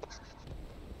then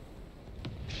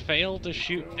fail to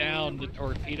shoot down the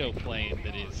torpedo plane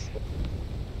that is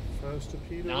First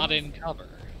torpedo not off. in cover,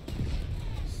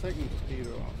 Second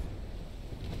torpedo off.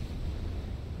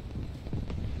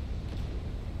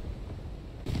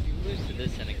 If you lose to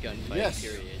this in a gunfight, Yes.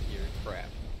 period, you're crap.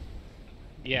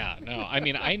 yeah, no, I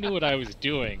mean, I knew what I was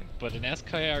doing, but an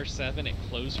SKR-7 at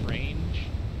close range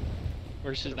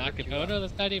versus an Could've ripped you Akebono, up.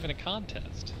 that's not even a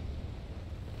contest.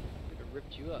 Could have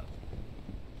ripped you up.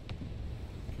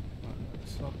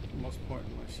 It's not the most point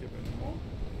in my ship anymore.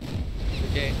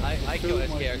 Okay, I kill Killed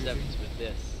my SKR7s fusion. with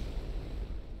this.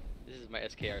 This is my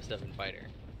SKR7 fighter.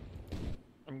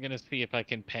 I'm gonna see if I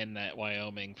can pen that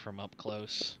Wyoming from up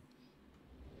close.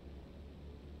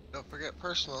 Don't forget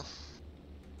personal.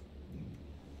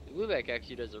 The Lubeck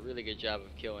actually does a really good job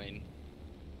of killing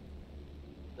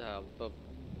the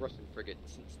Russian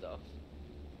frigates and stuff.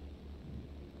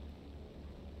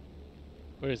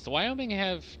 Wait, does the Wyoming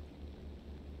have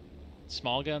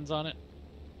small guns on it?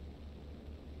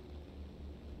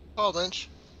 12-inch.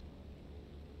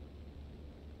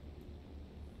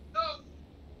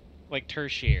 Like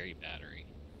tertiary battery?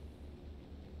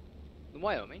 The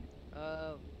Wyoming?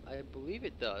 I believe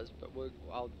it does, but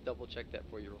I'll double check that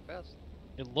for you real fast.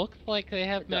 It looks like they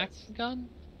have It max does. gun?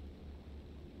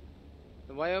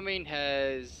 The Wyoming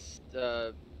has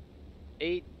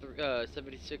 8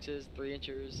 76s, 3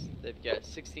 inchers. They've got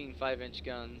 16 5-inch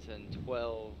guns and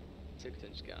 12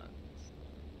 6-inch guns.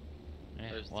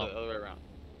 Eh, Or it's well, the other way around.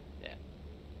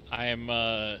 I am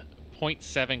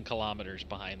 0.7 kilometers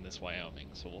behind this Wyoming,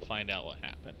 so we'll find out what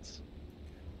happens.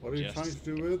 What are you Just- trying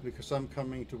to do with it? Because I'm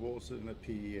coming towards it in a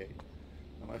PE8.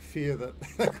 And I fear that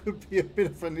that could be a bit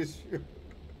of an issue.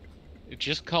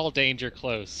 Just call danger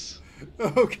close.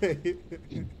 Okay.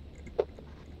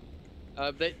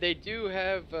 They do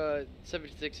have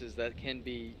 76s that can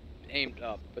be aimed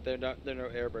up, but there are no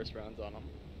airburst rounds on them.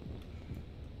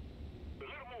 A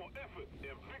little more effort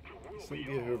and victory will So be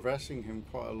you're ours. harassing him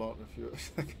quite a lot if you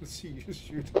I can see you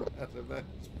shoot at him.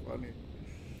 That's funny.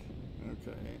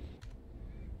 Okay.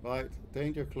 Right,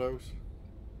 danger close.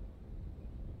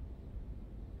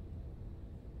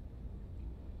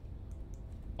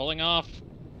 Pulling off.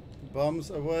 Bombs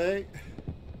away.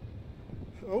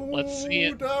 Oh, Let's see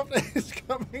it. It's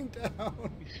coming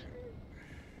down.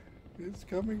 It's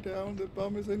coming down. The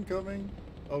bomb is incoming.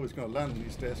 Oh, it's gonna land on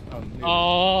his desk. Oh, nearly.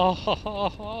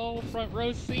 Oh, front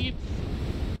row seats.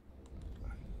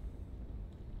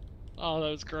 Oh, that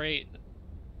was great.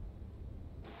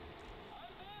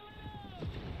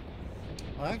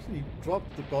 I actually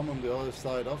dropped the bomb on the other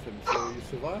side of him, so you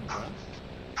survived that.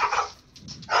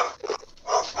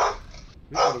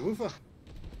 We got a woofer.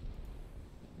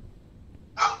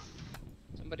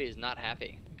 Somebody is not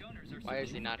happy. Gunners are Why is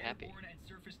he searching not for happy? airborne and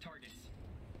surface targets.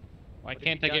 Why What have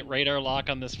can't you I get done? radar lock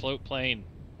on this float plane?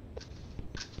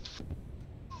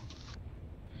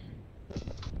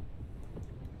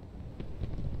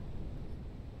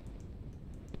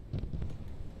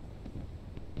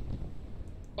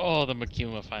 Oh, the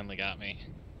Makuma finally got me.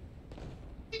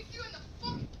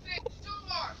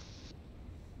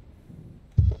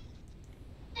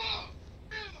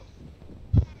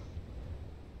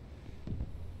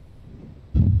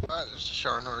 Alright, there's the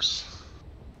Sharn horse.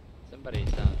 Somebody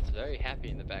sounds very happy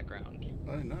in the background.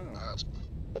 I know. That's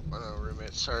my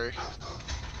roommate, sorry.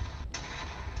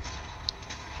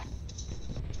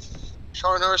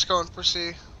 Sharn horse going for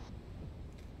C.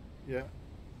 Yeah.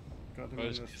 Got him I in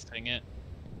was this. kissing it.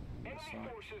 Enemy fine.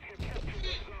 forces have captured the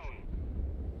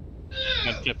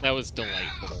zone. That was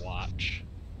delightful to watch.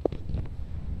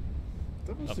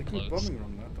 That was Up a good close. bombing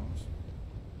run, that was.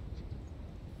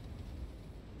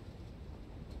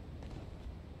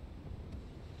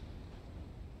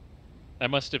 That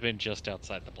must have been just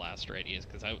outside the blast radius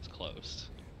because I was close.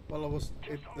 Well, it was,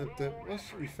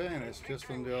 in fairness, just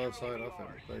on the other side of him,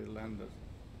 they landed.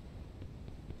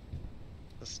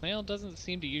 The snail doesn't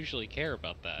seem to usually care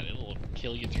about that. It'll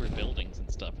kill you through buildings and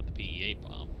stuff with the PE-8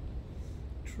 bomb.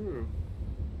 True.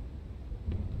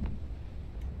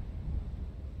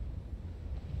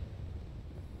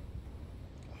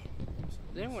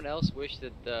 Does anyone else wish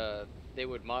that they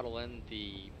would model in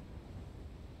the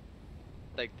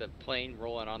plane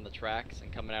rolling on the tracks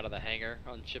and coming out of the hangar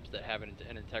on ships that have an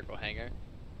integral hangar?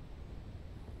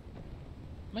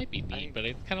 Might be neat, think- but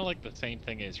it's kind of like the same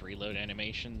thing as reload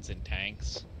animations in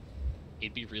tanks.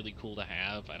 It'd be really cool to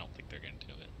have. I don't think they're gonna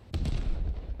do it.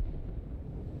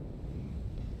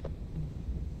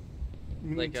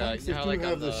 Like, tanks, you they know how, do like,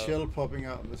 have on the the- shell popping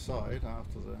out on the side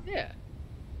after the. Yeah.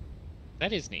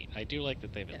 That is neat. I do like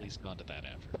that they've Yeah. at least gone to that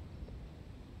effort.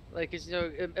 Like, 'cause, you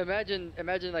know, imagine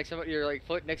like somebody, you're like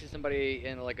floating next to somebody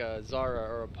in like a Zara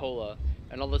or a Pola,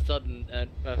 and all of a sudden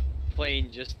a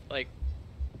plane just like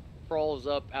crawls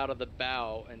up out of the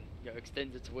bow and, you know,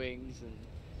 extends its wings, and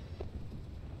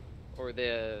or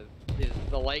the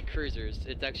light cruisers,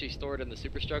 it's actually stored in the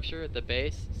superstructure at the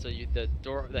base, so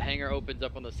the hangar opens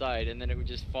up on the side, and then it would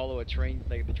just follow a train,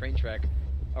 like the train track,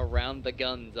 around the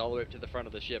guns all the way up to the front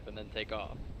of the ship and then take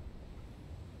off.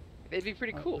 It'd be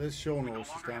pretty cool. This Sean is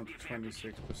down to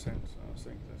 26%, so I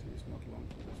think that he's not long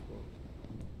for this world.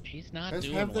 He's not Has-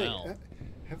 doing have they, well.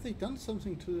 have they done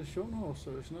something to the Scharnhorst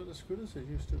so it's not as good as it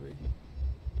used to be?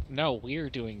 No, we're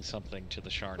doing something to the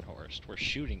Scharnhorst. We're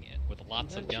shooting it with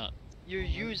lots of guns. You're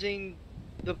using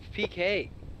the PK.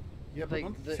 Yeah, but Like,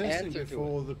 not the testing answer to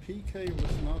before. The PK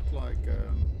was not like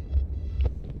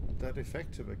that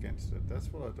effective against it. That's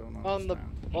what I don't understand.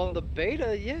 On the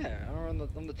beta, yeah, or on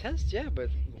the test, yeah, but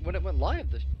when it went live,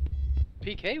 the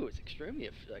PK was extremely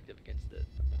effective against it.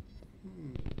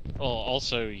 Well,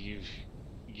 also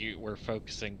we're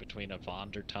focusing between a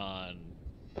Vonderton,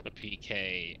 a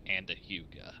PK, and a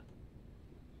Hyuga.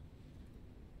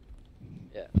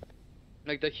 Yeah.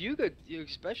 Like the Hyuga,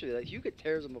 especially, like Hyuga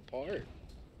tears them apart.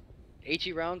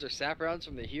 HE rounds or SAP rounds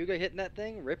from the Hyuga hitting that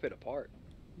thing, rip it apart.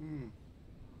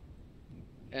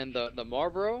 And the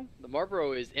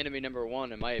Marlboro is enemy number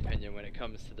one in my opinion when it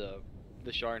comes to the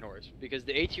Scharnhorst, because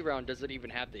the HE round doesn't even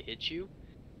have to hit you.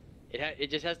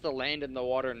 It just has to land in the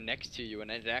water next to you,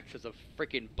 and it acts as a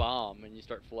freaking bomb, and you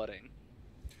start flooding.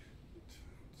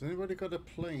 Has anybody got a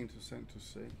plane to send to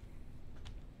sea?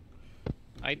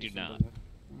 I do not. Somebody-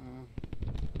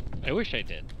 I wish I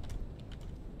did.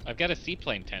 I've got a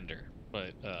seaplane tender,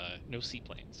 but no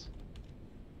seaplanes.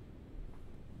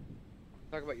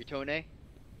 Talk about your Tone.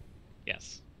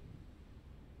 Yes.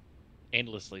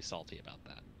 Endlessly salty about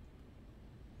that.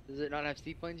 Does it not have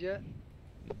seaplanes yet?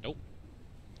 Nope.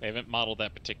 They haven't modeled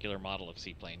that particular model of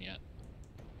seaplane yet.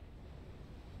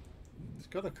 It's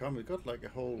got to come. It got like a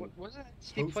whole. Wasn't of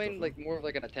seaplane them. like more of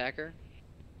like an attacker?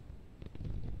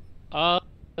 Kind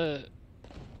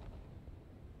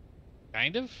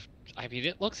of. I mean,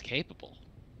 it looks capable.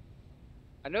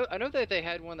 I know that they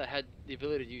had one that had the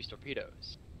ability to use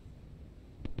torpedoes.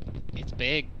 It's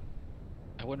big.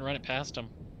 I wouldn't run it past them.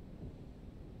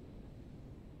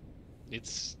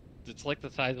 It's like the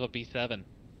size of a B7.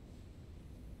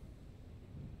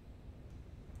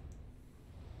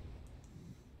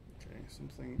 Okay,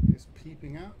 something is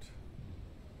peeping out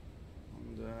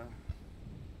on the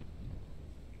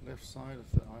left side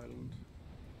of the island.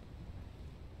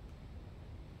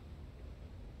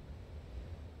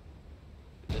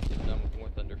 This is done with War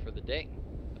Thunder for the day.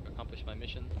 I've accomplished my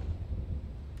mission.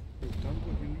 You've done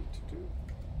what you need to do.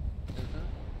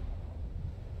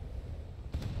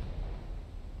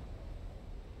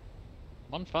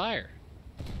 I'm on fire.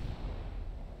 Okay,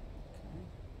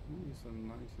 he's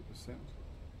on 90%.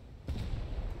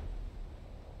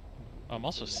 I'm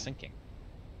also sinking.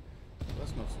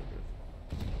 That's not so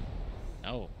good.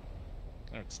 No.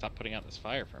 I'm gonna stop putting out this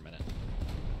fire for a minute.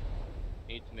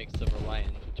 Need to make Silver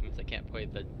Lions, which means I can't play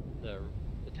the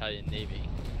Italian Navy.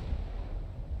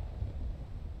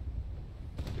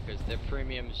 Because their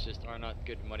premiums just are not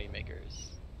good money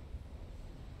makers.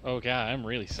 Oh god, I'm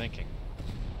really sinking.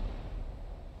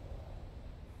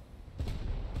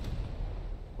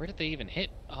 Where did they even hit?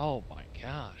 Oh my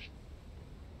gosh.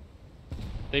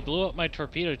 They blew up my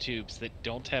torpedo tubes that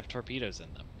don't have torpedoes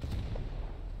in them.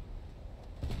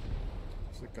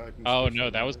 It's the guidance Oh mission no,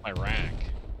 that was there. my rack.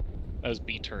 That was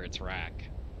B turret's rack.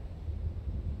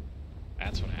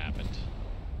 That's what happened.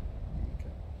 Okay.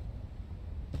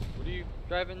 What are you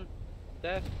driving,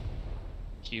 Dad?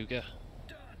 Hyuga.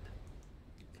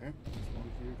 Okay, there's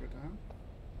one view go down.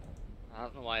 I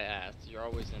don't know why I asked. You're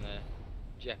always in a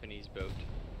Japanese boat.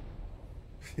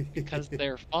 Because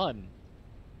they're fun.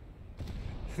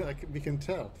 We can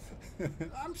tell.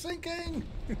 I'm sinking!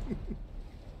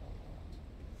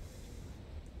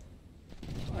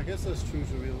 I guess that's true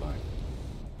to real life.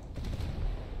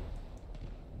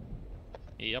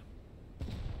 Yep.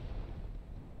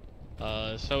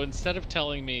 So instead of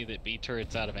telling me that B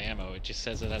turret's out of ammo, it just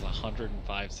says it has a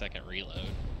 105-second reload.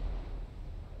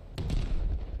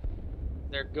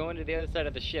 They're going to the other side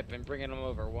of the ship and bringing them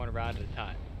over one round at a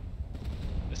time.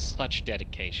 Such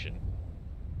dedication.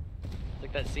 It's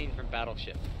like that scene from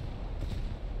Battleship.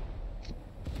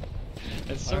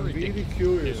 It's so I'm really ridiculous.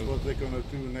 curious what they're gonna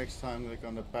do next time they're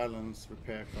gonna balance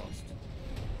repair cost.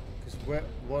 Because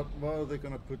what are they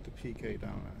gonna put the PK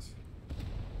down as?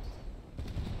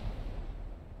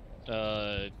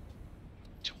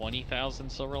 20,000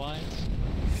 silver lines?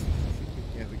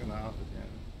 Yeah, they're gonna have it,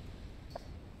 yeah.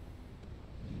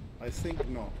 I think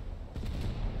not.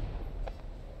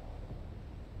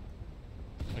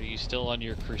 Are you still on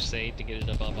your crusade to get it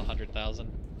above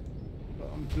 100,000?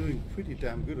 But I'm doing pretty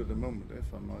damn good at the moment, if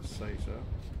I must say so.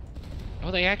 Oh,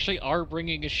 they actually are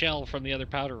bringing a shell from the other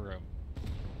powder room.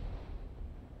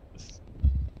 It's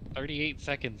 38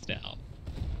 seconds now.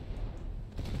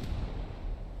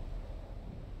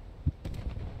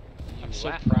 I'm so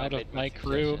Laugh proud when I of made my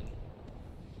crew. suggestion.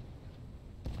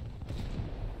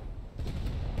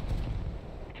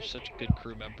 They're such good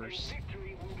crew members.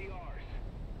 Victory will be ours.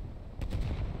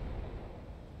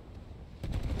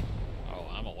 Oh,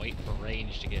 I'm a wait for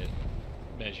range to get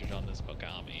measured on this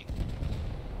Bogami.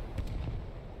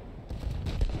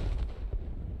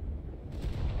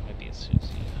 Might be a Susie.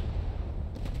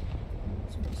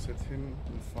 It's gonna set him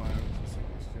on fire. I think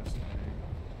it's just a...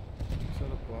 Is that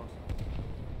a bot?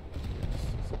 Yes,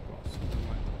 it's a bot. Never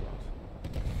mind the bot.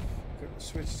 Gonna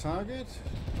switch target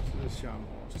to the Shan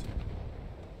Horse here.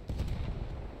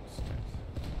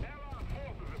 Allied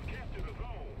forces have captured a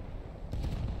zone.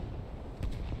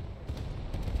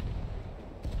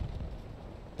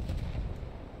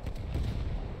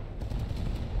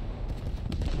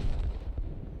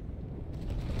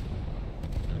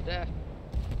 Dad,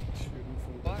 Shooting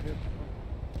from What? the hip.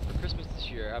 for Christmas this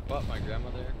year, I bought my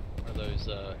grandmother one of those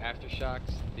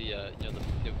aftershocks, the you know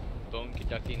the bone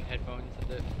conducting headphones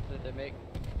that they make.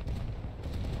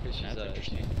 Because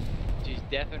she's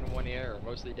deaf in one ear, or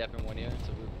mostly deaf in one ear,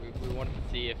 so we wanted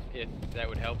to see if that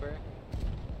would help her.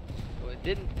 Well, it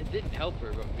didn't help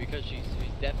her, but because she's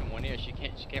deaf in one ear, she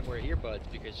can't wear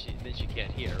earbuds because then she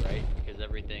can't hear, right? Because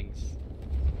everything's,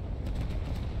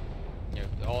 you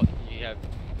know, you have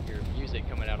your music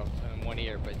coming out in one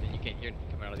ear, but then you can't hear it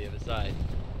coming out of the other side.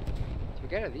 So we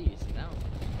got her these, and now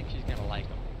I think she's gonna like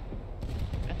them.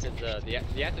 Because the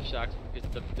aftershocks, because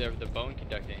they're the bone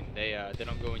conducting, they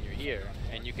don't go in your ear,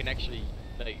 and you can actually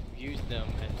like use them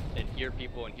and hear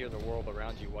people and hear the world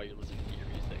around you while you're listening to your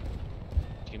music.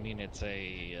 You mean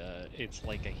it's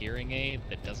like a hearing aid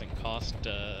that doesn't cost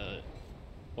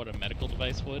what a medical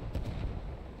device would?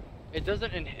 It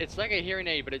doesn't. It's like a hearing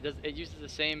aid, but it uses the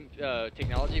same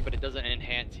technology, but it doesn't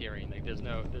enhance hearing. Like there's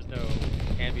no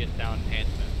ambient sound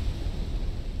enhancement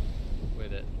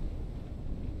with it.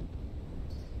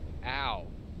 Ow!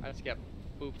 I just got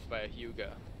booped by a Hyuga.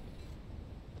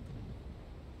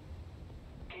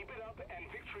 Keep it up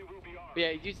and victory will be ours. But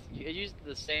yeah, it used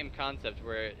the same concept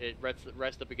where it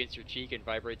rests up against your cheek and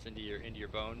vibrates into your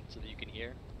bone so that you can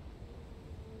hear.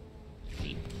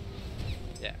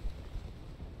 Yeah.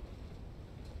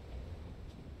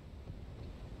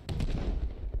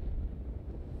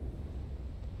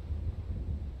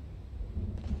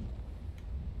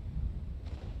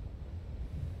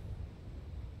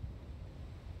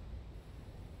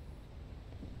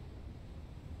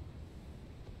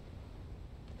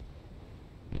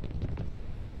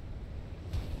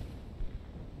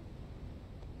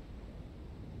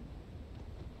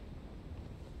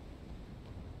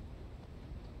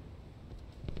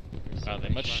 They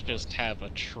must just have a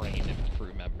train of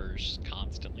crew members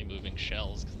constantly moving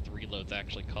shells because the reload's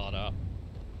actually caught up.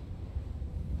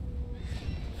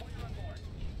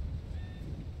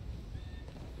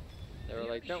 They were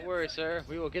like, "Don't worry, sir.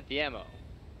 We will get the ammo,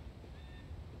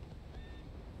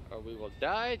 or we will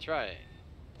die trying."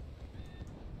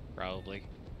 Probably.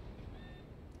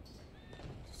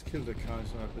 Just killed a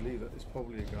Kaiser. I believe that it's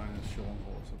probably a guy in a Sean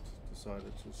horse that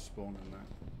decided to spawn in that.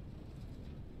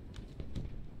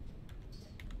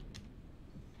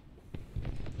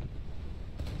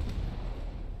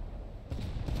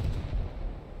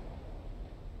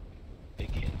 Big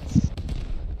hits.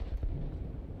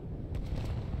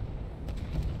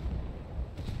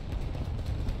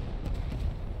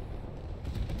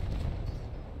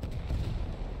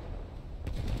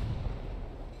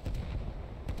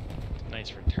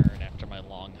 Nice return after my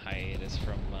long hiatus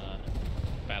from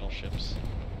Battleships.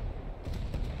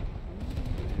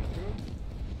 There you go.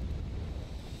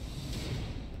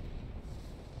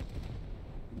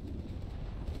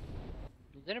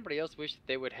 Does anybody else wish that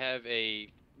they would have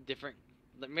a different,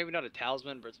 like, maybe not a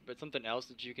talisman, but something else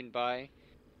that you can buy?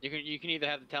 You can either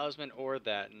have the talisman or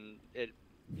that, and it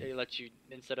lets you,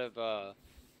 instead of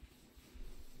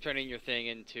turning your thing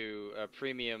into a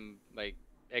premium like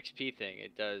XP thing.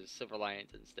 It does Silver Lions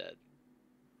instead.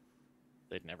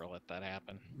 They'd never let that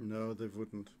happen. No, they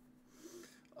wouldn't.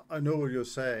 I know what you're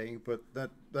saying, but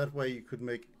that way you could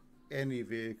make any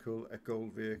vehicle a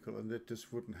gold vehicle, and they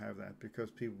just wouldn't have that because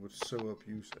people would so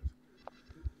abuse it.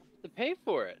 To pay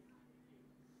for it.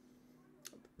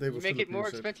 They You would make still it more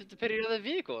abuse expensive to put it on the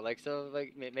vehicle. Like so,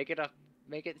 like make it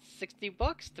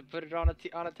 $60 to put it on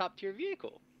a top tier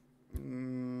vehicle.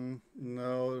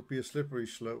 No, it'd be a slippery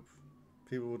slope.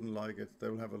 People wouldn't like it. They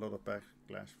will have a lot of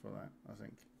backlash for that, I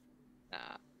think.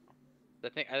 Nah. I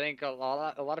think a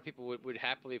lot of people would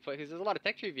happily play, because there's a lot of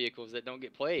tech tree vehicles that don't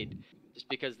get played just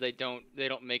because they don't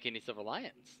make any Silver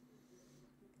Lions.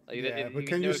 Like, Yeah, but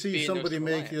can you see somebody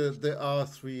make the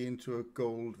R3 into a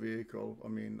gold vehicle? I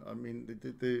mean,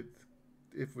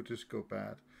 it would just go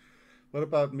bad. What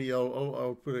about me?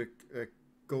 I'll put a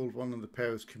gold one on the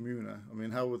Paris Communa. I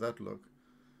mean, how would that look?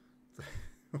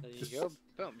 There you go.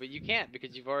 Boom. But you can't,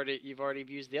 because you've already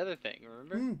used the other thing.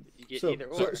 Remember? You get either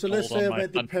so, or. so let's Gold say I on my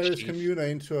made the punch Paris chief. Communa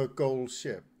into a gold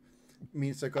ship.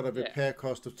 Means I got a Yeah. repair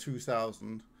cost of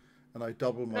 2,000, and I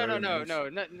double my earnings. No.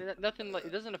 Nothing like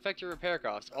it doesn't affect your repair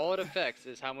costs. All it affects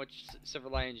is how much Silver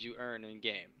Lions you earn in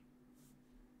game.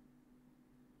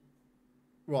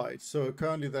 Right. So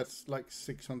currently that's like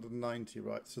 690,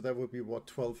 right? So that would be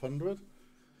what, 1,200?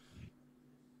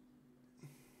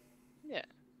 Yeah.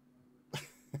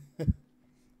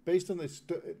 Based on this,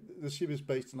 the ship is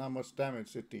based on how much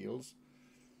damage it deals.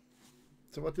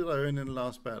 So what did I earn in the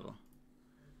last battle?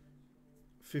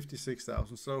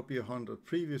 56,000. So that would be 100.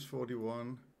 Previous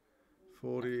 41,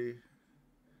 40,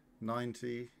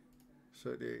 90,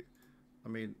 38. I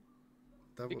mean,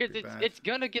 that would Because be bad. it's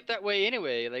gonna get that way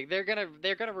anyway. Like they're gonna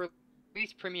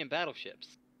release premium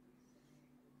battleships.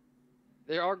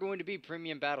 There are going to be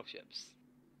premium battleships.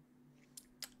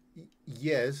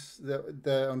 Yes,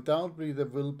 there undoubtedly there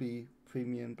will be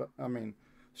premium, but I mean,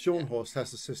 Schoenhorst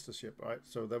has a sister ship, right?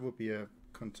 So that would be a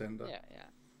contender. Yeah.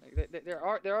 Like,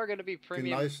 there are going to be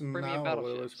premium Gneisen now, or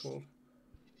whatever it's battleships. called.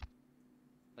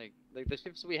 Like the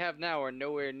ships we have now are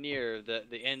nowhere near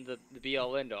the end of the be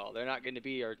all end all. They're not going to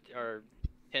be our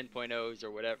 10.0s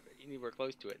or whatever, anywhere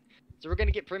close to it. So we're going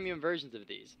to get premium versions of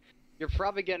these. You're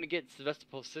probably going to get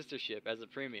Sevastopol's sister ship as a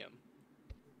premium.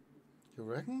 You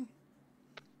reckon?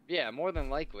 Yeah, more than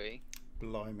likely.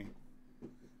 Blimey.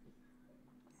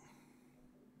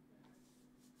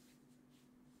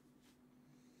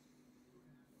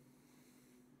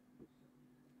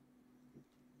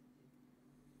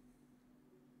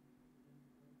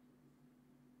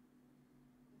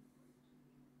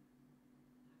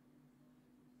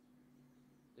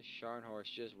 The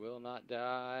Scharnhorst just will not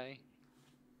die.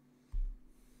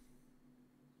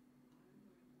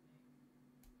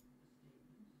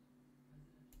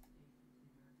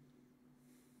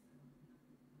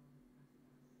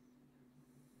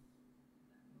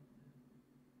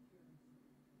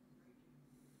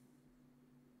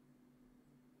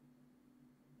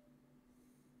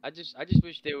 I just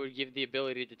wish they would give the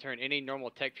ability to turn any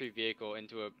normal tech tree vehicle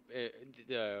into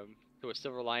a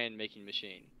Silver Lion making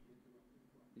machine.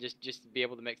 Just be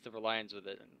able to make Silver Lions with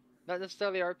it, and not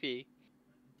necessarily RP,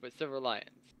 but Silver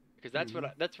Lions, because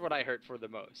that's what I hurt for the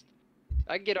most.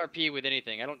 I can get RP with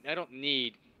anything. I don't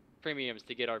need premiums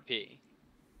to get RP,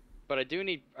 but I do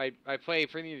need. I play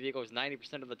premium vehicles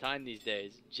 90% of the time these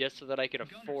days, just so that I can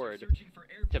Gunners are afford searching for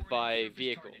to airborne buy and surface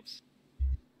vehicles. targets.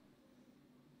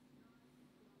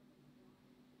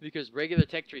 Because regular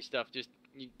tech tree stuff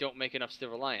you don't make enough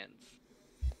Silver Lions.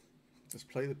 Just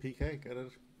play the PK, get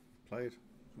it, play it.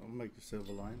 I'll make the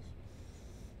Silver Lions.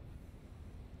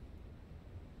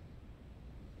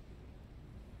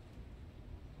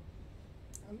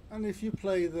 And if you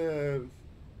play the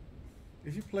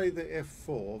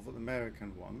F4, the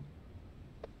American one,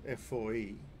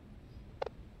 F4E,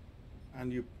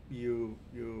 and you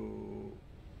do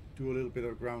a little bit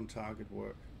of ground target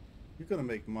work, you're gonna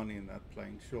make money in that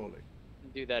plane, surely.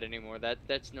 Do that anymore.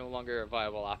 That's no longer a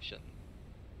viable option.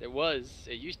 It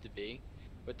used to be,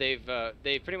 but they've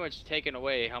pretty much taken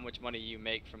away how much money you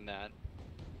make from that.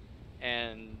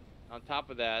 And on top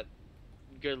of that,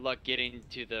 good luck getting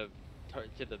to the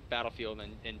battlefield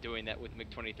and doing that with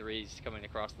MiG-23s coming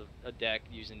across a deck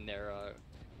using their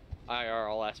IR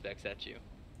all aspects at you.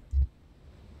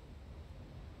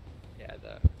 Yeah,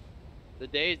 the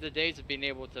days of being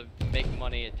able to make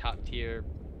money at top tier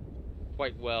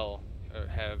quite well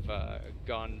have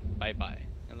gone bye-bye,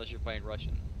 unless you're playing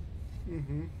Russian.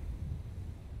 Mm-hmm.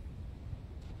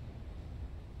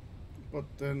 But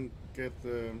then get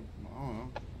the, I don't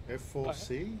know,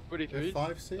 F4C? 23s?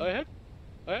 F5C? I have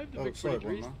the Oh, big sorry,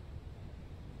 23s. one,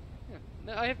 Yeah.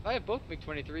 No, I have both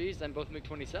MiG-23s and both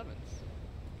MiG-27s.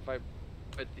 But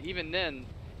even then,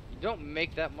 you don't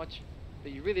make that much.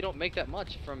 You really don't make that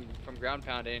much from ground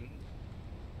pounding.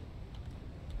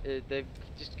 They've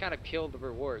just kind of killed the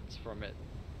rewards from it.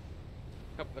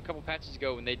 A couple patches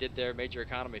ago, when they did their major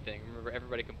economy thing, remember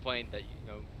everybody complained that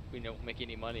we don't make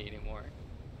any money anymore,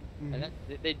 and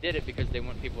they did it because they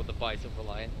want people to buy Silver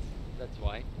Lions. That's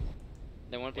why.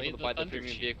 They want people to buy the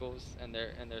premium vehicles and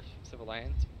their Silver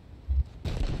Lions.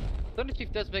 Thunder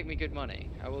Chief does make me good money,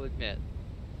 I will admit.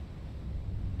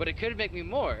 But it could make me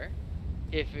more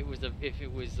if it was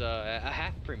a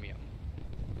half premium.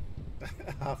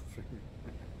 Half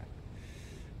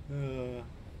premium.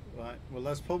 Right. Well,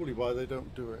 that's probably why they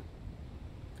don't do it.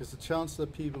 Because the chance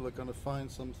that people are going to find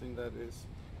something that is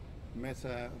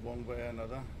meta one way or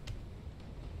another.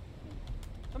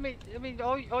 I mean,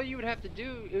 all you would have to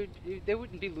do, they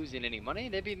wouldn't be losing any money.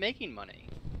 They'd be making money.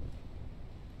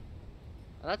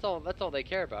 And that's all they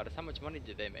care about is how much money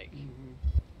do they make.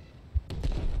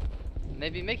 And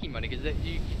they'd be making money because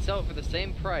you could sell it for the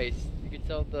same price. You could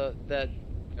sell that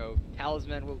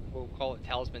talisman. We'll call it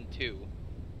Talisman 2.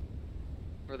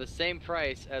 For the same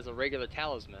price as a regular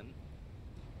talisman,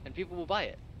 and people will buy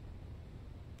it.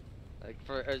 Like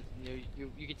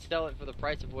you could sell it for the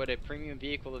price of what a premium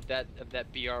vehicle of that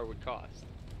BR would cost,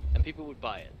 and people would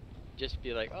buy it. Just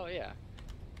be like, oh yeah,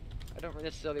 I don't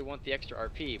necessarily want the extra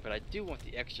RP, but I do want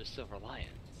the extra Silver Lions.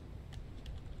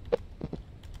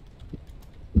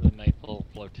 The nice little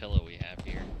flotilla we have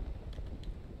here.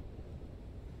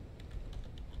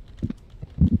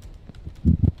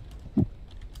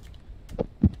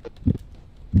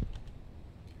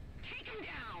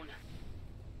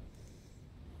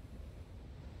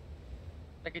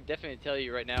 I could definitely tell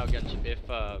you right now,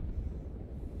 Gunship,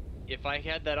 if I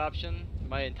had that option,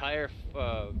 my entire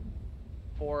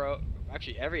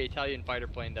actually every Italian fighter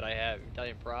plane that I have,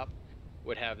 Italian prop,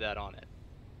 would have that on it.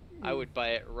 I would buy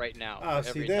it right now. Ah,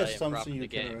 see, there's Italian prop something in you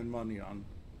the can game. earn money on.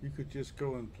 You could just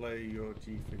go and play your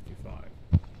G55.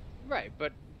 Right,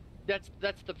 but that's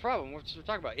the problem. What we're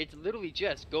talking about. It's literally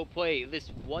just go play this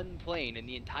one plane in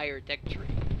the entire tech tree.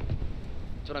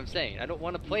 That's what I'm saying. I don't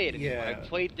want to play it anymore. Yeah. I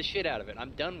played the shit out of it. I'm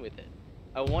done with it.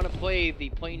 I want to play the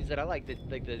planes that I like. The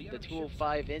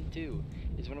 205 N2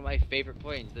 is one of my favorite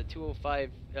planes. The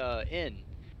 205 N.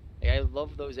 Like, I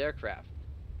love those aircraft,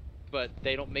 but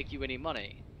they don't make you any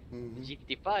money. The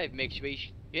G55 makes you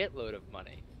a shitload of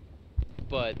money,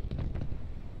 but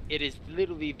it is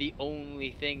literally the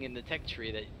only thing in the tech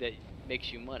tree that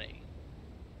makes you money.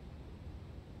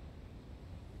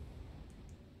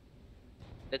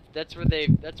 That's where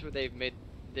they've made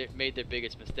their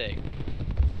biggest mistake.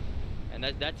 And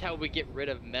that's how we get rid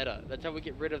of meta. That's how we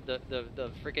get rid of the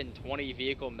freaking 20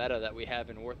 vehicle meta that we have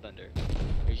in War Thunder.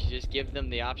 We should just give them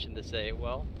the option to say,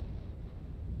 well,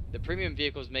 the premium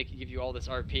vehicles give you all this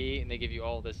RP and they give you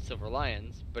all this Silver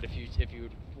Lions, but if you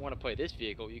want to play this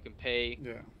vehicle, you can pay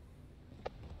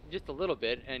just a little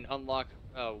bit and unlock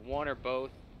one or both.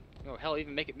 Hell,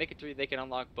 even make it to where they can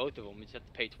unlock both of them. You just have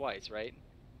to pay twice, right?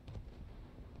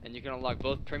 And you can unlock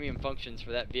both premium functions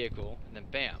for that vehicle, and then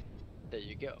bam, there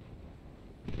you go.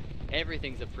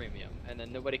 Everything's a premium, and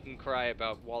then nobody can cry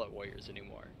about wallet warriors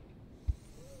anymore.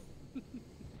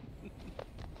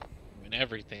 When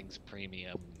everything's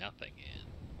premium, nothing is.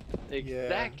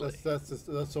 Exactly. Yeah,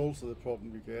 that's also the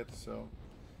problem you get. So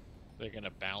they're gonna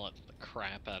balance the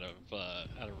crap out of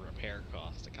repair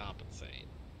costs to compensate.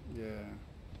 Yeah.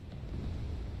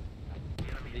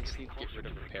 They just need to get rid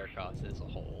of repair costs as a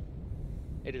whole.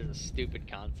 It is a stupid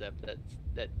concept that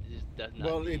just does not.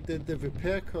 Well, the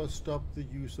repair cost stopped the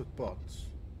use of bots,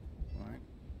 right?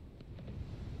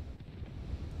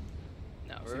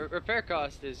 No, repair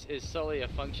cost is solely a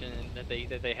function that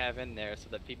they have in there so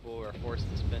that people are forced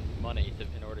to spend money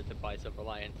in order to buy Silver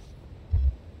Lions.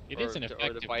 It is an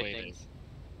effective way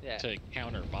to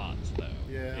counter bots, though.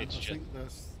 Yeah, it's I think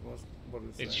that's what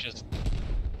it's. It's just.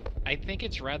 I think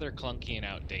it's rather clunky and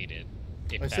outdated.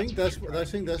 I think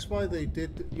that's why they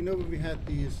did. You know, when we had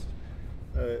these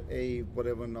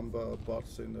whatever number of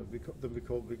bots in we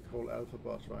call alpha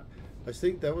bots, right? I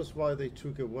think that was why they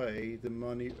took away the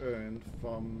money earned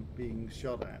from being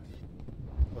shot at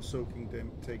or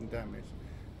taking damage.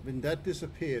 When that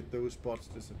disappeared, those bots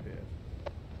disappeared.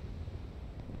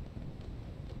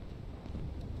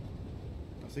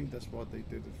 I think that's what they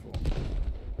did it for.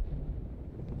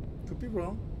 Could be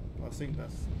wrong. I think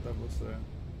that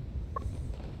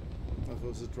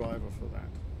was the driver for that.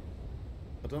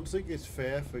 I don't think it's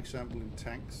fair, for example, in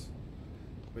tanks,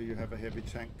 where you have a heavy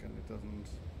tank and it doesn't,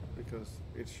 because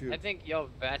it should. I think y'all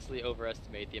vastly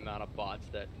overestimate the amount of bots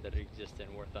that exist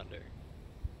in War Thunder.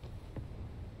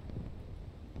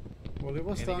 Well, it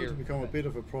was And starting to here- become a bit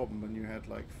of a problem when you had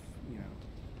like, you know,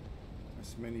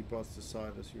 as many bots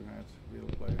aside as you had real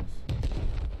players.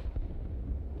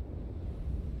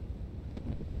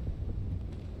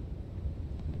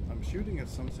 I'm shooting at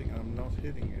something and I'm not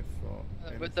hitting it for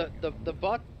But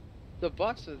anything. the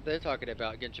bots that they're talking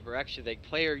about, Genshin, are actually like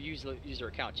player user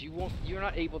accounts. You're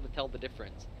not able to tell the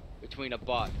difference between a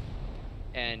bot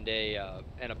and a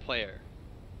player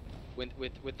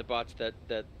with the bots that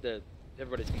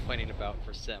everybody's complaining about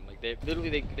for Sim. Like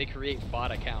they create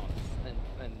bot accounts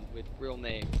and with real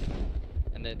names,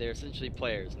 and they're essentially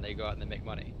players, and they go out and they make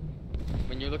money.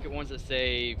 When you look at ones that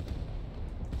say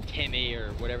Timmy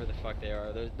or whatever the fuck they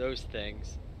are, those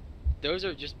things, those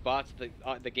are just bots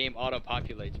that the game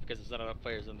auto-populates because there's not enough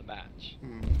players in the match.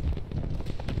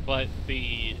 But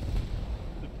the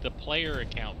player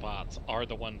account bots are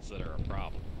the ones that are a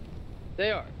problem.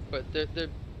 They are, but they're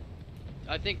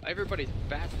I think everybody's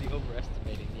vastly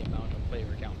overestimating the amount of player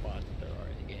account bots that there are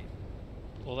in the game.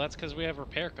 Well, that's because we have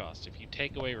repair costs. If you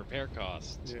take away repair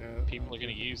costs, Yeah, people are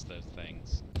going to use those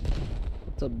things.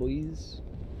 What's up, boys?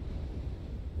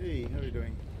 Hey, how are you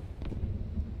doing?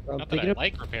 I'm Not that thinking I of,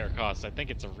 like repair costs, I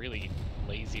think it's a really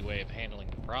lazy way of handling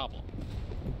the problem.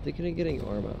 I'm thinking of getting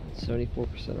Arma,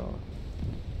 74% off.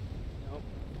 No,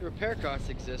 repair costs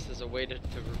exist as a way to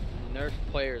nerf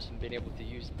players from being able to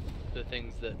use the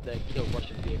things that kill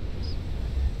Russian vehicles.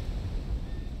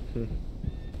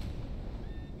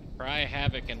 Cry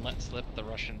havoc and let slip the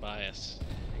Russian bias.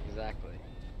 Exactly.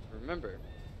 Remember,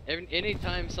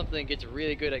 anytime something gets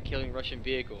really good at killing Russian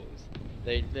vehicles,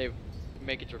 they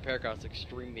make its repair costs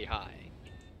extremely high.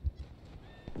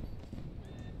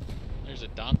 There's a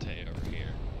Dante over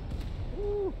here.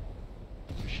 Woo.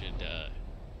 We should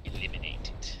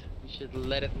eliminate it. You should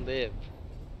let it live.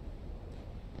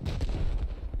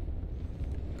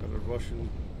 Got a Russian.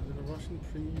 Is it a Russian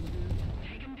premium here?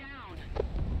 Take him down.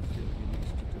 I feel he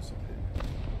needs to disappear.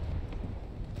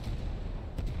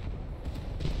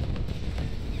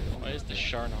 Why is the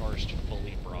Scharnhorst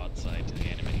fully broadside to the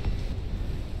enemy?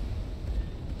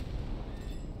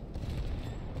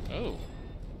 Oh.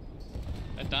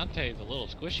 That Dante is a little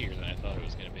squishier than I thought it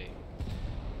was going to be.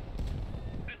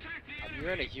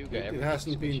 You're in a Hugo. It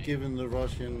hasn't been given the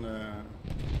Russian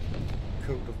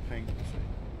coat of paint,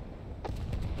 you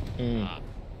see. Ah.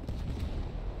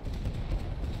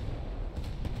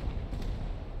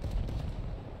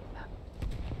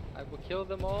 I will kill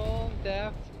them all,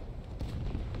 Daft.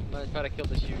 I'm gonna try to kill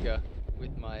this Yuga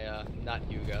with my not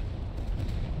Yuga.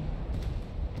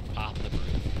 Pop the broom.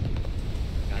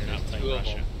 God, You're not there's playing two of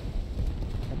Russia. them.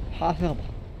 Pop him.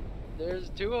 There's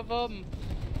two of them.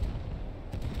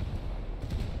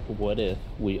 What if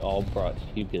we all brought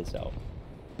Hugas out?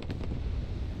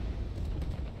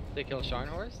 They kill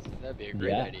Scharnhorst? That'd be a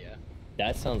great Yeah. idea.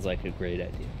 That sounds like a great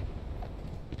idea.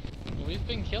 Well, we've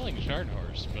been killing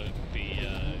Scharnhorst, but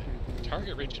the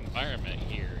target-rich environment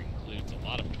here includes a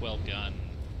lot of 12-gun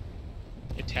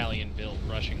Italian-built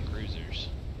Russian cruisers.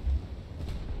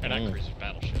 Or not cruisers,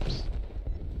 battleships.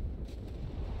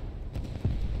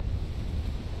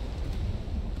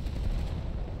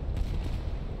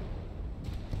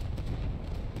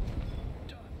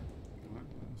 Alright,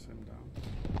 I'll send him down.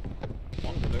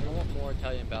 I want more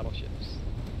Italian battleships.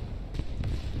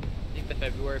 I think the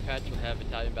February patch will have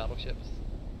Italian battleships.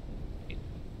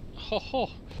 Oh,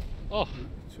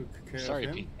 Took care sorry,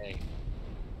 of him. PK.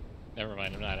 Never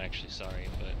mind, I'm not actually sorry,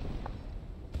 but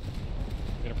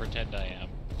I'm gonna pretend I am.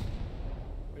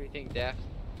 What do you think, Daft?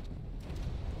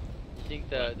 You think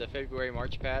the February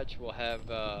March patch will have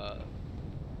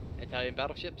Italian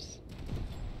battleships?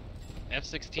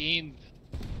 F-16,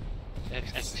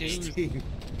 F-16. F-2,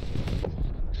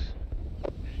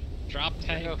 drop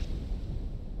tank.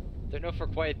 They're not for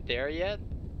quite there yet.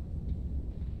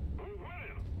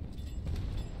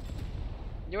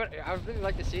 You know what I would really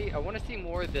like to see? I want to see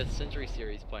more of the Century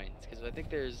Series planes because I think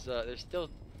there's still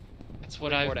That's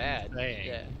what more I've to been add. saying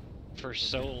Yeah. for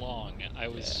so long. I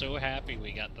was Yeah. so happy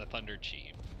we got the Thunder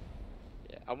Chief.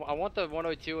 Yeah, I want the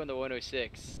 102 and the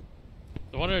 106.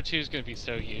 The 102 is going to be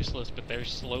so useless, but they're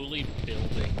slowly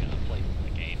building a place in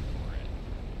the game for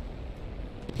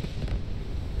it.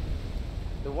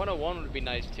 The 101 would be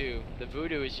nice too. The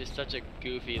Voodoo is just such a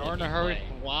goofy looking Scharnhorst,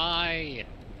 plane. why?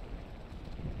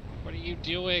 What are you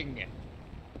doing?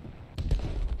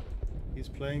 He's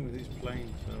playing with his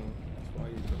plane, so that's why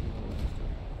he doesn't know what he's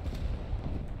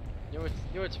doing. You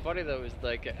know what's funny though is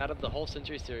like out of the whole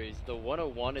Century Series, the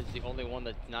 101 is the only one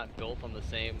that's not built on the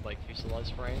same like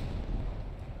fuselage frame.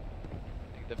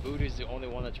 Like, the Voodoo is the only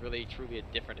one that's really truly a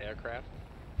different aircraft.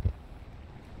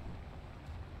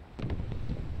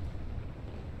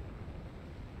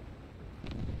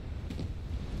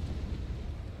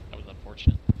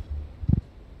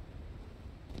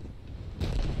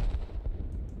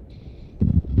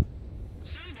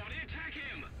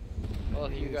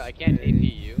 Hugo, I is can't AP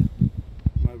you.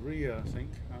 Maria, I think,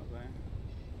 out there.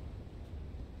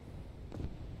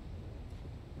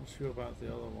 Not sure about the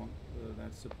other one, whether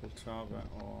that's the Poltava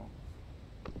or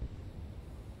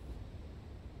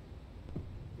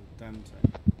the Dante.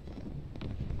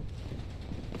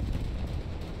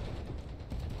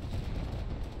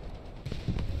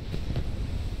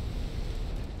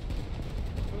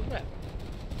 Who's that?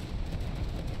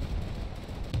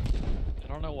 I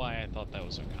don't know why I thought that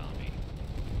was Okami.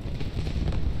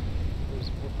 It was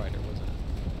a warfighter, wasn't it?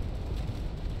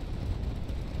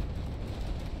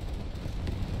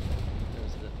 It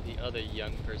was the other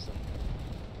young person.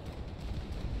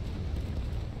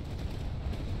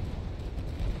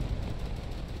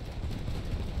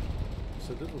 It's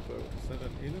a little boat. Is that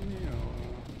an enemy or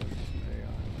an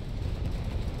AI?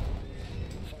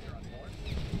 Fire on board.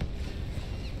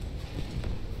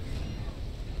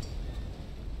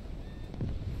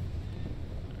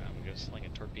 I'm gonna go sling a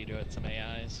torpedo at some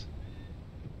AIs.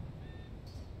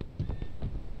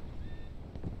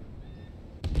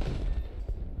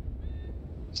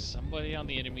 Somebody on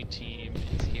the enemy team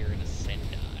is here in a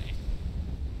Sendai.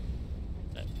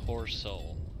 That poor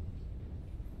soul.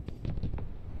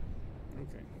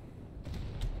 Okay.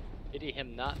 Pity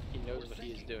him not, he knows what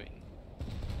he is doing.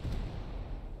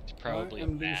 He's probably I a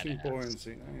am losing badass.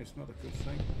 buoyancy. It's not a good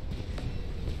thing.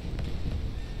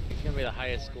 He's gonna be the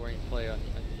highest scoring player on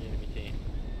the enemy team.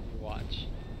 You watch.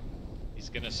 He's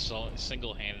gonna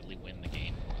single-handedly win the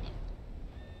game for them.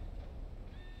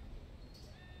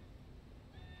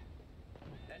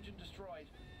 Engine destroyed.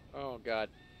 Oh god.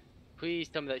 Please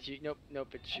tell me that you. Nope, nope,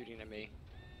 it's shooting at me.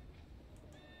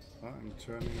 I'm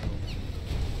turning over.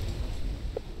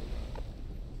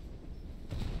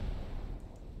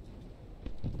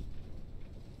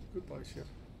 Goodbye, ship.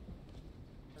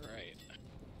 Alright.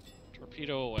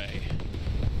 Torpedo away.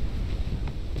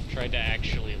 Tried to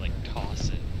actually, like, toss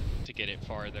it to get it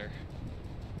farther.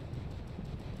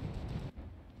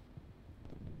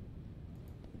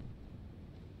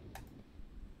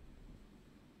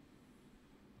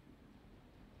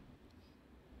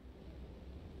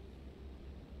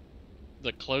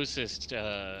 The closest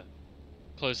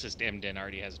Emden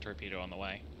already has a torpedo on the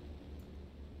way.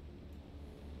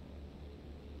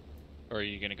 Or are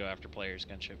you gonna go after players,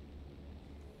 gunship?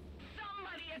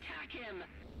 Somebody attack him!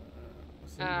 I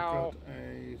think Ow. we've got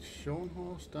a Sean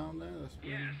horse down there that's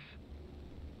been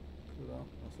put up.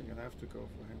 I think I'd have to go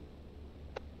for him.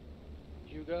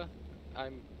 Hyuga,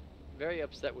 I'm very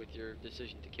upset with your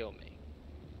decision to kill me.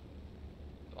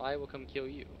 So I will come kill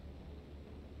you.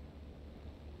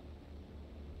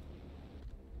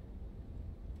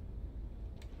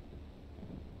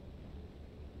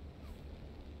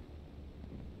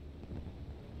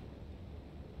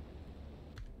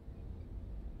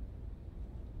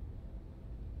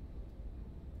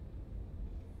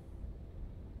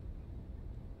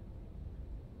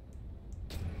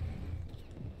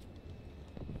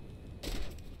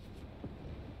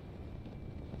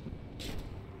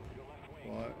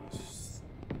 Well, it's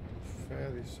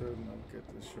fairly certain I'll get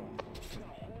the Sean horse.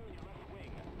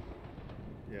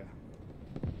 Yeah.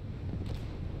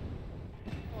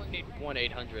 Only need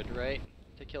 1-800, right?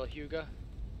 To kill Hyuga?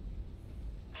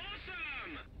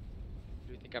 Awesome!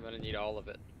 Do you think I'm gonna need all of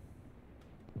it?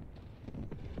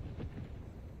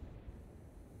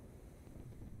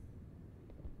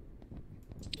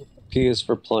 P is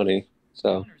for plenty,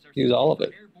 so Gunners are use all of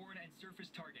searching it. for airborne and surface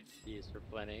targets. He is for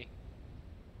plenty.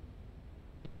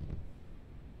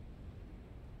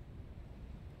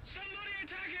 Somebody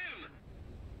attack him!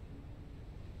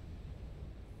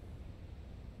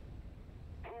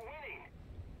 We're winning!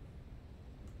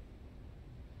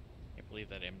 Can't believe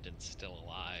that Emden's still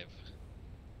alive.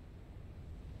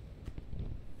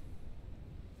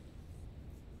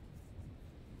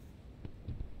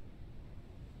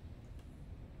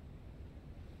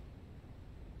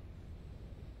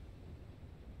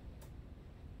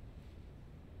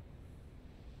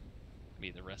 Be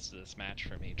the rest of this match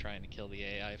for me trying to kill the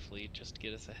AI fleet just to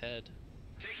get us ahead.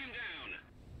 Take him down!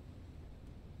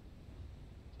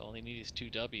 So all I need is 2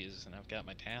 W's and I've got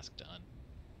my task done.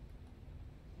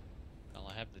 I'll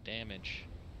have the damage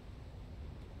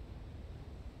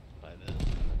by then.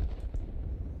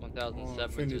 Oh, I 1007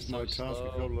 is finished so my task a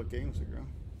slow. couple of games ago.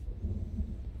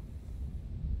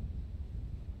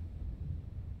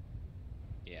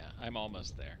 Yeah, I'm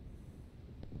almost there.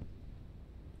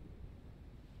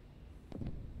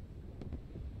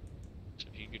 So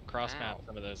if you could cross map Ow.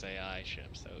 some of those AI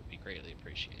ships, that would be greatly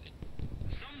appreciated.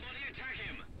 Somebody attack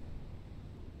him!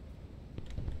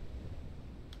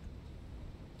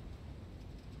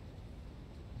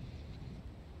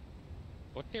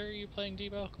 What carrier are you playing,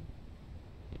 Debo?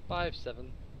 5-7. That's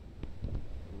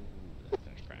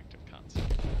an attractive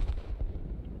concept.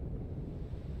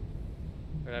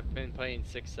 But I've been playing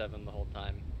 6-7 the whole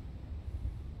time.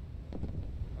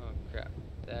 Oh crap.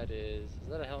 Is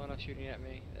that a Helena shooting at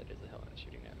me? That is a Helena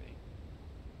shooting at me.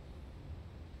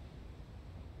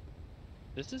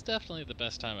 This is definitely the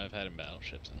best time I've had in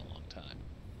Battleships in a long time.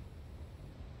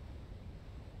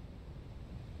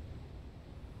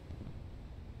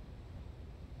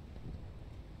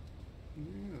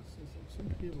 Yes, some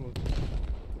people.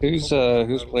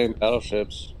 Who's playing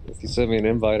Battleships? If you send me an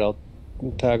invite, I'll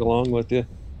tag along with you.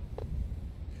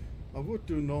 I would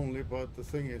do normally, but the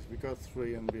thing is, we got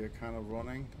 3 and we are kind of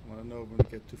running. And I know when we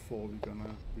get to 4, we're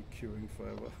gonna be queuing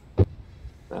forever.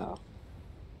 Oh.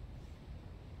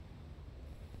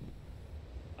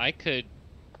 I could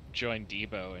join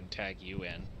Debo and tag you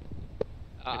in.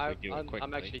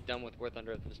 I'm actually done with War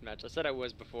Thunder at this match. I said I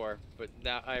was before, but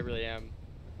now I really am.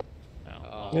 Oh,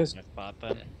 well, Yes. my spot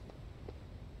then. Yeah.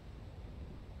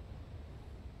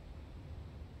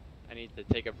 I need to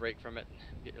take a break from it.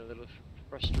 Get a little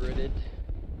frustrated.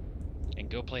 And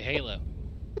go play Halo.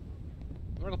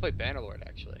 I'm gonna go play Bannerlord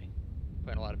actually.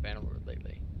 Playing a lot of Bannerlord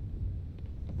lately.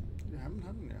 You haven't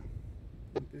you?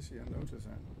 Been busy, I noticed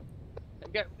that.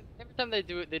 Every time they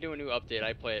do a new update,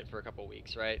 I play it for a couple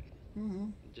weeks, right?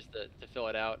 Just to fill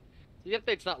it out. So the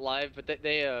update's not live, but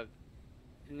so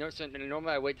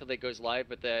normally I wait till it goes live,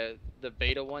 but the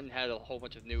beta one had a whole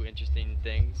bunch of new interesting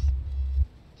things.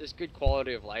 Just good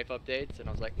quality of life updates, and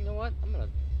I was like, you know what?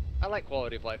 I like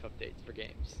quality of life updates for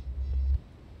games.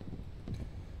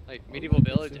 Like Medieval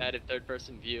Village added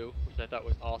third-person view, which I thought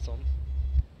was awesome.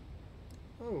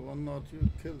 Oh, well, not you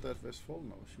killed that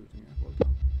Westfalen I was shooting at. Well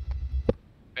done.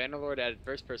 Bannerlord added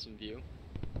first-person view.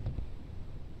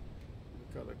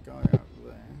 We've got a guy out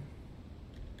there.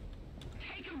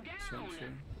 Take him down! Sentry.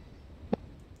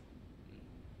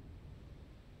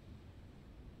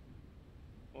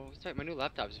 Well, sorry, my new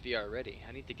laptop's VR ready.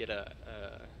 I need to get a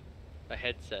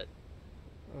headset.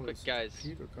 Oh, Quick, it's guys,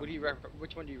 Peter what do you coming.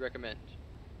 which one do you recommend?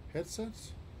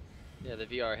 Headsets? Yeah, the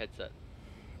VR headset.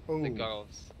 Oh, The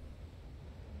goggles.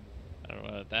 I don't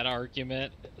know, that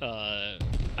argument, I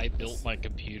built my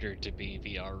computer to be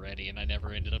VR ready and I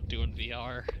never ended up doing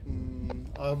VR.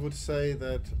 I would say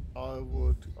that I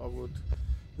would,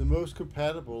 the most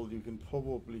compatible you can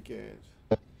probably get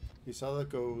is either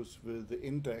goes with the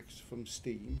Index from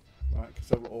Steam, right, because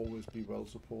that will always be well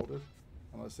supported,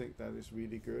 and I think that is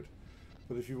really good.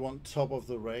 But if you want top of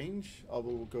the range, I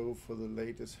will go for the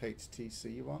latest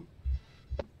HTC one.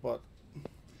 But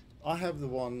I have the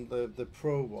one, the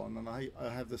Pro one, and I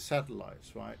have the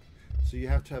satellites, right? So you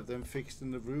have to have them fixed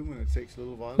in the room, and it takes a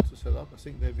little while to set up. I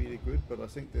think they're really good, but I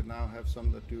think they now have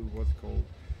some that do what's called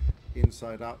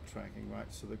inside-out tracking,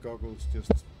 right? So the goggles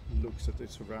just looks at the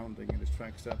surrounding and it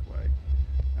tracks that way.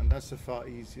 And that's a far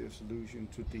easier solution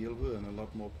to deal with and a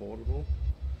lot more portable.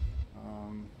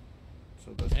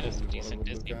 So that's And it's a probably what I decent would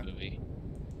look Disney at. movie.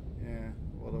 Yeah,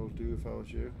 what I would do if I was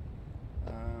you.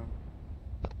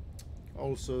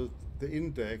 Also, the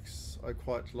Index I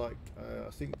quite like. I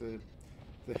think the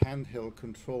handheld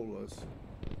controllers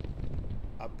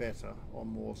are better or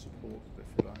more supported, if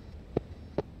you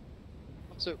like.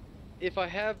 So, if I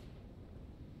have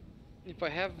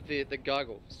the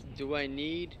goggles, do I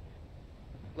need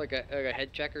like a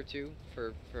head tracker too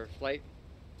for flight?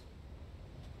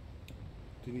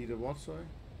 Do you need a what, sorry?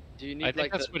 Do you need I think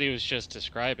like that's what he was just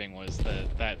describing, was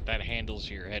that handles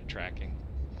your head tracking.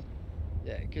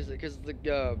 Yeah, because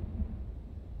the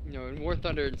you know, in War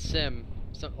Thunder and Sim,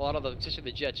 a lot of the, especially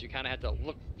the jets, you kind of have to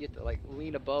look, you have to like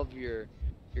lean above your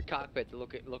cockpit to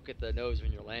look at the nose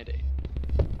when you're landing.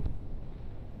 I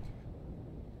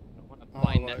don't want to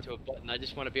bind that to a button. I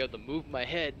just want to be able to move my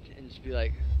head and just be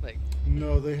like.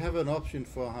 No, they have an option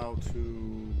for how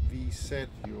to reset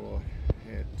your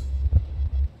head,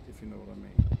 if you know what I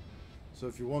mean. So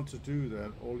if you want to do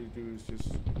that, all you do is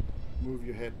just move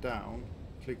your head down,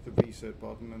 click the reset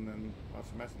button, and then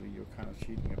automatically you're kind of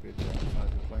cheating a bit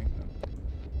outside the plane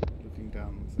and looking down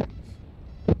on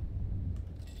things.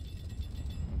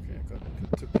 Okay, I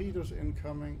got torpedoes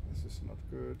incoming. This is not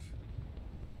good.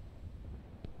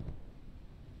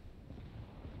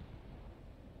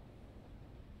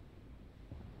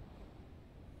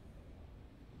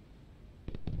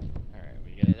 Alright,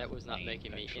 we Yeah, get that was not plane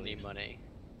making me eventually. any money.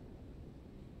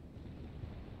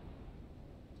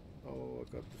 Oh, I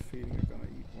got the feeling I'm gonna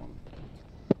eat one.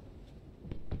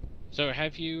 So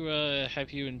have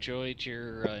you enjoyed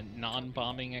your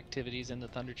non-bombing activities in the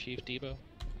Thunder Chief, Debo?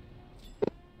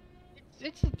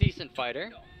 It's a decent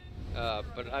fighter,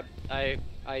 but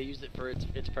I use it for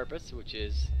its purpose, which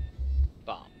is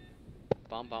bomb,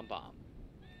 bomb, bomb, bomb.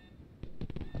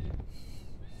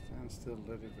 still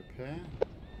let it repair.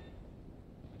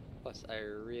 Plus, I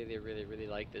really, really, really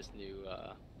like this new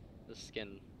the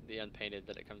skin, the unpainted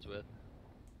that it comes with.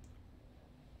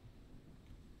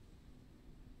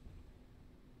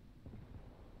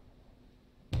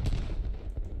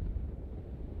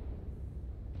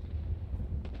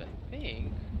 I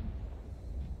think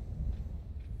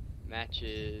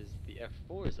matches the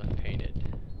F4's unpainted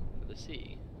for the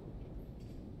C.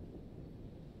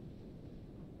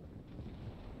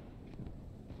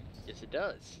 Yes, it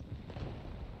does.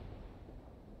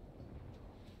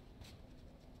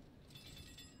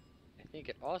 I think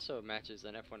it also matches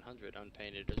an F100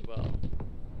 unpainted as well.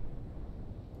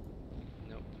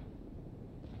 Nope.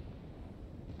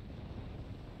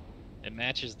 It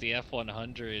matches the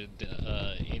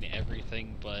F100 in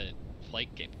everything but flight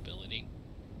capability.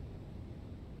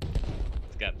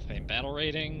 It's got the same battle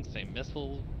rating, same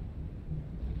missile.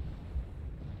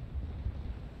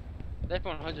 The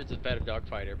F100's a better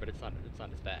dogfighter, but it's not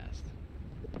as fast.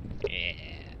 Yeah.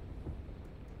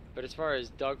 But as far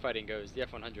as dogfighting goes, the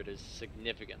F100 is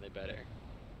significantly better.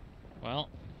 Well,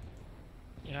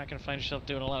 you're not gonna find yourself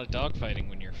doing a lot of dogfighting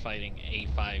when you're fighting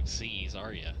A5Cs,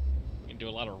 are you? You can do a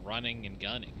lot of running and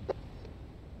gunning.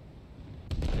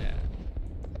 Yeah.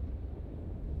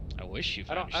 I wish you.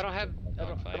 I don't have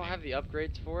the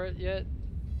upgrades for it yet,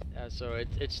 so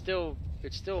it still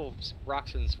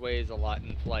rocks and sways a lot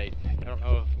in flight. I don't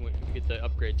know if we get the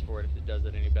upgrades for it if it does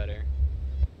it any better.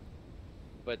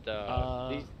 But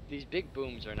these big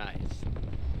booms are nice.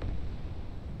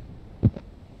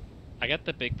 I got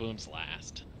the big booms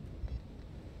last.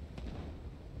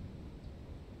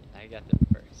 I got them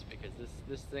first because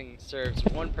this thing serves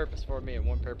one purpose for me and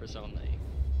one purpose only.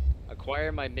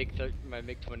 Acquire my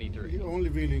MiG-23. You only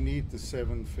really need the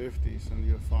 750s and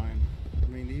you're fine. I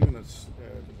mean, even at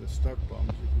the stock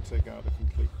bombs, you can take out a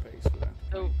complete base with that.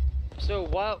 So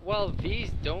while these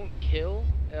don't kill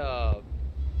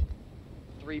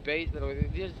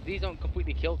these don't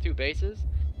completely kill 2 bases,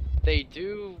 they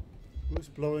do. Who's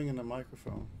blowing in the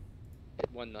microphone?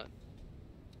 One nut.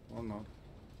 Or not?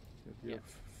 Get your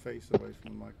face away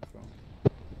from the microphone.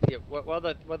 Yeah, while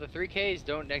the 3Ks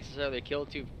don't necessarily kill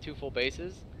two full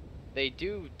bases, they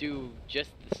do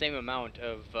just the same amount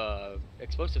of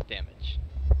explosive damage.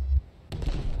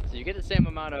 So you get the same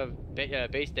amount of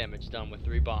base damage done with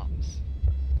 3 bombs.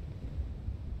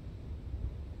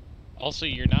 Also,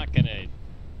 you're not gonna,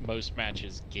 most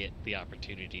matches, get the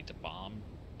opportunity to bomb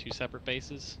 2 separate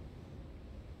bases.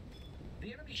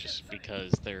 Just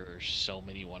because there are so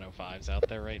many 105s out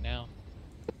there right now.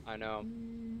 I know.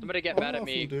 Somebody get mad at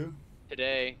me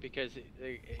today because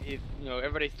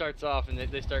everybody starts off and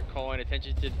they start calling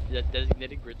attention to the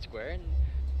designated grid square, and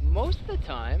most of the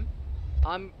time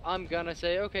I'm gonna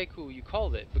say, okay, cool, you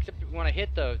called it. Except when I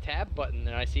hit the tab button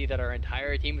and I see that our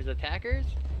entire team is attackers,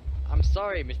 I'm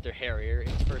sorry, Mr. Harrier,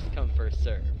 it's first come, first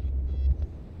serve.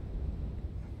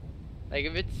 Like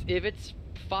if it's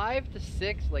 5 to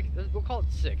 6, like we'll call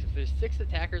it 6. If there's 6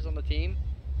 attackers on the team,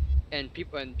 and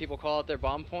people call out their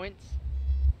bomb points,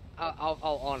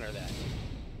 I'll honor that.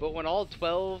 But when all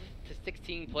 12 to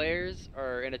 16 players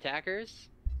are in attackers,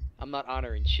 I'm not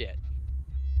honoring shit.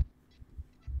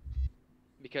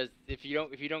 Because if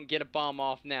you don't get a bomb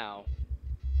off now,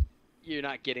 you're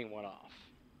not getting one off.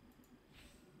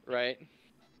 Right?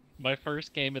 My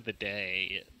first game of the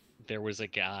day, there was a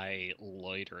guy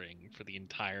loitering for the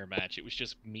entire match. It was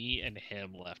just me and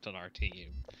him left on our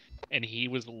team. And he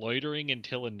was loitering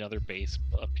until another base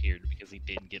appeared because he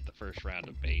didn't get the first round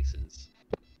of bases.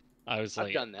 I was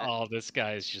like, oh, this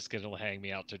guy's just going to hang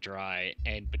me out to dry.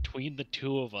 And between the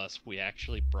 2 of us, we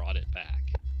actually brought it back.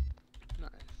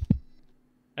 Nice.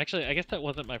 Actually, I guess that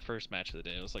wasn't my first match of the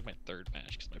day. It was like my 3rd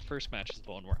match, because my first match is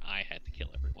the one where I had to kill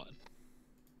everyone.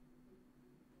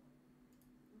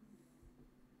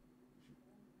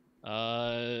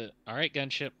 Alright,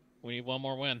 Gunship. We need one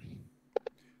more win.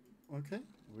 Okay,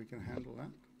 we can handle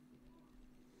that.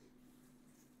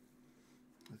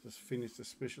 I just finished a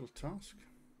special task.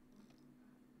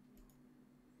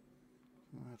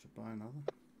 I have to buy another.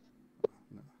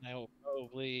 No. I will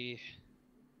probably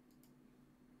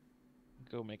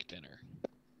go make dinner.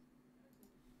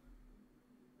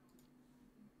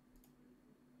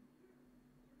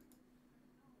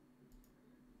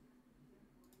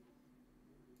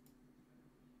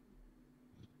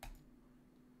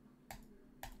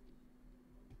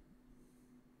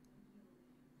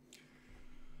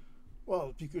 Well,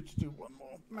 it'd be good to do one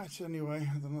more match anyway,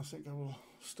 and then I think I will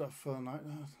stop for the night.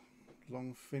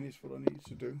 Long finish what I need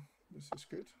to do. This is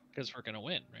good. Because we're going to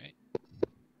win, right?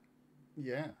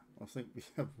 Yeah, I think we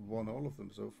have won all of them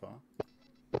so far.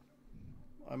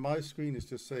 my screen is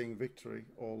just saying victory,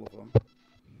 all of them.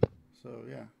 So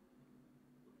yeah.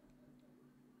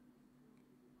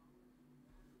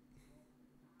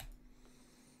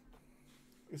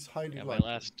 It's highly Yeah, my likely.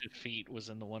 last defeat was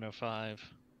in the 105.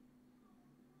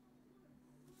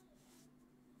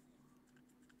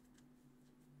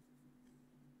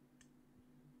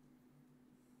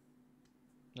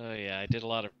 Oh yeah, I did a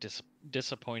lot of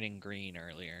disappointing green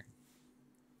earlier.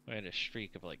 I had a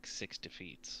streak of like 6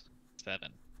 defeats.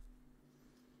 7.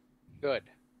 Good.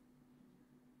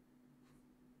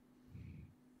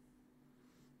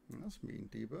 That's mean,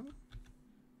 Debo.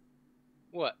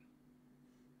 What?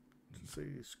 To say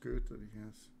it's good that he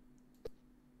has.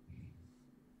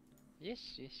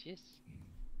 Yes. It's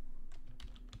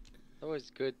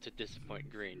always good to disappoint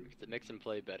green because it makes him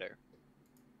play better.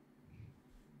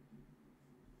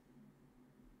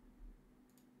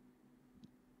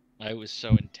 I was so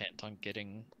intent on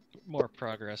getting more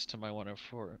progress to my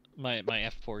 104, my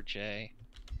F4J,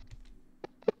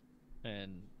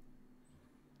 and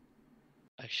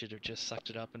I should have just sucked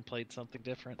it up and played something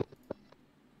different.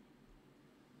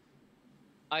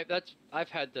 I've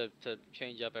had to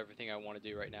change up everything I want to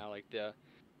do right now. Like the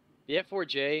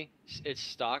F4J, it's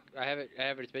stock. I have it.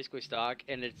 It's basically stock,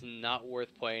 and it's not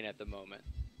worth playing at the moment.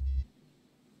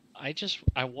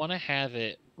 I want to have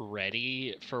it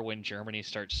ready for when Germany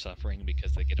starts suffering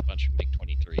because they get a bunch of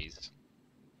MiG-23s.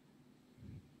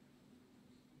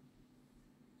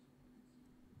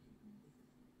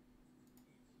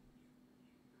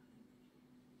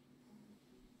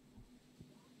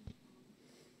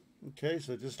 Okay,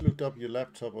 so just looked up your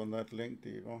laptop on that link,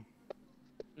 Devo.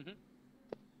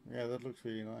 Yeah, that looks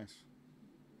really nice.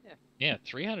 Yeah.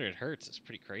 300 hertz is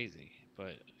pretty crazy,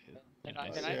 but But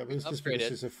it's just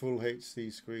because it's a full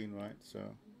HD screen, right? So.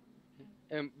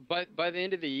 And by the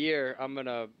end of the year, I'm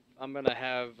gonna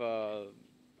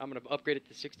upgrade it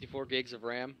to 64 gigs of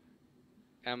RAM.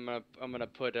 I'm gonna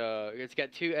put it's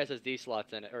got 2 SSD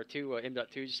slots in it, or 2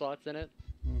 M.2 slots in it.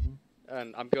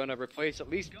 And I'm gonna replace at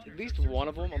least one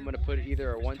of them. I'm gonna put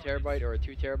either a 1 terabyte or a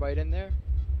 2 terabyte in there.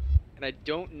 And I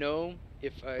don't know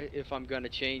if I'm gonna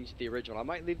change the original. I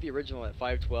might leave the original at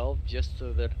 512 just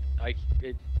so that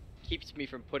it keeps me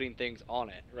from putting things on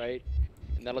it, right?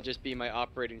 And that'll just be my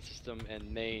operating system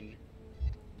and main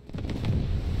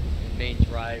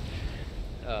drive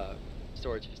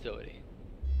storage facility.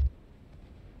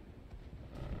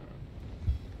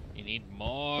 you need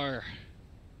more.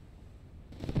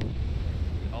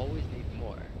 We always need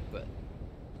more, but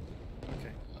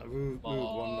Okay, I will move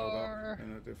one node up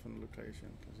in a different location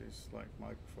because his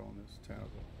microphone is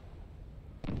terrible.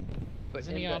 But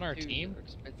isn't he on our team?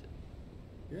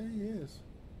 Yeah, he is.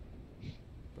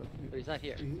 But he's not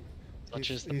here.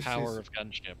 Such is the power of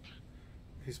gunship.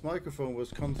 His microphone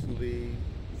was constantly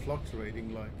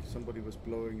fluctuating, like somebody was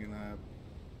blowing in a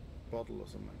bottle or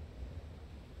something.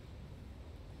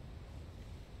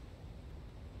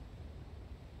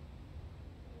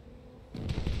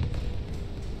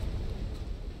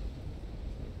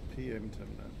 PM'd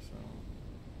him then, so.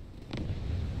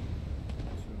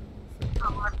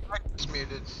 Oh, my mic was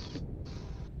muted.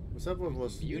 Was that what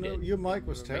was? You know, your mic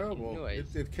was terrible.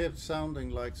 It kept sounding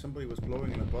like somebody was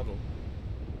blowing in a bottle.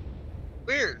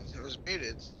 Weird. It was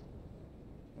muted.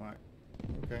 Right.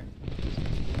 Okay.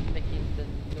 Making the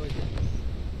noises.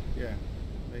 Yeah.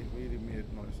 Made really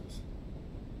weird noises.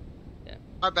 Yeah.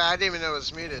 My bad. I didn't even know it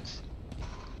was muted.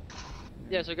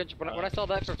 Yeah. So when I saw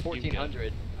that for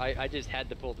 1400, I just had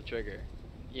to pull the trigger.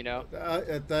 You know.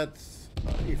 That's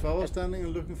if I was standing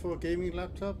and looking for a gaming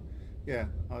laptop. Yeah,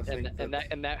 I think and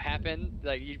that happened.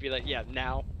 Like you'd be like, yeah,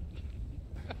 now.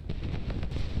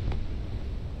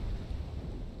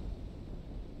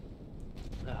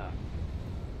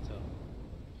 So,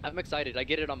 I'm excited. I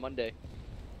get it on Monday.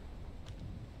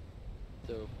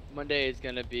 So Monday is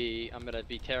gonna be. I'm gonna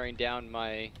be tearing down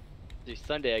my.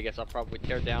 Sunday, I guess I'll probably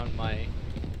tear down my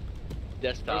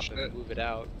desktop and move it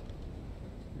out.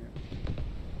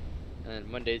 Yeah. And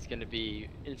Monday's gonna be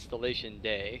installation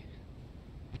day.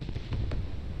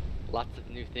 Lots of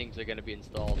new things are going to be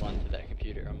installed onto that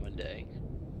computer on Monday.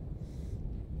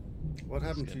 What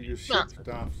happened to your ship,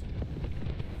 Daft?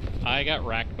 I got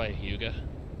racked by Hyuga.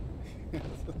 I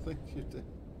think you did.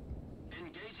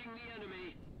 Engaging the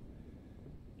enemy.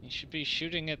 You should be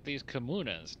shooting at these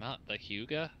Kamunas, not the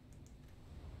Hyuga.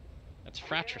 That's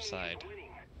fratricide.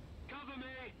 Cover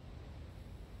me.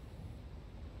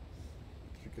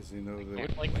 Because you know the I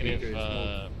would like it if,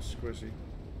 more squishy.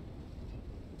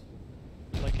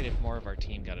 I'd like it if more of our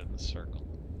team got in the circle.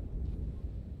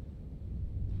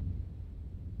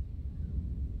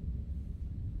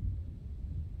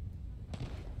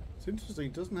 It's interesting.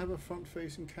 It doesn't have a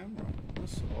front-facing camera.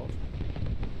 That's odd.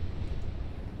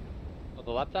 Oh,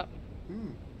 the laptop? Hmm.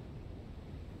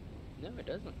 No, it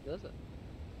doesn't. Does it?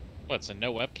 What's a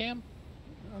no webcam?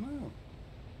 I know.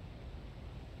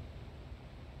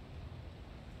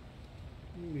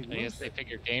 I guess they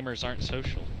figure gamers aren't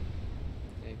social.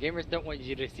 Yeah, gamers don't want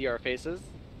you to see our faces.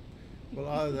 Well,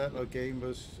 either that or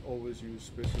gamers always use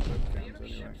special webcams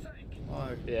anyway.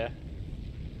 Yeah.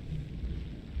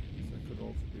 That could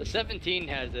also be The 17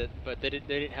 has it, but they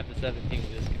didn't have the 17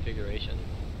 with this configuration.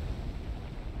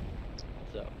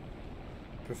 So.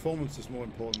 Performance is more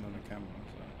important than a camera.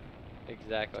 So.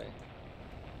 Exactly.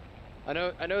 I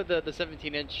know the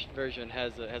 17-inch version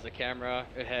has a camera.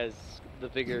 It has the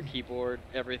bigger keyboard,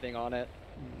 everything on it.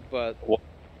 But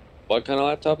what kind of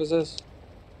laptop is this?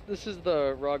 this is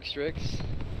the ROG Strix.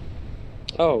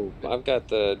 Oh, I've got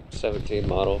the 17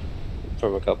 model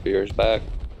from a couple years back.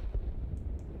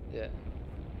 Yeah.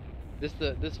 This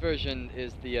version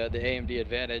is the AMD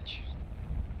Advantage.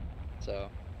 So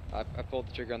I pulled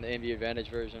the trigger on the AMD Advantage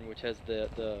version, which has the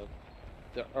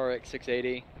RX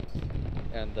 680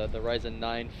 and the Ryzen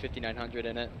 9 5900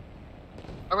 in it.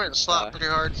 I'm gonna slap pretty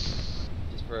hard.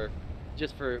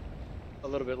 Just for a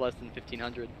little bit less than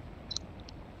 1500.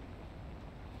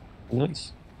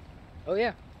 Nice. Oh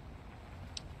yeah.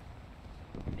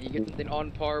 You get something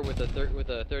on par with a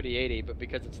 3080, but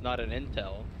because it's not an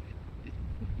Intel,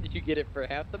 you get it for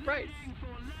half the price.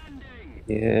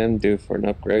 Yeah, I'm due for an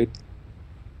upgrade.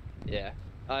 Yeah,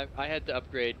 I had to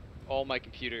upgrade. All my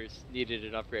computers needed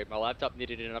an upgrade. My laptop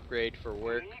needed an upgrade for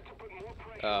work.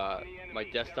 My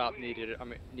desktop needed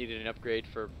an upgrade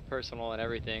for personal and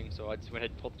everything. So I just went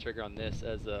ahead and pulled the trigger on this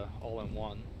as a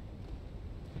all-in-one.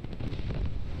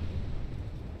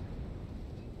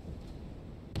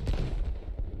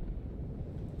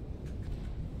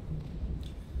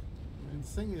 And the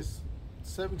thing is,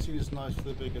 17 is nice for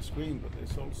the bigger screen, but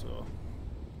it's also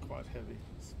quite heavy.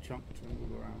 It's a chunk to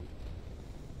move around.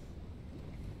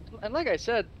 And like I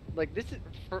said, like this is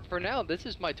for now. This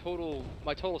is my total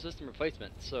system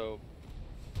replacement. So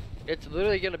it's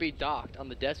literally gonna be docked on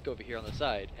the desk over here on the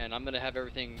side, and I'm gonna have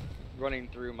everything running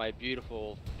through my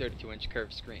beautiful 32-inch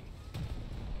curved screen.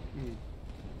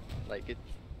 Like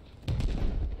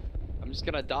I'm just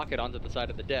gonna dock it onto the side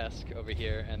of the desk over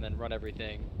here, and then run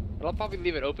everything. But I'll probably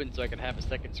leave it open so I can have a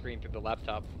second screen through the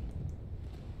laptop.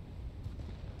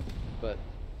 But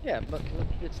yeah, but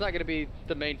it's not going to be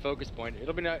the main focus point.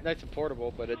 It'll be nice and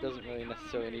portable, but it doesn't really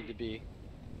necessarily need to be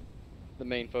the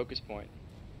main focus point.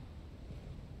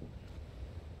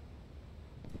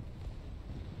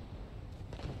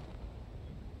 I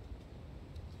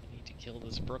need to kill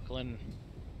this Brooklyn.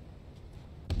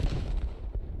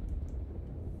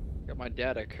 Got my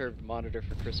dad a curved monitor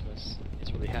for Christmas.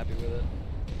 He's really happy with it.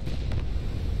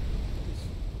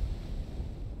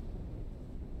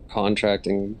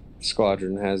 Contracting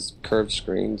squadron has curved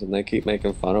screens, and they keep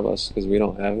making fun of us because we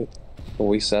don't have it. But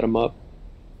we set them up.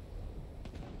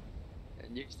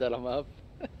 And you set them up?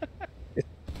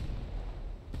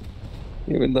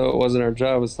 Even though it wasn't our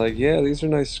job, it's like, yeah, these are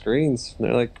nice screens. And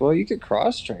they're like, well, you could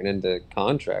cross-train into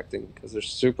contracting because they're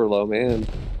super low man.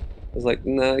 I was like,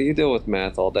 nah, you deal with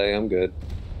math all day. I'm good.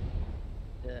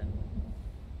 Yeah.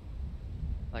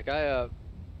 Like I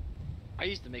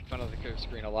used to make fun of the curved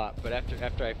screen a lot, but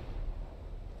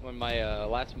when my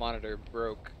last monitor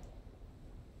broke,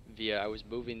 I was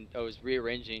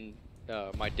rearranging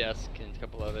my desk and a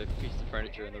couple other pieces of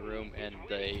furniture in the room, and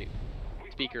the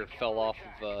speaker fell off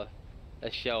of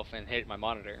a shelf and hit my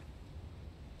monitor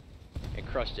and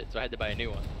crushed it, so I had to buy a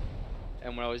new one.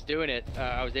 And when I was doing it,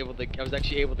 I was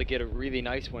actually able to get a really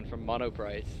nice one from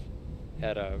Monoprice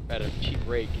at a cheap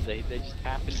rate, because they just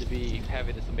happened to be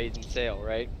having this amazing sale,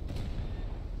 right?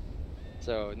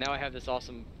 So now I have this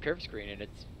awesome curved screen, and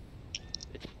it's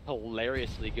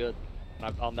hilariously good.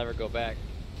 And I'll never go back.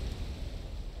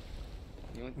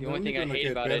 The only thing I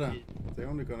hate about it. They're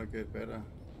only gonna get better.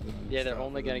 Yeah, they're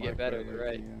only gonna get better. You're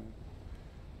right.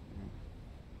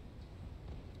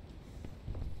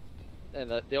 And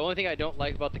the only thing I don't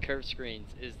like about the curved screens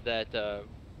is that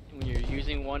when you're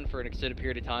using one for an extended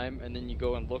period of time, and then you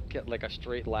go and look at like a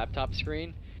straight laptop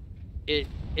screen, it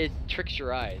tricks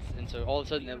your eyes, and so all of a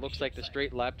sudden it looks like the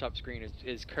straight laptop screen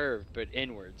is curved but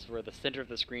inwards, where the center of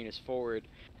the screen is forward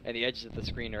and the edges of the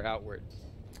screen are outwards.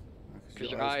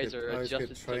 Because your eyes are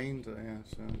adjusted trained,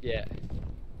 yeah.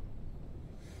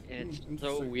 And it's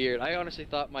so weird. I honestly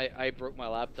thought I broke my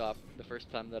laptop the first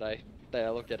time that I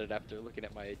looked at it after looking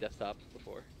at my desktop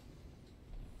before.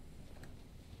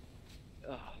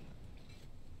 Ugh.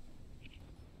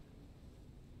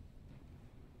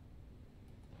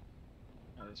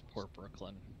 Oh, this poor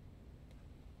Brooklyn.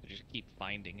 just keep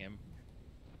finding him.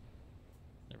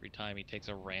 Every time he takes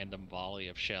a random volley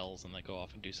of shells and they go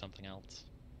off and do something else.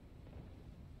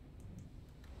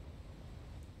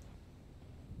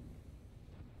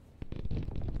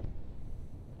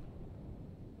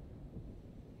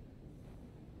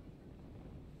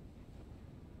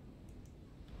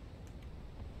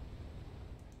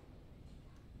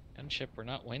 Gunship, we're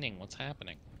not winning. What's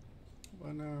happening?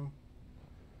 I know.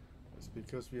 It's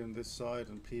because we're on this side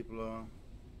and people are...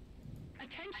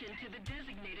 Attention to the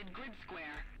designated grid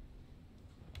square.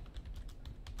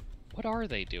 What are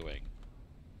they doing?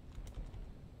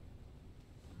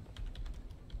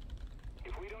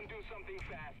 If we don't do something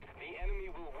fast, the enemy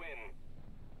will win.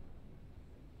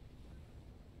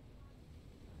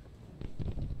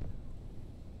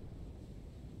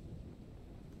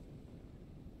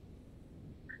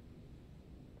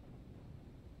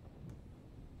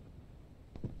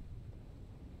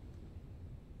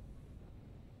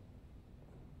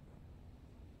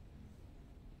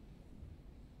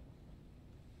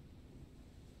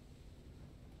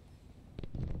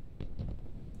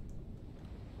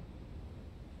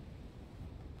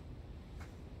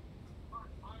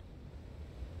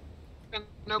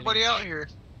 Nobody out here.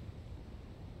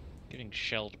 Getting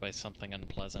shelled by something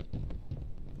unpleasant.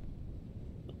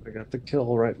 I got the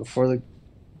kill right before the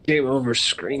game over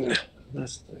screen.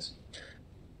 That's nice.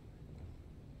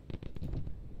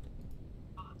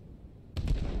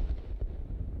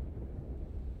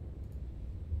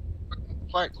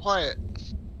 Quiet, quiet.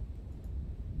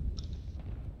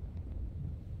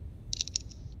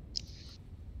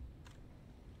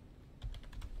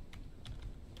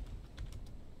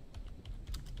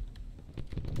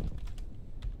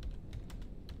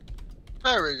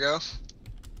 There we go.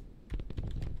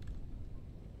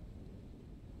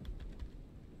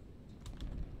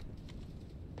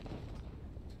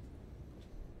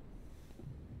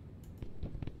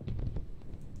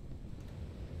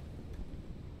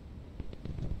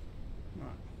 Right,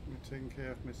 we're taking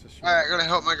care of Mr. Shaw. Alright, gonna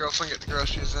help my girlfriend get the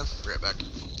groceries in. Be right back.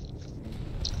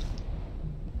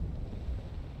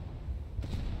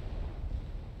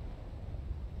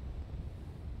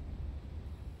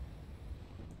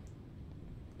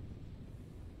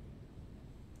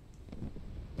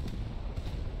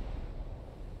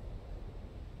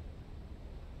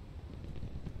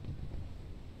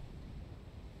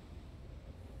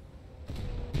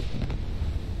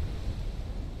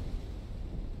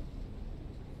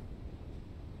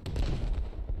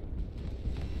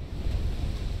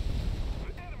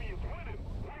 The enemy is winning.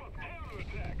 We must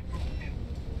counterattack.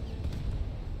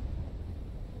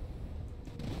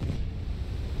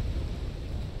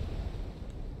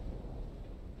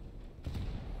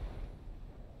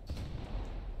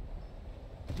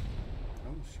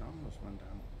 Oh, the Shambles went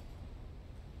down.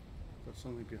 Got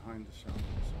something behind the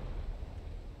Shambles.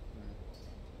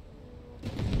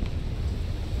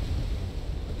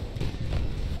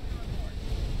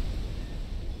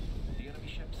 The enemy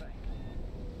ship sank.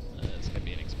 It's gonna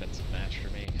be an expensive match for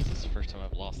me because it's the first time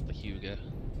I've lost the Hyuga.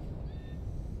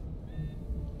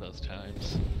 Both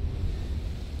times.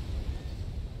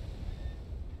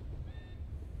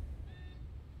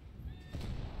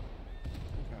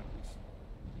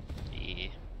 Yeah.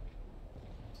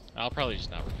 I'll probably just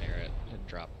not repair it and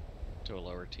drop to a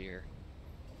lower tier.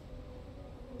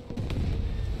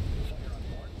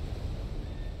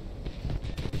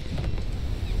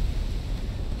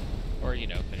 Or, you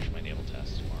know, finish my naval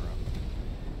test tomorrow.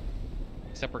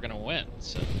 Except we're gonna win,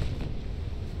 so...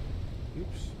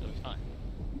 Oops. It'll be fine.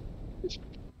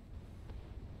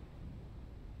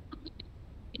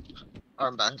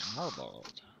 I'm back.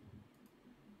 Marbled.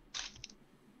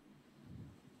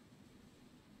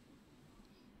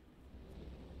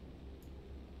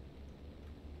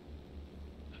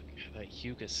 Okay, that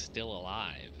Hyuga's still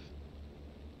alive.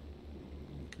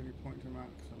 Can you point to Max?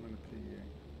 I'm in a PA.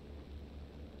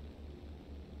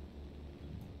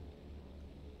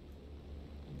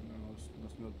 No,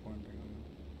 there's no pointing on it.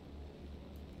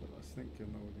 But I think you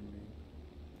know what you mean.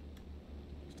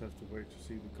 Just have to wait to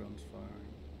see the guns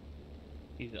firing.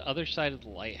 The other side of the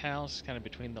lighthouse, kind of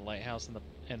between the lighthouse and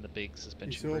the big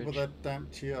suspension You saw bridge. over that damn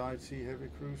TIT heavy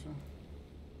cruiser?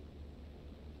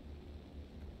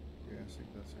 Yeah, I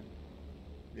think that's it.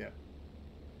 Yeah.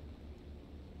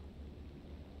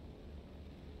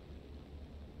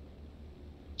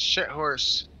 Shit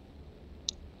horse.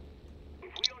 If we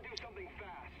don't do something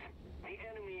fast, the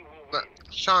enemy will No,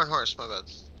 win. Sean horse, my bad.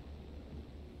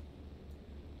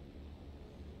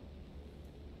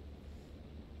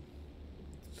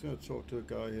 Just going to talk to a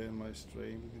guy here in my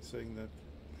stream. He's saying that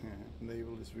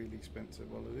naval is really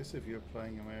expensive. Well, it is if you're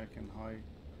playing American high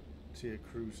tier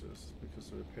cruisers because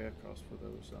the repair costs for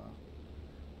those are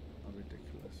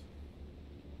ridiculous.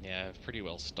 Yeah, I've pretty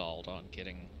well stalled on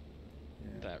getting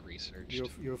that researched.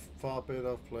 You're far better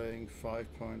off playing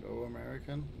 5.0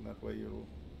 American. That way you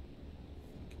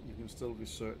can still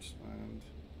research and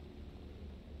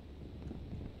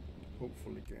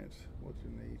hopefully get what you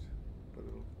need, but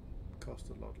it'll cost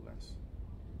a lot less.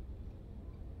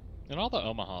 And all the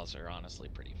Omahas are honestly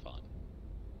pretty fun.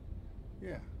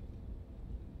 Yeah.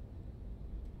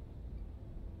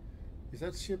 Is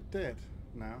that ship dead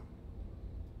now?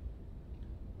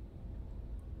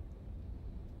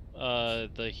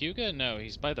 The Hyuga? No,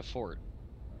 he's by the fort.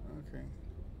 Okay.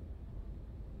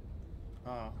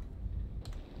 Ah.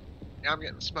 Yeah, I'm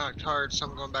getting smacked hard, so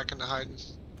I'm going back into hiding.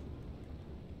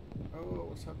 Oh,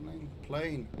 what's happening?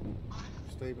 Plane.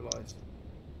 Stabilized.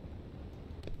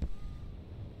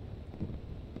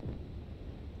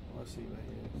 Oh, I see where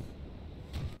he is.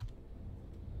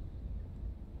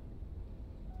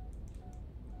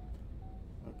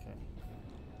 Okay.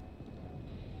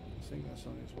 I think that's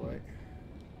on his way.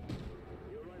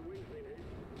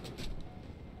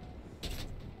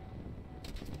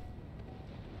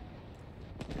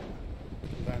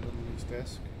 Land on his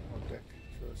desk, or deck,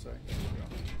 should I say.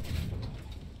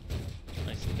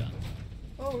 Nicely done.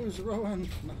 Oh, it was Rowan.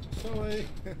 No, sorry.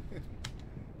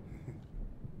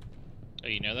 Oh,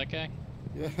 you know that guy?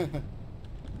 Yeah.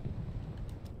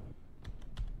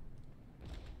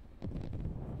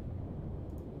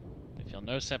 I feel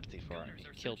no sympathy for him. Gunners He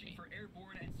are killed searching me. for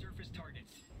airborne and surface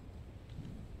targets.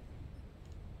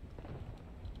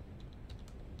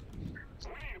 We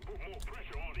need to put more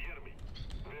pressure on the enemy.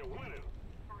 They're winning.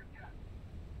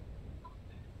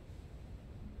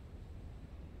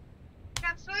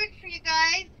 Got food for you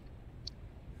guys.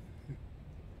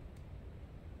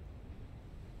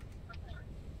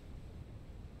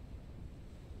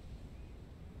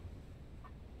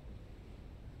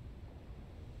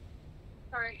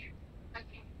 Sorry.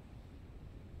 Okay.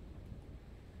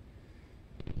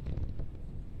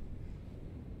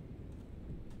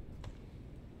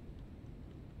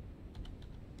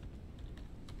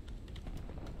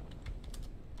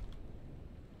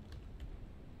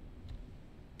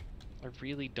 I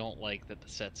really don't like that the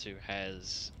Setsu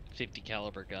has 50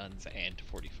 caliber guns and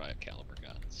 45 caliber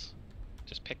guns.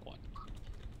 Just pick one.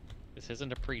 This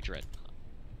isn't a pre-dreadnought.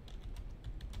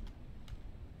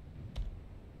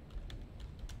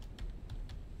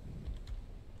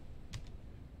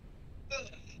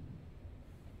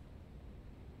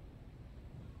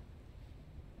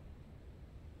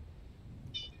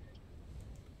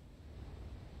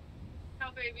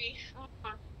 No, baby. Hold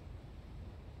on.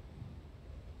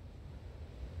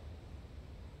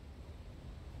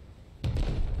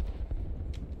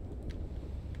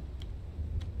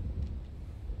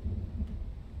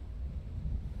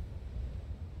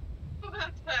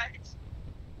 Perfect.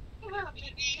 Hello,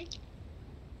 baby. Here.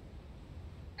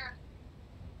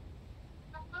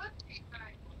 Come on.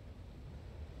 Alright.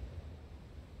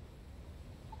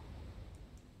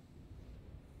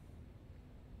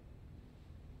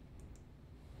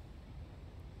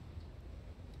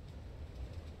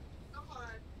 Come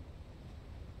on.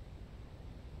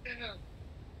 Yeah.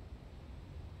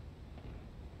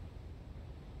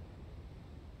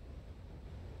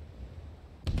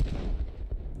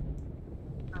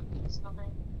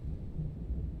 Something.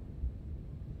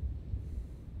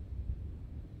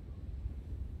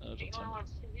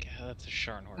 Oh, that's a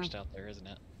Scharnhorst out there, isn't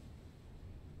it?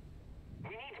 We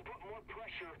need to put more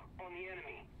pressure on the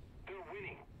enemy. They're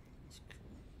winning.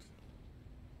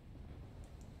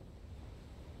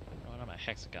 When I'm a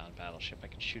hexagon battleship, I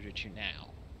can shoot at you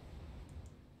now.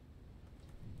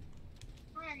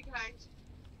 Where are you guys?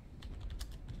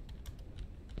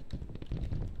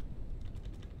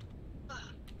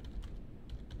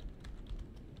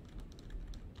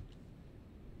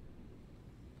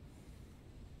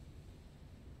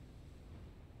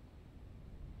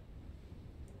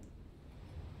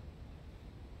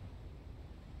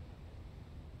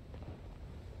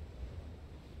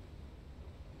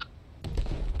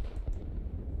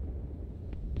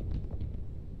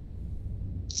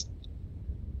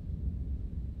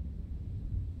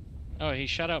 Oh, he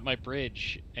shut out my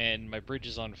bridge, and my bridge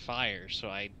is on fire, so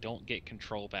I don't get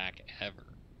control back ever.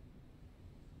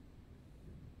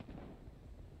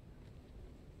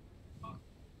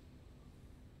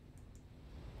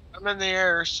 I'm in the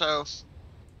air, so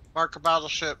mark a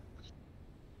battleship.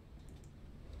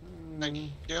 Thank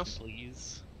you.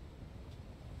 Please.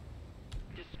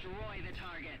 Destroy the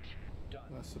target.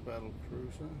 That's the battle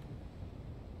cruiser.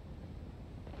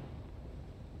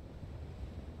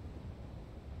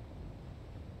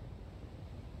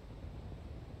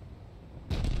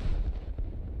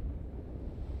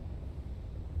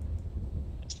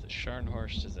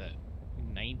 Scharnhorst is at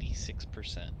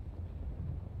 96%.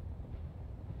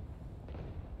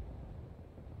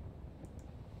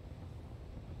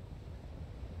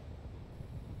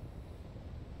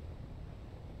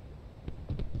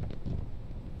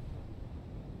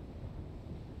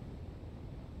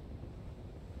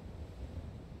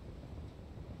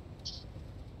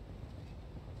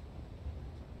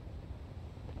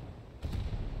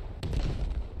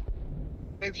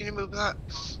 Dave, can you move that?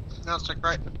 No, it's like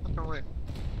right in the fucking way.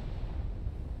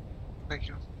 Thank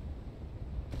you.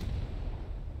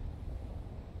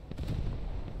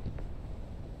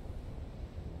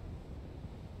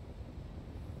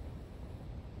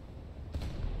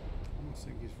 I don't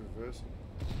think he's reversing.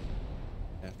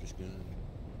 Daft is gonna.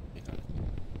 Yeah.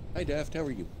 Hi, Daft. How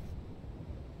are you?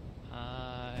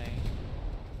 Hi.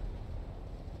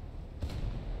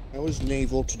 How was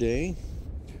Naval today?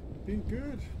 Been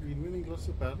good. Been winning lots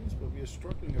of battles, but we are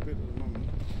struggling a bit at the moment.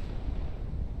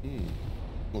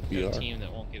 What Got a BR? team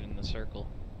that won't get in the circle.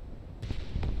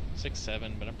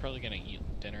 6-7, but I'm probably gonna eat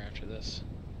dinner after this.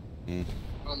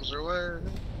 Bombs are away.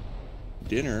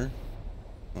 Dinner?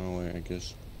 Oh, wait, I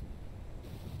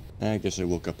guess I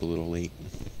woke up a little late.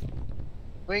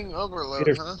 Wing overload,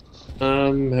 Later. huh?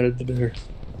 I'm headed to dinner.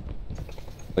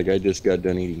 Like I just got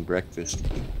done eating breakfast.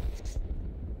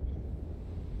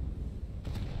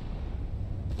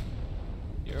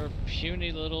 Your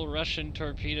puny little Russian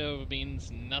torpedo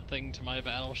means nothing to my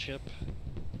battleship.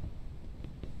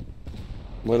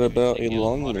 What about a Taking out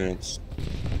long water. lance?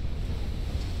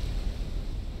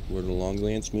 Would a long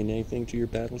lance mean anything to your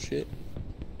battleship?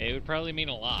 It would probably mean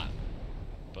a lot,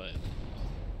 but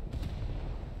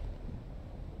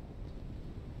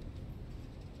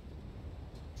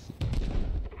If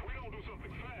we don't do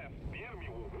something fast, the enemy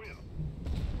will win.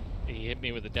 he hit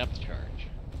me with a depth charge.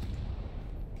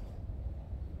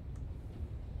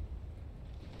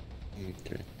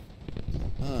 Okay.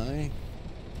 Hi.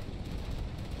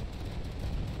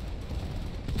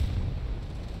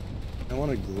 I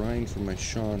want to grind for my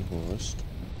Scharnhorst.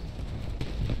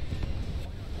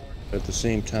 But at the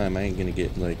same time, I ain't gonna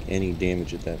get like any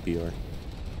damage at that BR.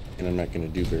 And I'm not gonna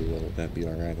do very well at that BR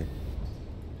either.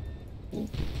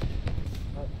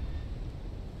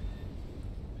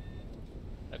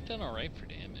 I've done alright for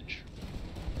damage.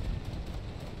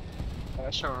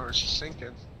 That shower is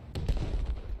sinking.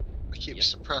 I keep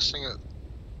suppressing it.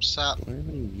 Sap. Do I have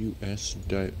any US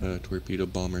torpedo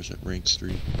bombers at rank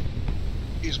 3?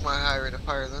 Use my high rate of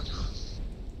fire then.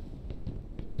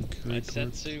 My Okay,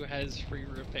 Setsu has free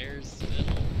repairs still.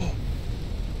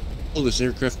 oh, this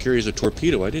aircraft carries a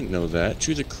torpedo. I didn't know that.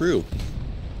 Choose a crew.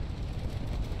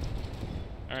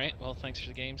 Alright, well thanks for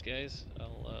the games guys.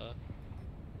 I'll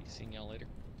be seeing y'all later.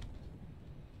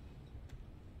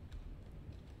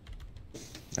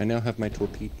 I now have my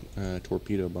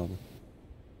torpedo bomber.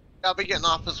 I'll be getting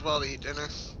off as well to eat dinner.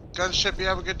 Gunship, you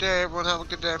have a good day. Everyone have a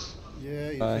good day. Yeah,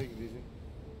 you Bye. take it easy.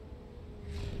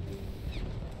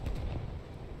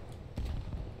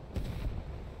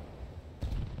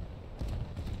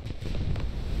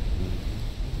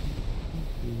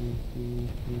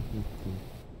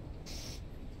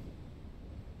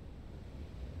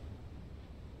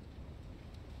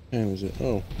 Time is it?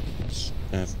 Oh,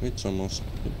 it's almost.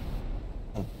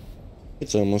 Oh,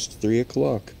 it's almost 3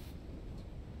 o'clock.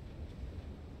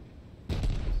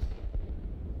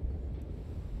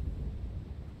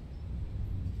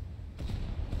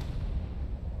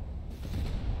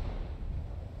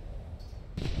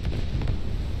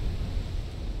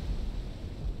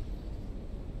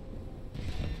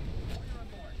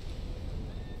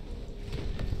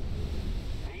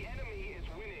 The enemy is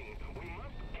winning. We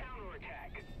must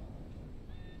counterattack.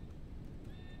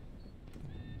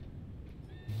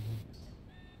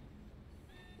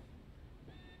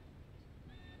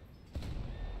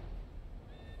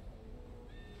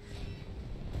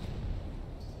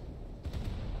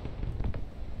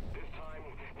 This time,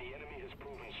 the enemy has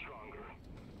proven stronger.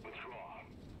 Withdraw.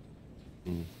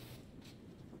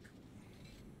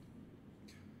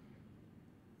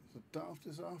 The Daft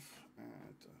is off,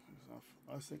 and is off.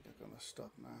 I think I'm gonna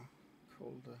stop now.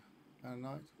 Called a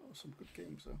night. Oh, some good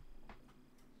games though.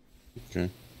 Okay.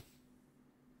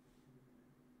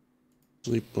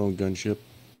 Sleep well, gunship.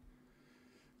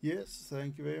 Yes,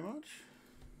 thank you very much.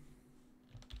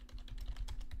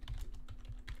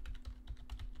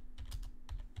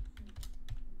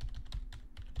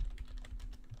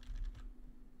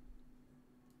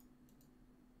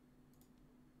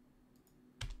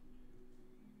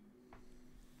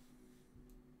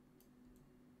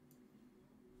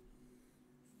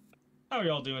 How are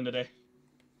y'all doing today?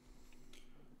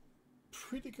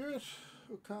 Pretty good,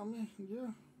 Okami. Yeah.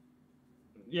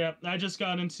 Yeah, I just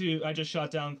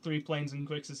shot down 3 planes in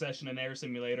quick succession in Air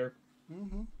Simulator.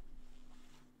 Mm-hmm.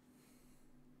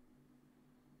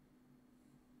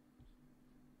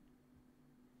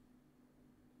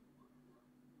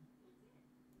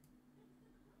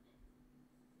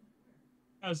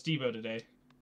 How's Devo today?